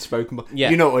an unspoken plan. Yeah.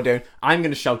 You know what we're doing. I'm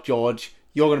going to shout George.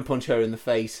 You're going to punch her in the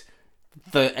face.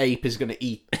 The ape is going to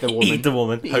eat the woman. Eat the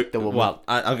woman. Well,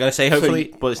 I'm going to say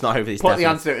hopefully, but it's not hopefully. It's put definitely. The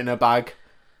antidote in her bag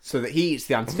so that he eats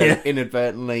the antidote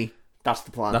inadvertently. That's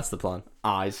the plan. That's the plan.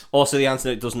 Eyes. Also, the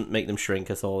antidote doesn't make them shrink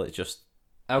at all. It just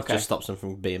stops them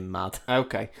from being mad.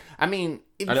 Okay. I mean,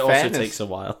 it also takes a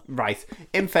while. Right.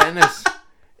 In fairness,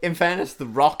 The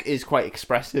Rock is quite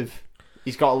expressive.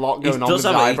 He's got a lot going on with his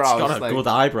eyebrows. He's got a good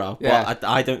eyebrow, but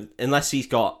I don't. Unless he's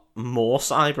got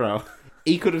Morse eyebrow.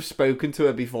 He could have spoken to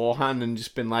her beforehand and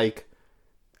just been like,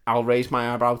 I'll raise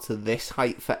my eyebrow to this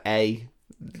height for A,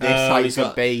 this height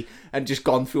for B, and just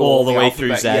gone through all the way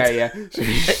alphabet. Through Z.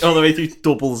 Yeah. All the way through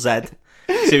double Z.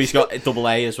 So he's got double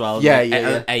A as well.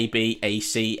 Yeah. A, B, A,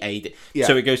 C, A, D. Yeah.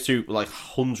 So it goes through like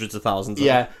hundreds of thousands of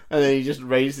them. And then he just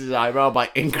raises his eyebrow by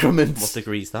increments. What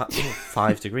degree is that?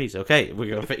 5 degrees. Okay,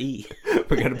 we're going for E.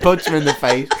 We're going to punch him in the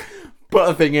face, put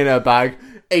a thing in her bag,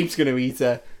 ape's going to eat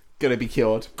her. Gonna be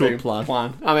cured. Good plan.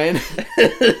 I'm in.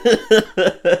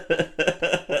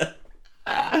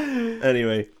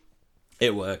 Anyway,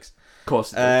 it works. Of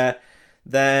course. It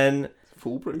then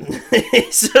foolproof.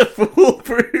 It's a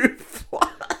foolproof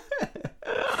plan.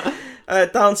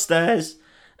 Downstairs,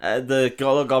 the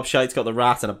gobshite's got the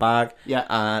rat in a bag.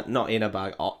 Yeah. Not in a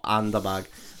bag, and a bag,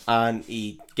 and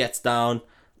he gets down,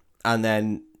 and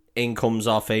then in comes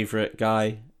our favourite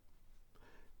guy.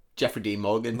 Jeffrey Dean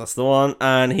Morgan. That's the one.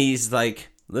 And he's like,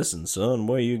 listen, son,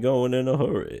 where you going in a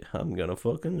hurry? I'm gonna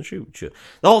fucking shoot you.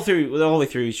 The whole way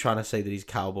through, he's trying to say that he's a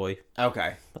cowboy.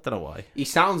 Okay. I don't know why. He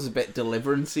sounds a bit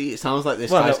Deliverance-y. It sounds like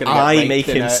this guy's gonna get raped. I make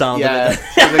him sound a bit...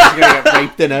 sounds like he's gonna get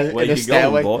raped in Where a you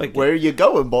stairway. going, boy? Where are you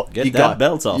going, boy? Get that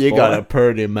belt off, You boy. got a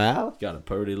pretty mouth. Got a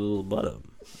pretty little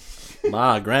bottom.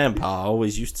 My grandpa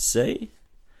always used to say,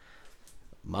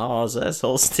 Ma's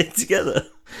asshole stick together.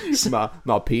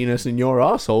 My penis and your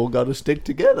asshole gotta stick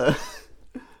together.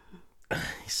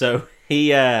 So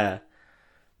he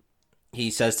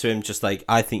says to him just like,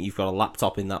 I think you've got a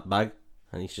laptop in that bag.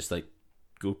 And he's just like,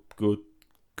 good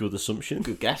assumption.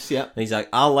 Good guess, yeah. And he's like,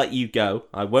 I'll let you go.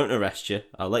 I won't arrest you.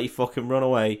 I'll let you fucking run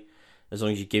away as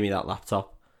long as you give me that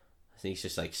laptop. And he's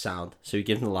just like, sound. So he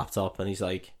gives him the laptop and he's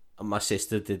like, my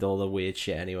sister did all the weird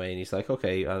shit anyway. And he's like,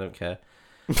 okay, I don't care.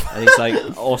 And he's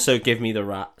like, also give me the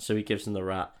rat. So he gives him the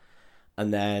rat.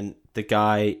 And then the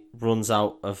guy runs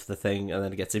out of the thing and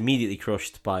then gets immediately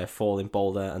crushed by a falling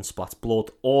boulder and splats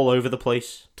blood all over the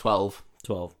place. 12.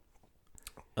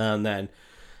 And then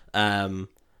Sam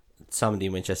and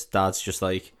Dean Winchester's dad's just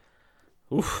like,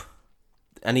 oof.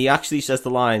 And he actually says the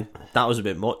line, that was a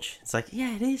bit much. It's like,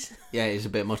 yeah, it is. Yeah, it is a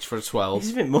bit much for a 12.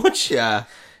 It's a bit much. Yeah.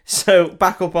 So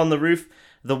back up on the roof,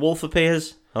 the wolf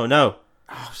appears. Oh no.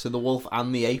 Oh, so the wolf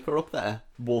and the ape are up there.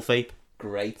 Wolf ape.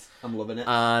 Great. I'm loving it.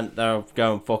 And they're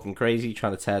going fucking crazy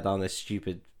trying to tear down this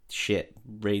stupid shit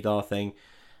radar thing.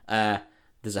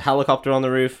 There's a helicopter on the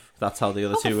roof. That's how the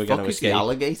other two were going to escape. How the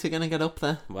alligator going to get up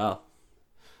there? Well,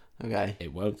 okay.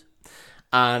 It won't.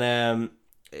 And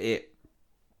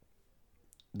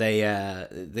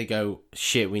they go,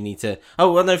 shit, we need to...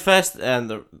 Oh, well, no, first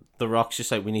the Rock's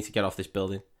just like, we need to get off this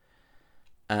building.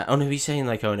 Oh no, he's saying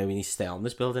like, oh no, we need to stay on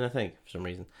this building, I think, for some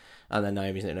reason. And then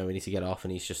Naomi's like, no, we need to get off.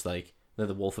 And he's just like, no,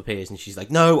 the wolf appears and she's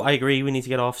like, no, I agree, we need to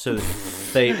get off. So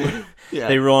they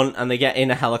they run and they get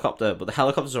in a helicopter, but the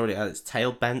helicopter's already had its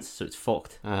tail bent, so it's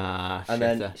fucked. And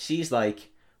then she's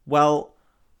like, well,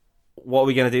 what are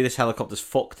we going to do? This helicopter's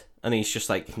fucked. And he's just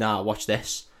like, nah, watch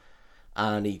this.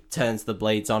 And he turns the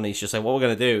blades on and he's just like, what we're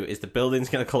going to do is the building's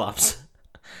going to collapse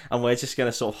and we're just going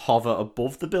to sort of hover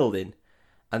above the building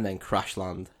and then crash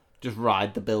land. Just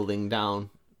ride the building down.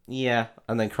 Yeah,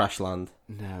 and then crash land.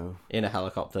 No. In a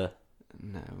helicopter.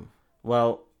 No.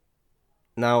 Well,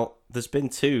 now, there's been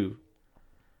two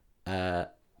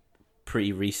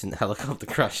pretty recent helicopter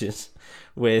crashes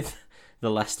with the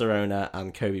Leicester owner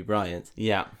and Kobe Bryant.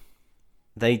 Yeah.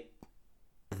 They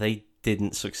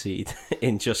didn't succeed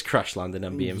in just crash landing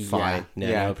and being fine.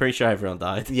 No, I'm pretty sure everyone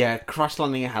died. Yeah, crash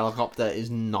landing a helicopter is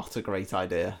not a great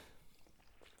idea.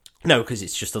 No, because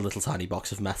it's just a little tiny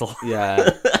box of metal. Yeah.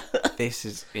 This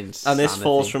is insanity. And this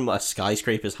falls from a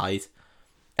skyscraper's height.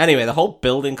 Anyway, the whole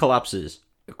building collapses.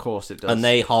 Of course it does. And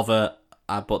they hover,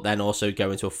 but then also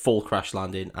go into a full crash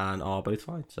landing and are both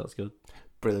fine. So that's good.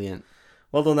 Brilliant.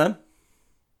 Well done, then.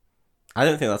 I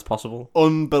don't think that's possible.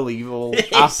 Unbelievable.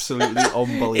 Absolutely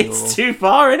unbelievable. It's too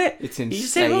far, isn't it? It's insane. You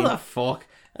say, what the fuck?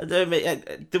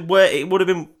 It would have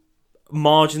been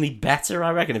marginally better,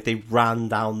 I reckon, if they ran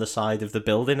down the side of the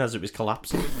building as it was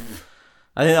collapsing.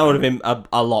 I think that would have been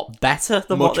a lot better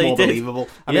than what they did. Much more believable.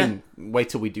 I mean, wait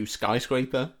till we do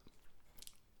Skyscraper.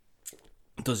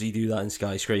 Does he do that in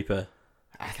Skyscraper?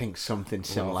 I think something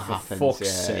similar happens. For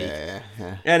fuck's sake.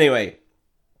 Yeah. Anyway,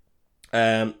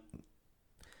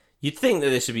 you'd think that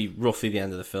this would be roughly the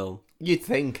end of the film. You'd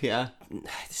think, yeah.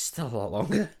 It's still a lot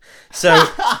longer. So,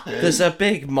 there's a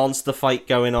big monster fight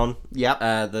going on. Yep.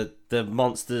 The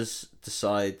monsters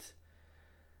decide...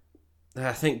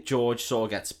 I think George sort of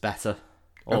gets better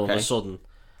all of a sudden.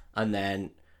 And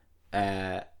then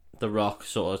The Rock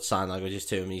sort of sign languages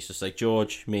to him. And he's just like,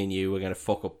 George, me and you, we're going to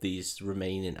fuck up these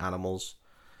remaining animals.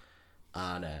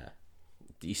 And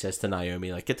he says to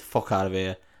Naomi, like, get the fuck out of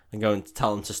here and go and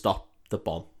tell them to stop the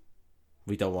bomb.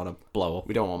 We don't want to blow up.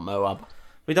 We don't want Moab.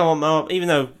 We don't want Moab, even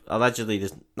though allegedly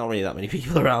there's not really that many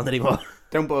people around anymore.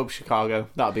 Don't blow up Chicago.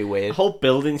 That'd be weird. The whole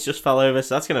buildings just fell over,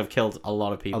 so that's going to have killed a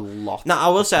lot of people. A lot. Now, I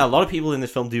will say, a lot of people in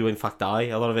this film do in fact die.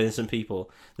 A lot of innocent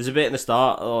people. There's a bit in the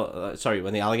start,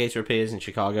 when the alligator appears in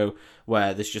Chicago,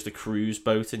 where there's just a cruise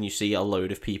boat and you see a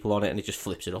load of people on it and it just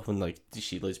flips it up and like you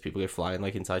see loads of people go flying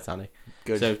like in Titanic.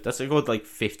 Good. So that's a good like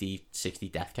 50, 60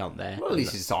 death count there. Well, at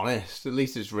least it's honest. At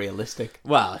least it's realistic.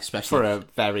 Well, especially for a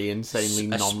very insanely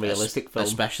non-realistic film.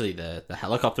 Especially the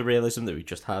helicopter realism that we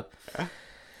just had.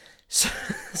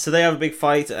 So they have a big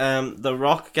fight. The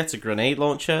Rock gets a grenade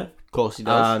launcher. Of course he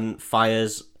does. And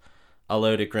fires a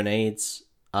load of grenades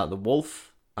at the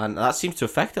wolf. And that seems to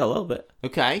affect it a little bit.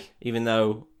 Okay. Even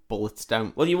though... bullets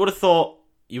don't. Well, you would have thought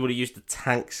you would have used the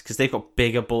tanks, because they've got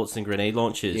bigger bullets than grenade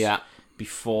launchers. Yeah.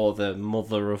 before the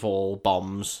mother of all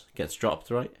bombs gets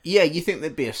dropped, right? Yeah, you think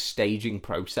there'd be a staging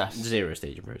process? Zero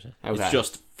staging process. Okay. It's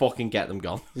just fucking get them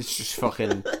gone. It's just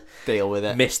fucking deal with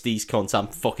it. Miss these cunts. I'm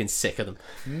fucking sick of them.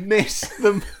 Miss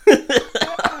them.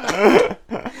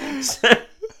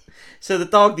 So the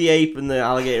dog, the ape, and the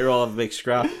alligator all have a big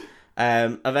scrap.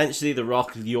 Eventually, the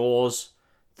Rock lures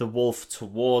the wolf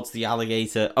towards the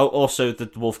alligator. Oh, also,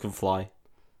 the wolf can fly.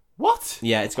 What?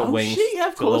 Yeah, it's got wings. Shit, yeah,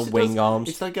 of it's got course little wing arms.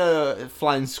 It's like a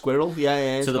flying squirrel.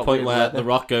 Yeah. To the point where the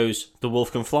Rock goes, the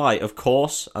wolf can fly, of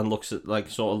course, and looks at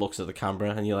looks at the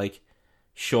camera, and you're like,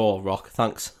 sure, Rock,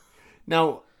 thanks.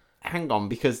 Now, hang on,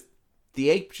 because the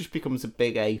ape just becomes a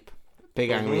big ape, big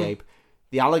angry ape.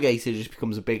 The alligator just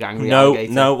becomes a big angry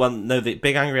alligator. No. The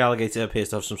big angry alligator appears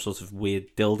to have some sort of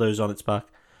weird dildos on its back.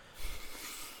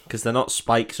 Because they're not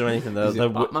spikes or anything.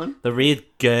 They're weird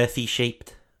girthy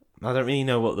shaped. I don't really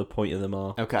know what the point of them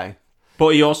are. Okay.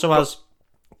 But he also has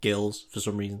gills for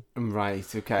some reason. Right,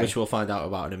 okay. Which we'll find out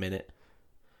about in a minute.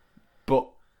 But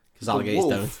because alligators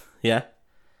don't. Yeah.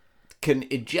 Can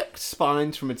eject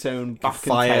spines from its own back and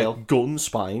fire tail. Gun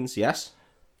spines, yes.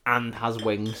 And has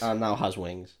wings. And now has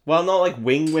wings. Well, not like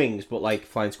wings, but like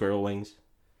flying squirrel wings.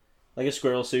 Like a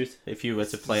squirrel suit, if you were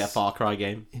to play a Far Cry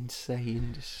game.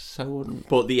 Insane. Just so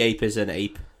But the ape is an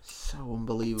ape. So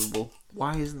unbelievable.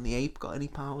 Why hasn't the ape got any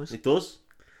powers? It does.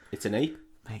 It's an ape.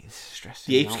 Mate, this is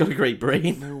stressing. The ape's got a great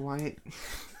brain. No, why?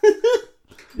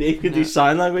 The ape can do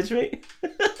sign language, mate.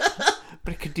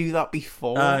 But it could do that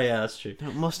before. Oh, yeah, that's true.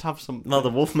 It must have some... Well, the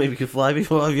wolf maybe could fly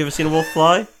before. Have you ever seen a wolf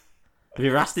fly? Have you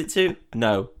ever asked it to?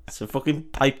 No. So fucking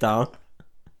pipe down.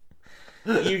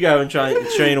 You go and try and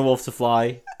train a wolf to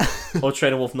fly. Or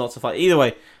train a wolf not to fly. Either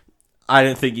way, I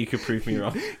don't think you could prove me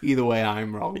wrong. Either way,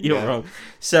 I'm wrong. You're wrong.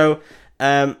 So,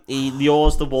 he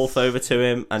lures the wolf over to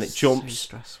him, and it jumps. So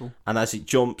stressful. And as it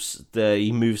jumps,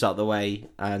 he moves out the way,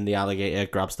 and the alligator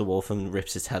grabs the wolf and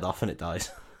rips its head off, and it dies.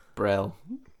 Brill.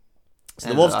 So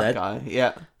the wolf's dead. Guy.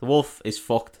 Yeah. The wolf is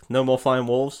fucked. No more flying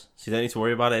wolves, so you don't need to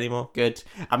worry about it anymore. Good.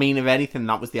 I mean, if anything,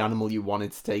 that was the animal you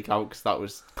wanted to take out, because that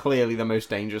was clearly the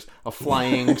most dangerous. A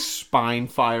flying,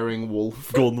 spine-firing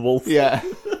wolf. Gun wolf. Yeah.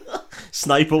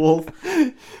 Sniper wolf.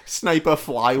 Sniper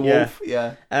fly wolf.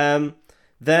 Yeah.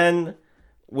 Then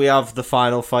we have the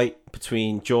final fight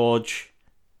between George,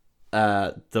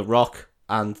 the Rock,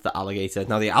 and the alligator.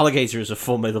 Now, the alligator is a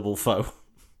formidable foe.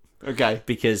 Okay.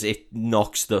 Because it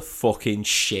knocks the fucking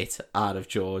shit out of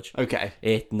George. Okay.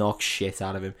 It knocks shit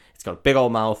out of him. It's got a big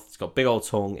old mouth. It's got a big old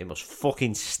tongue. It must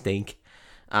fucking stink.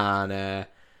 And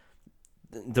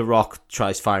the Rock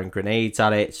tries firing grenades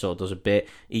at it, so it does a bit.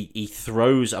 He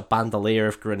throws a bandolier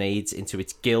of grenades into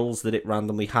its gills that it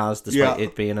randomly has, despite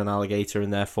it being an alligator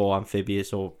and therefore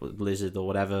amphibious or lizard or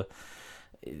whatever.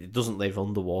 It doesn't live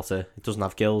underwater. It doesn't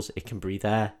have gills. It can breathe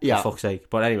air. Yeah. For fuck's sake.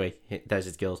 But anyway, there's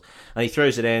its gills. And he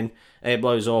throws it in, and it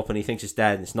blows up, and he thinks it's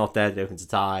dead, and it's not dead. It opens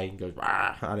its eye and goes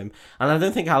rah at him. And I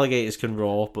don't think alligators can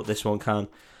roar, but this one can.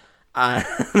 I'm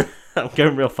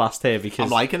going real fast here because...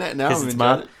 I'm liking it now. It's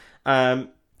mad. And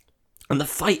the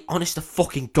fight, honest to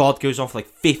fucking God, goes on for like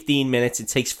 15 minutes. It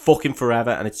takes fucking forever,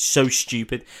 and it's so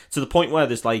stupid. To the point where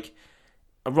there's like...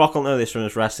 Rock will know this from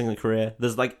his wrestling career.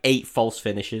 There's like 8 false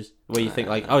finishes where you think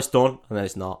like, oh, it's done, and then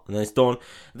it's not, and then it's done.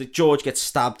 George gets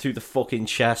stabbed through the fucking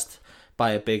chest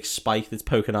by a big spike that's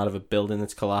poking out of a building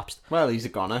that's collapsed. Well, he's a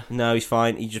goner. No, he's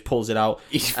fine. He just pulls it out.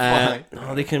 He's fine.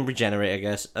 Oh, they can regenerate, I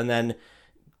guess. And then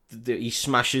he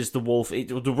smashes the wolf.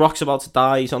 The Rock's about to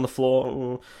die. He's on the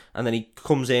floor, and then he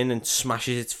comes in and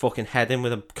smashes its fucking head in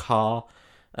with a car.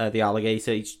 The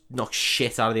alligator, he knocks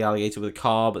shit out of the alligator with a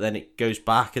car, but then it goes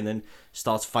back and then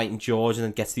starts fighting George and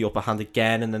then gets the upper hand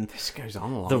again, and then this goes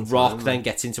on a long the Rock time, then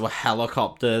gets into a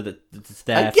helicopter that's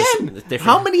there again.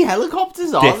 How many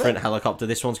helicopters are different there? Helicopter.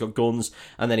 This one's got guns,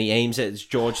 and then he aims it as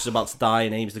George is about to die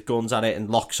and aims the guns at it and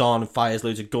locks on and fires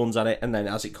loads of guns at it, and then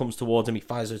as it comes towards him he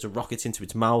fires loads of rockets into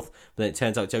its mouth, but then it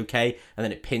turns out it's okay, and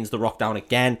then it pins the Rock down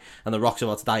again, and the Rock's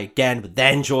about to die again, but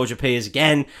then George appears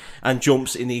again and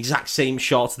jumps in the exact same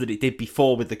shot that it did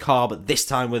before with the car, but this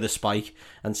time with a spike,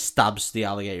 and stabs the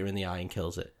alligator in the eye and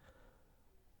kills it.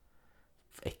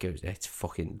 It's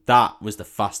fucking... That was the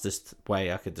fastest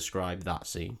way I could describe that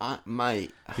scene.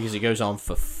 Mate. Because it goes on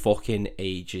for fucking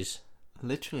ages. I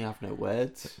literally have no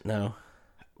words. No.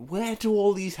 Where do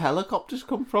all these helicopters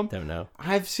come from? Don't know.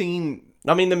 I've seen...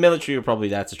 I mean, the military were probably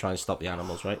there to try and stop the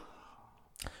animals, right?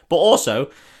 But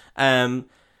also,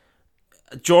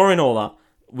 during all that,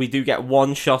 we do get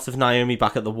one shot of Naomi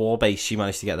back at the war base. She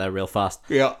managed to get there real fast.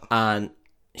 Yeah. And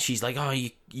she's like,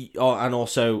 and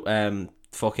also,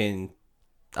 fucking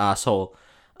asshole,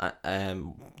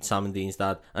 Sam and Dean's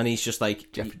dad. And he's just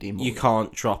like, Jeffrey Dean you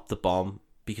can't drop the bomb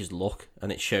because look,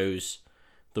 and it shows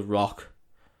The Rock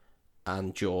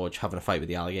and George having a fight with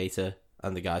the alligator,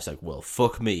 and the guy's like, well,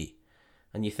 fuck me.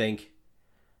 And you think,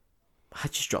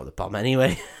 I'd just drop the bomb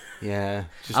anyway. Yeah.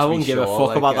 I wouldn't give a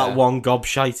fuck about that one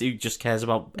gobshite who just cares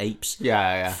about apes.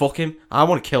 Yeah. Fuck him. I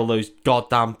want to kill those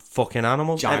goddamn fucking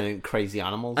animals. Giant, crazy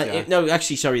animals. Yeah. No,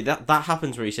 actually, sorry. That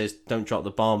happens where he says, don't drop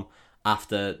the bomb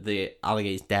after the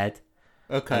alligator's dead.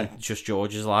 Okay. And just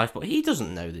George is alive, but he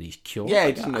doesn't know that he's cured. Yeah,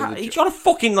 he doesn't know. He's got a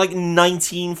fucking,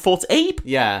 19-foot ape.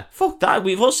 Yeah. Fuck that.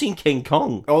 We've all seen King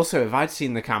Kong. Also, if I'd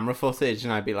seen the camera footage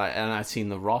and I'd seen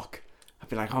The Rock, I'd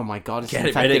be like, oh my god, it's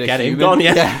infected Get a him human. gone,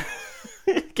 yeah.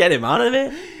 Get him out of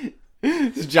here.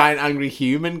 This giant angry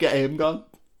human, get him gone.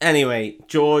 Anyway,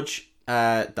 George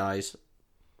dies.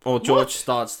 Or George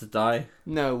starts to die.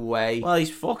 No way. Well, he's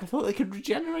fucked. I thought they could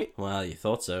regenerate. Well, you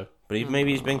thought so. But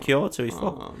maybe he's been cured, so he's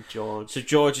fucked. Oh, George. So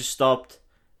George has stopped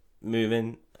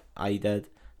moving. I dead.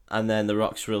 And then The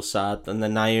Rock's real sad. And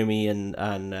then Naomi and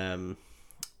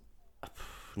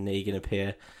Negan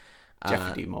appear.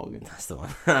 Jeffrey Dean Morgan. That's the one.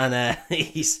 And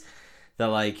they're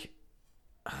like,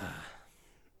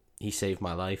 he saved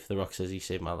my life. The Rock says he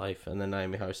saved my life. And then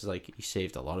Naomi Harris is like, he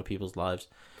saved a lot of people's lives.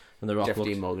 And The Rock Jeffrey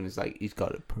Dean Morgan is like, he's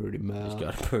got a pretty mouth. He's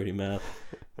got a pretty mouth.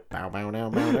 And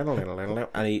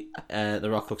The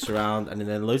Rock looks around, and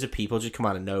then loads of people just come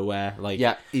out of nowhere.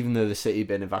 Yeah, even though the city had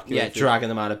been evacuated. Yeah, dragging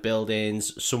them out of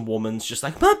buildings. Some woman's just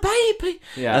like, my baby!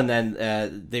 Yeah. And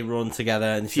then they run together,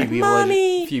 and a few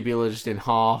people are just in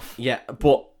half. Yeah,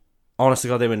 but honest to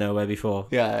God, they were nowhere before.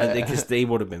 Yeah. Because they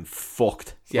would have been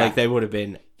fucked. Yeah. They would have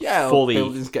been fully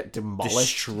buildings get demolished.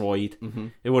 Destroyed. Mm-hmm.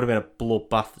 It would have been a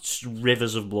bloodbath, just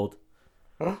rivers of blood.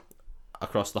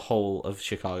 Across the whole of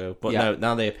Chicago. But no,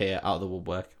 now they appear out of the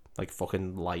woodwork like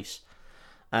fucking lice.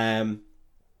 And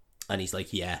he's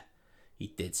like, yeah, he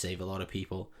did save a lot of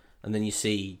people. And then you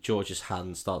see George's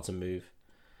hand start to move.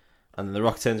 And then The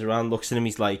Rock turns around, looks at him,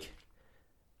 he's like,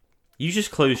 you just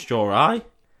closed your eye?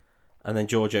 And then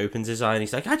George opens his eye and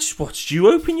he's like, I just watched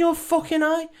you open your fucking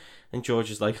eye. And George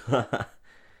is like,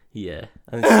 yeah.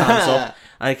 And stands up.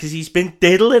 Because he's been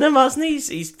diddling him, hasn't he?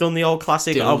 He's done the old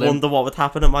classic, I wonder what would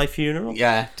happen at my funeral.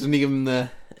 Yeah, doesn't he give him the...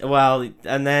 Well,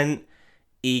 and then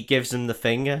he gives him the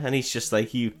finger and he's just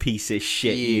like, you piece of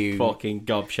shit, you fucking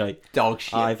gobshite. Dog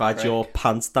shit. I've had your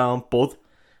pants down, bud.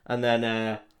 And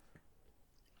then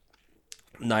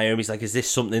Naomi's like, is this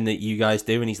something that you guys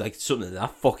do? And he's like, something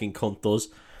that fucking cunt does.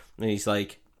 And he's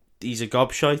like, he's a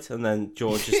gobshite. And then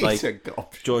George is like,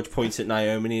 George points at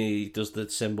Naomi and he does the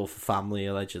symbol for family,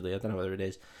 allegedly. I don't know whether it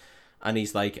is. And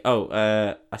he's like, oh,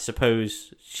 I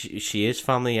suppose she is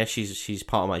family. Yeah, she's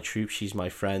part of my troop. She's my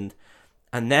friend.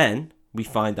 And then we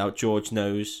find out George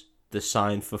knows the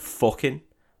sign for fucking,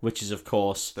 which is, of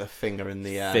course, the finger in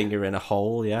the... finger in a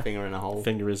hole, yeah. Finger in a hole.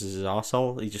 Finger is his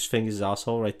arsehole. He just fingers his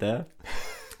arsehole right there.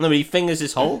 No, he fingers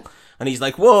his hole and he's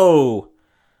like, whoa,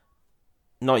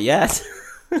 not yet.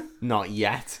 Not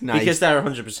yet. No, because they're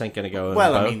 100% going to go.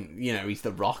 Well, I mean, he's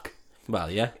The Rock. Well,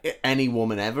 yeah. Any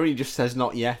woman ever, he just says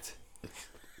not yet.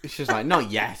 It's just like,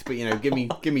 not yet, but, give me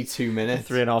 2 minutes.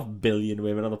 3.5 billion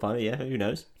women on the planet, yeah, who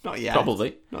knows? Not yet.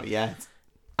 Probably. Not yet.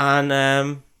 And,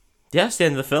 yeah, it's the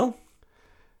end of the film.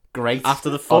 Great.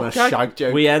 After the fuck gag, shag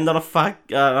joke. we end on a fag...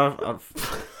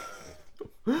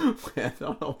 we end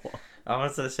on a what? I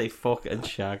wanted to say fuck and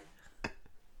shag.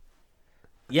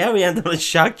 Yeah, we end on a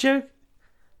shag joke.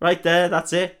 Right there,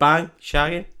 that's it. Bang,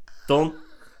 shagging. Done.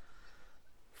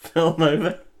 Film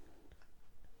over.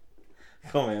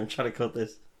 Come on, I'm trying to cut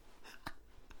this.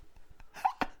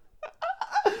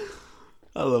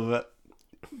 I love it.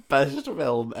 Best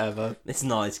film ever. It's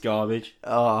not, it's garbage.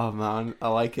 Oh man, I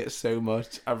like it so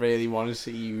much. I really want to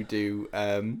see you do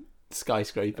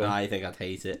Skyscraper. I think I'd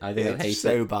hate it. I'd hate it. It's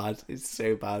so bad. It's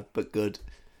so bad, but good.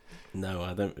 No,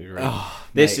 I don't agree. Oh,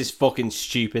 this is fucking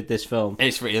stupid, this film.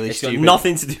 It's really stupid. Got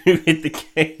nothing to do with the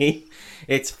game.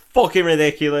 It's fucking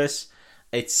ridiculous.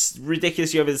 It's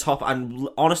ridiculously over the top, and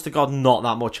honest to God, not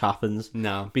that much happens.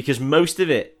 No. Because most of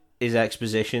it is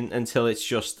exposition until it's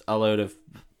just a load of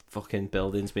fucking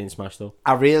buildings being smashed up.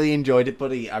 I really enjoyed it,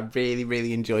 buddy. I really,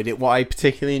 really enjoyed it. What I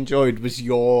particularly enjoyed was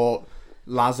your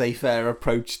laissez-faire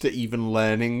approach to even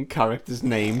learning characters'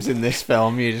 names in this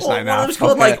film. You're just like, nah, it's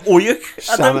called like Uyuk.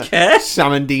 I don't care.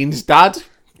 Sam and Dean's dad,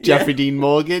 Jeffrey Dean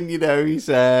Morgan. He's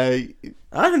I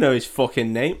don't know his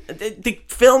fucking name. The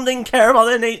film didn't care about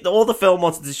their name. All the film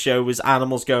wanted to show was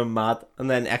animals going mad and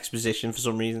then exposition for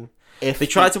some reason. If they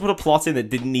tried to put a plot in that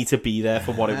didn't need to be there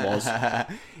for what it was.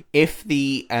 If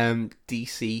the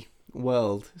DC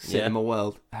world, cinema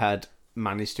world, had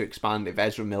managed to expand, if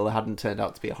Ezra Miller hadn't turned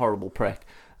out to be a horrible prick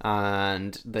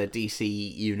and the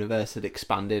DC universe had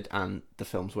expanded, and the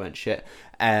films weren't shit.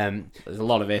 There's a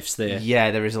lot of ifs there.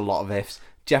 Yeah, there is a lot of ifs.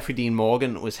 Jeffrey Dean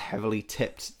Morgan was heavily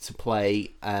tipped to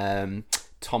play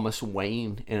Thomas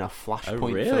Wayne in a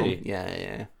Flashpoint film.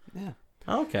 Yeah.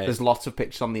 Okay. There's lots of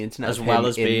pictures on the internet as of well him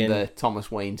as being in the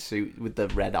Thomas Wayne suit with the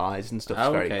red eyes and stuff. It's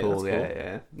very okay, cool.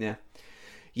 That's Yeah.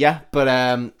 Yeah,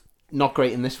 but not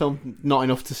great in this film. Not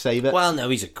enough to save it. Well, no,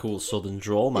 he's a cool Southern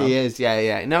drawl, man. He is,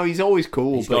 yeah. No, he's always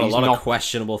cool. He's but got a he's lot not, of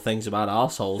questionable things about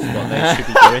arseholes, but they should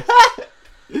be doing.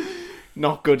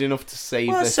 Not good enough to save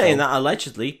Well, this saying film. that,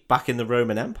 allegedly, back in the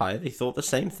Roman Empire, they thought the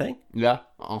same thing. Yeah,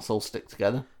 arseholes stick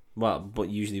together. Well, but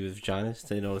usually with vaginas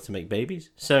in order to make babies.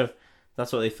 So,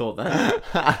 that's what they thought then.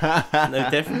 No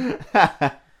different.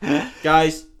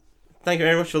 Guys, thank you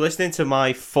very much for listening to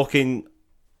my fucking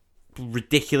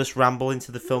ridiculous ramble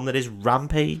into the film that is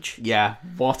Rampage. Yeah,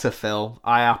 what a film.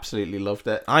 I absolutely loved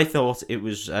it. I thought it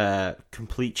was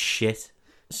complete shit.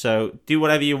 So, do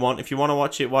whatever you want. If you want to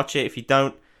watch it, watch it. If you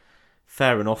don't,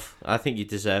 fair enough. I think you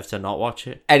deserve to not watch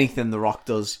it. Anything The Rock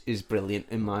does is brilliant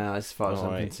in my eyes, as far as I'm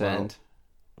Alright, concerned.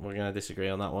 well, we're going to disagree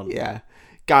on that one. Yeah.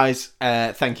 Guys,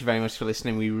 thank you very much for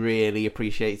listening. We really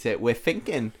appreciate it. We're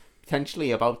thinking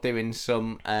potentially about doing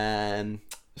some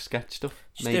sketch stuff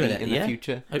maybe in the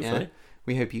future. Hopefully. Yeah.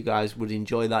 We hope you guys would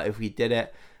enjoy that if we did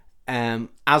it.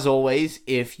 As always,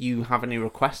 if you have any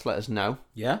requests, let us know.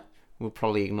 Yeah? We'll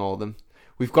probably ignore them.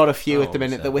 We've got a few at the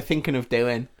minute that we're thinking of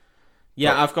doing.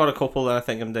 Yeah, I've got a couple that I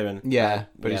think I'm doing. Yeah,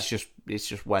 but it's just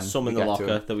when some in the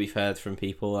locker that we've heard from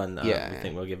people, and we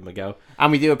think we'll give them a go.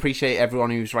 And we do appreciate everyone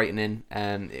who's writing in,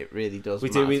 and it really does.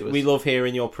 We love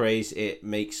hearing your praise. It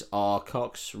makes our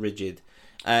cocks rigid.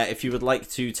 If you would like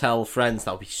to tell friends,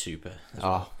 that would be super.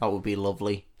 That would be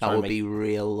lovely. That would be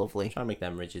real lovely. Try and make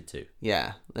them rigid too.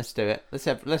 Yeah, let's do it.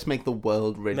 Let's make the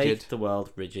world rigid. Make the world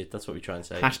rigid. That's what we try and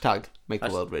say. Hashtag make the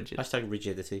world rigid. Hashtag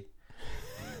rigidity.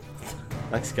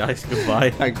 Thanks, guys.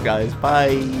 Goodbye. Thanks, guys.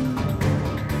 Bye.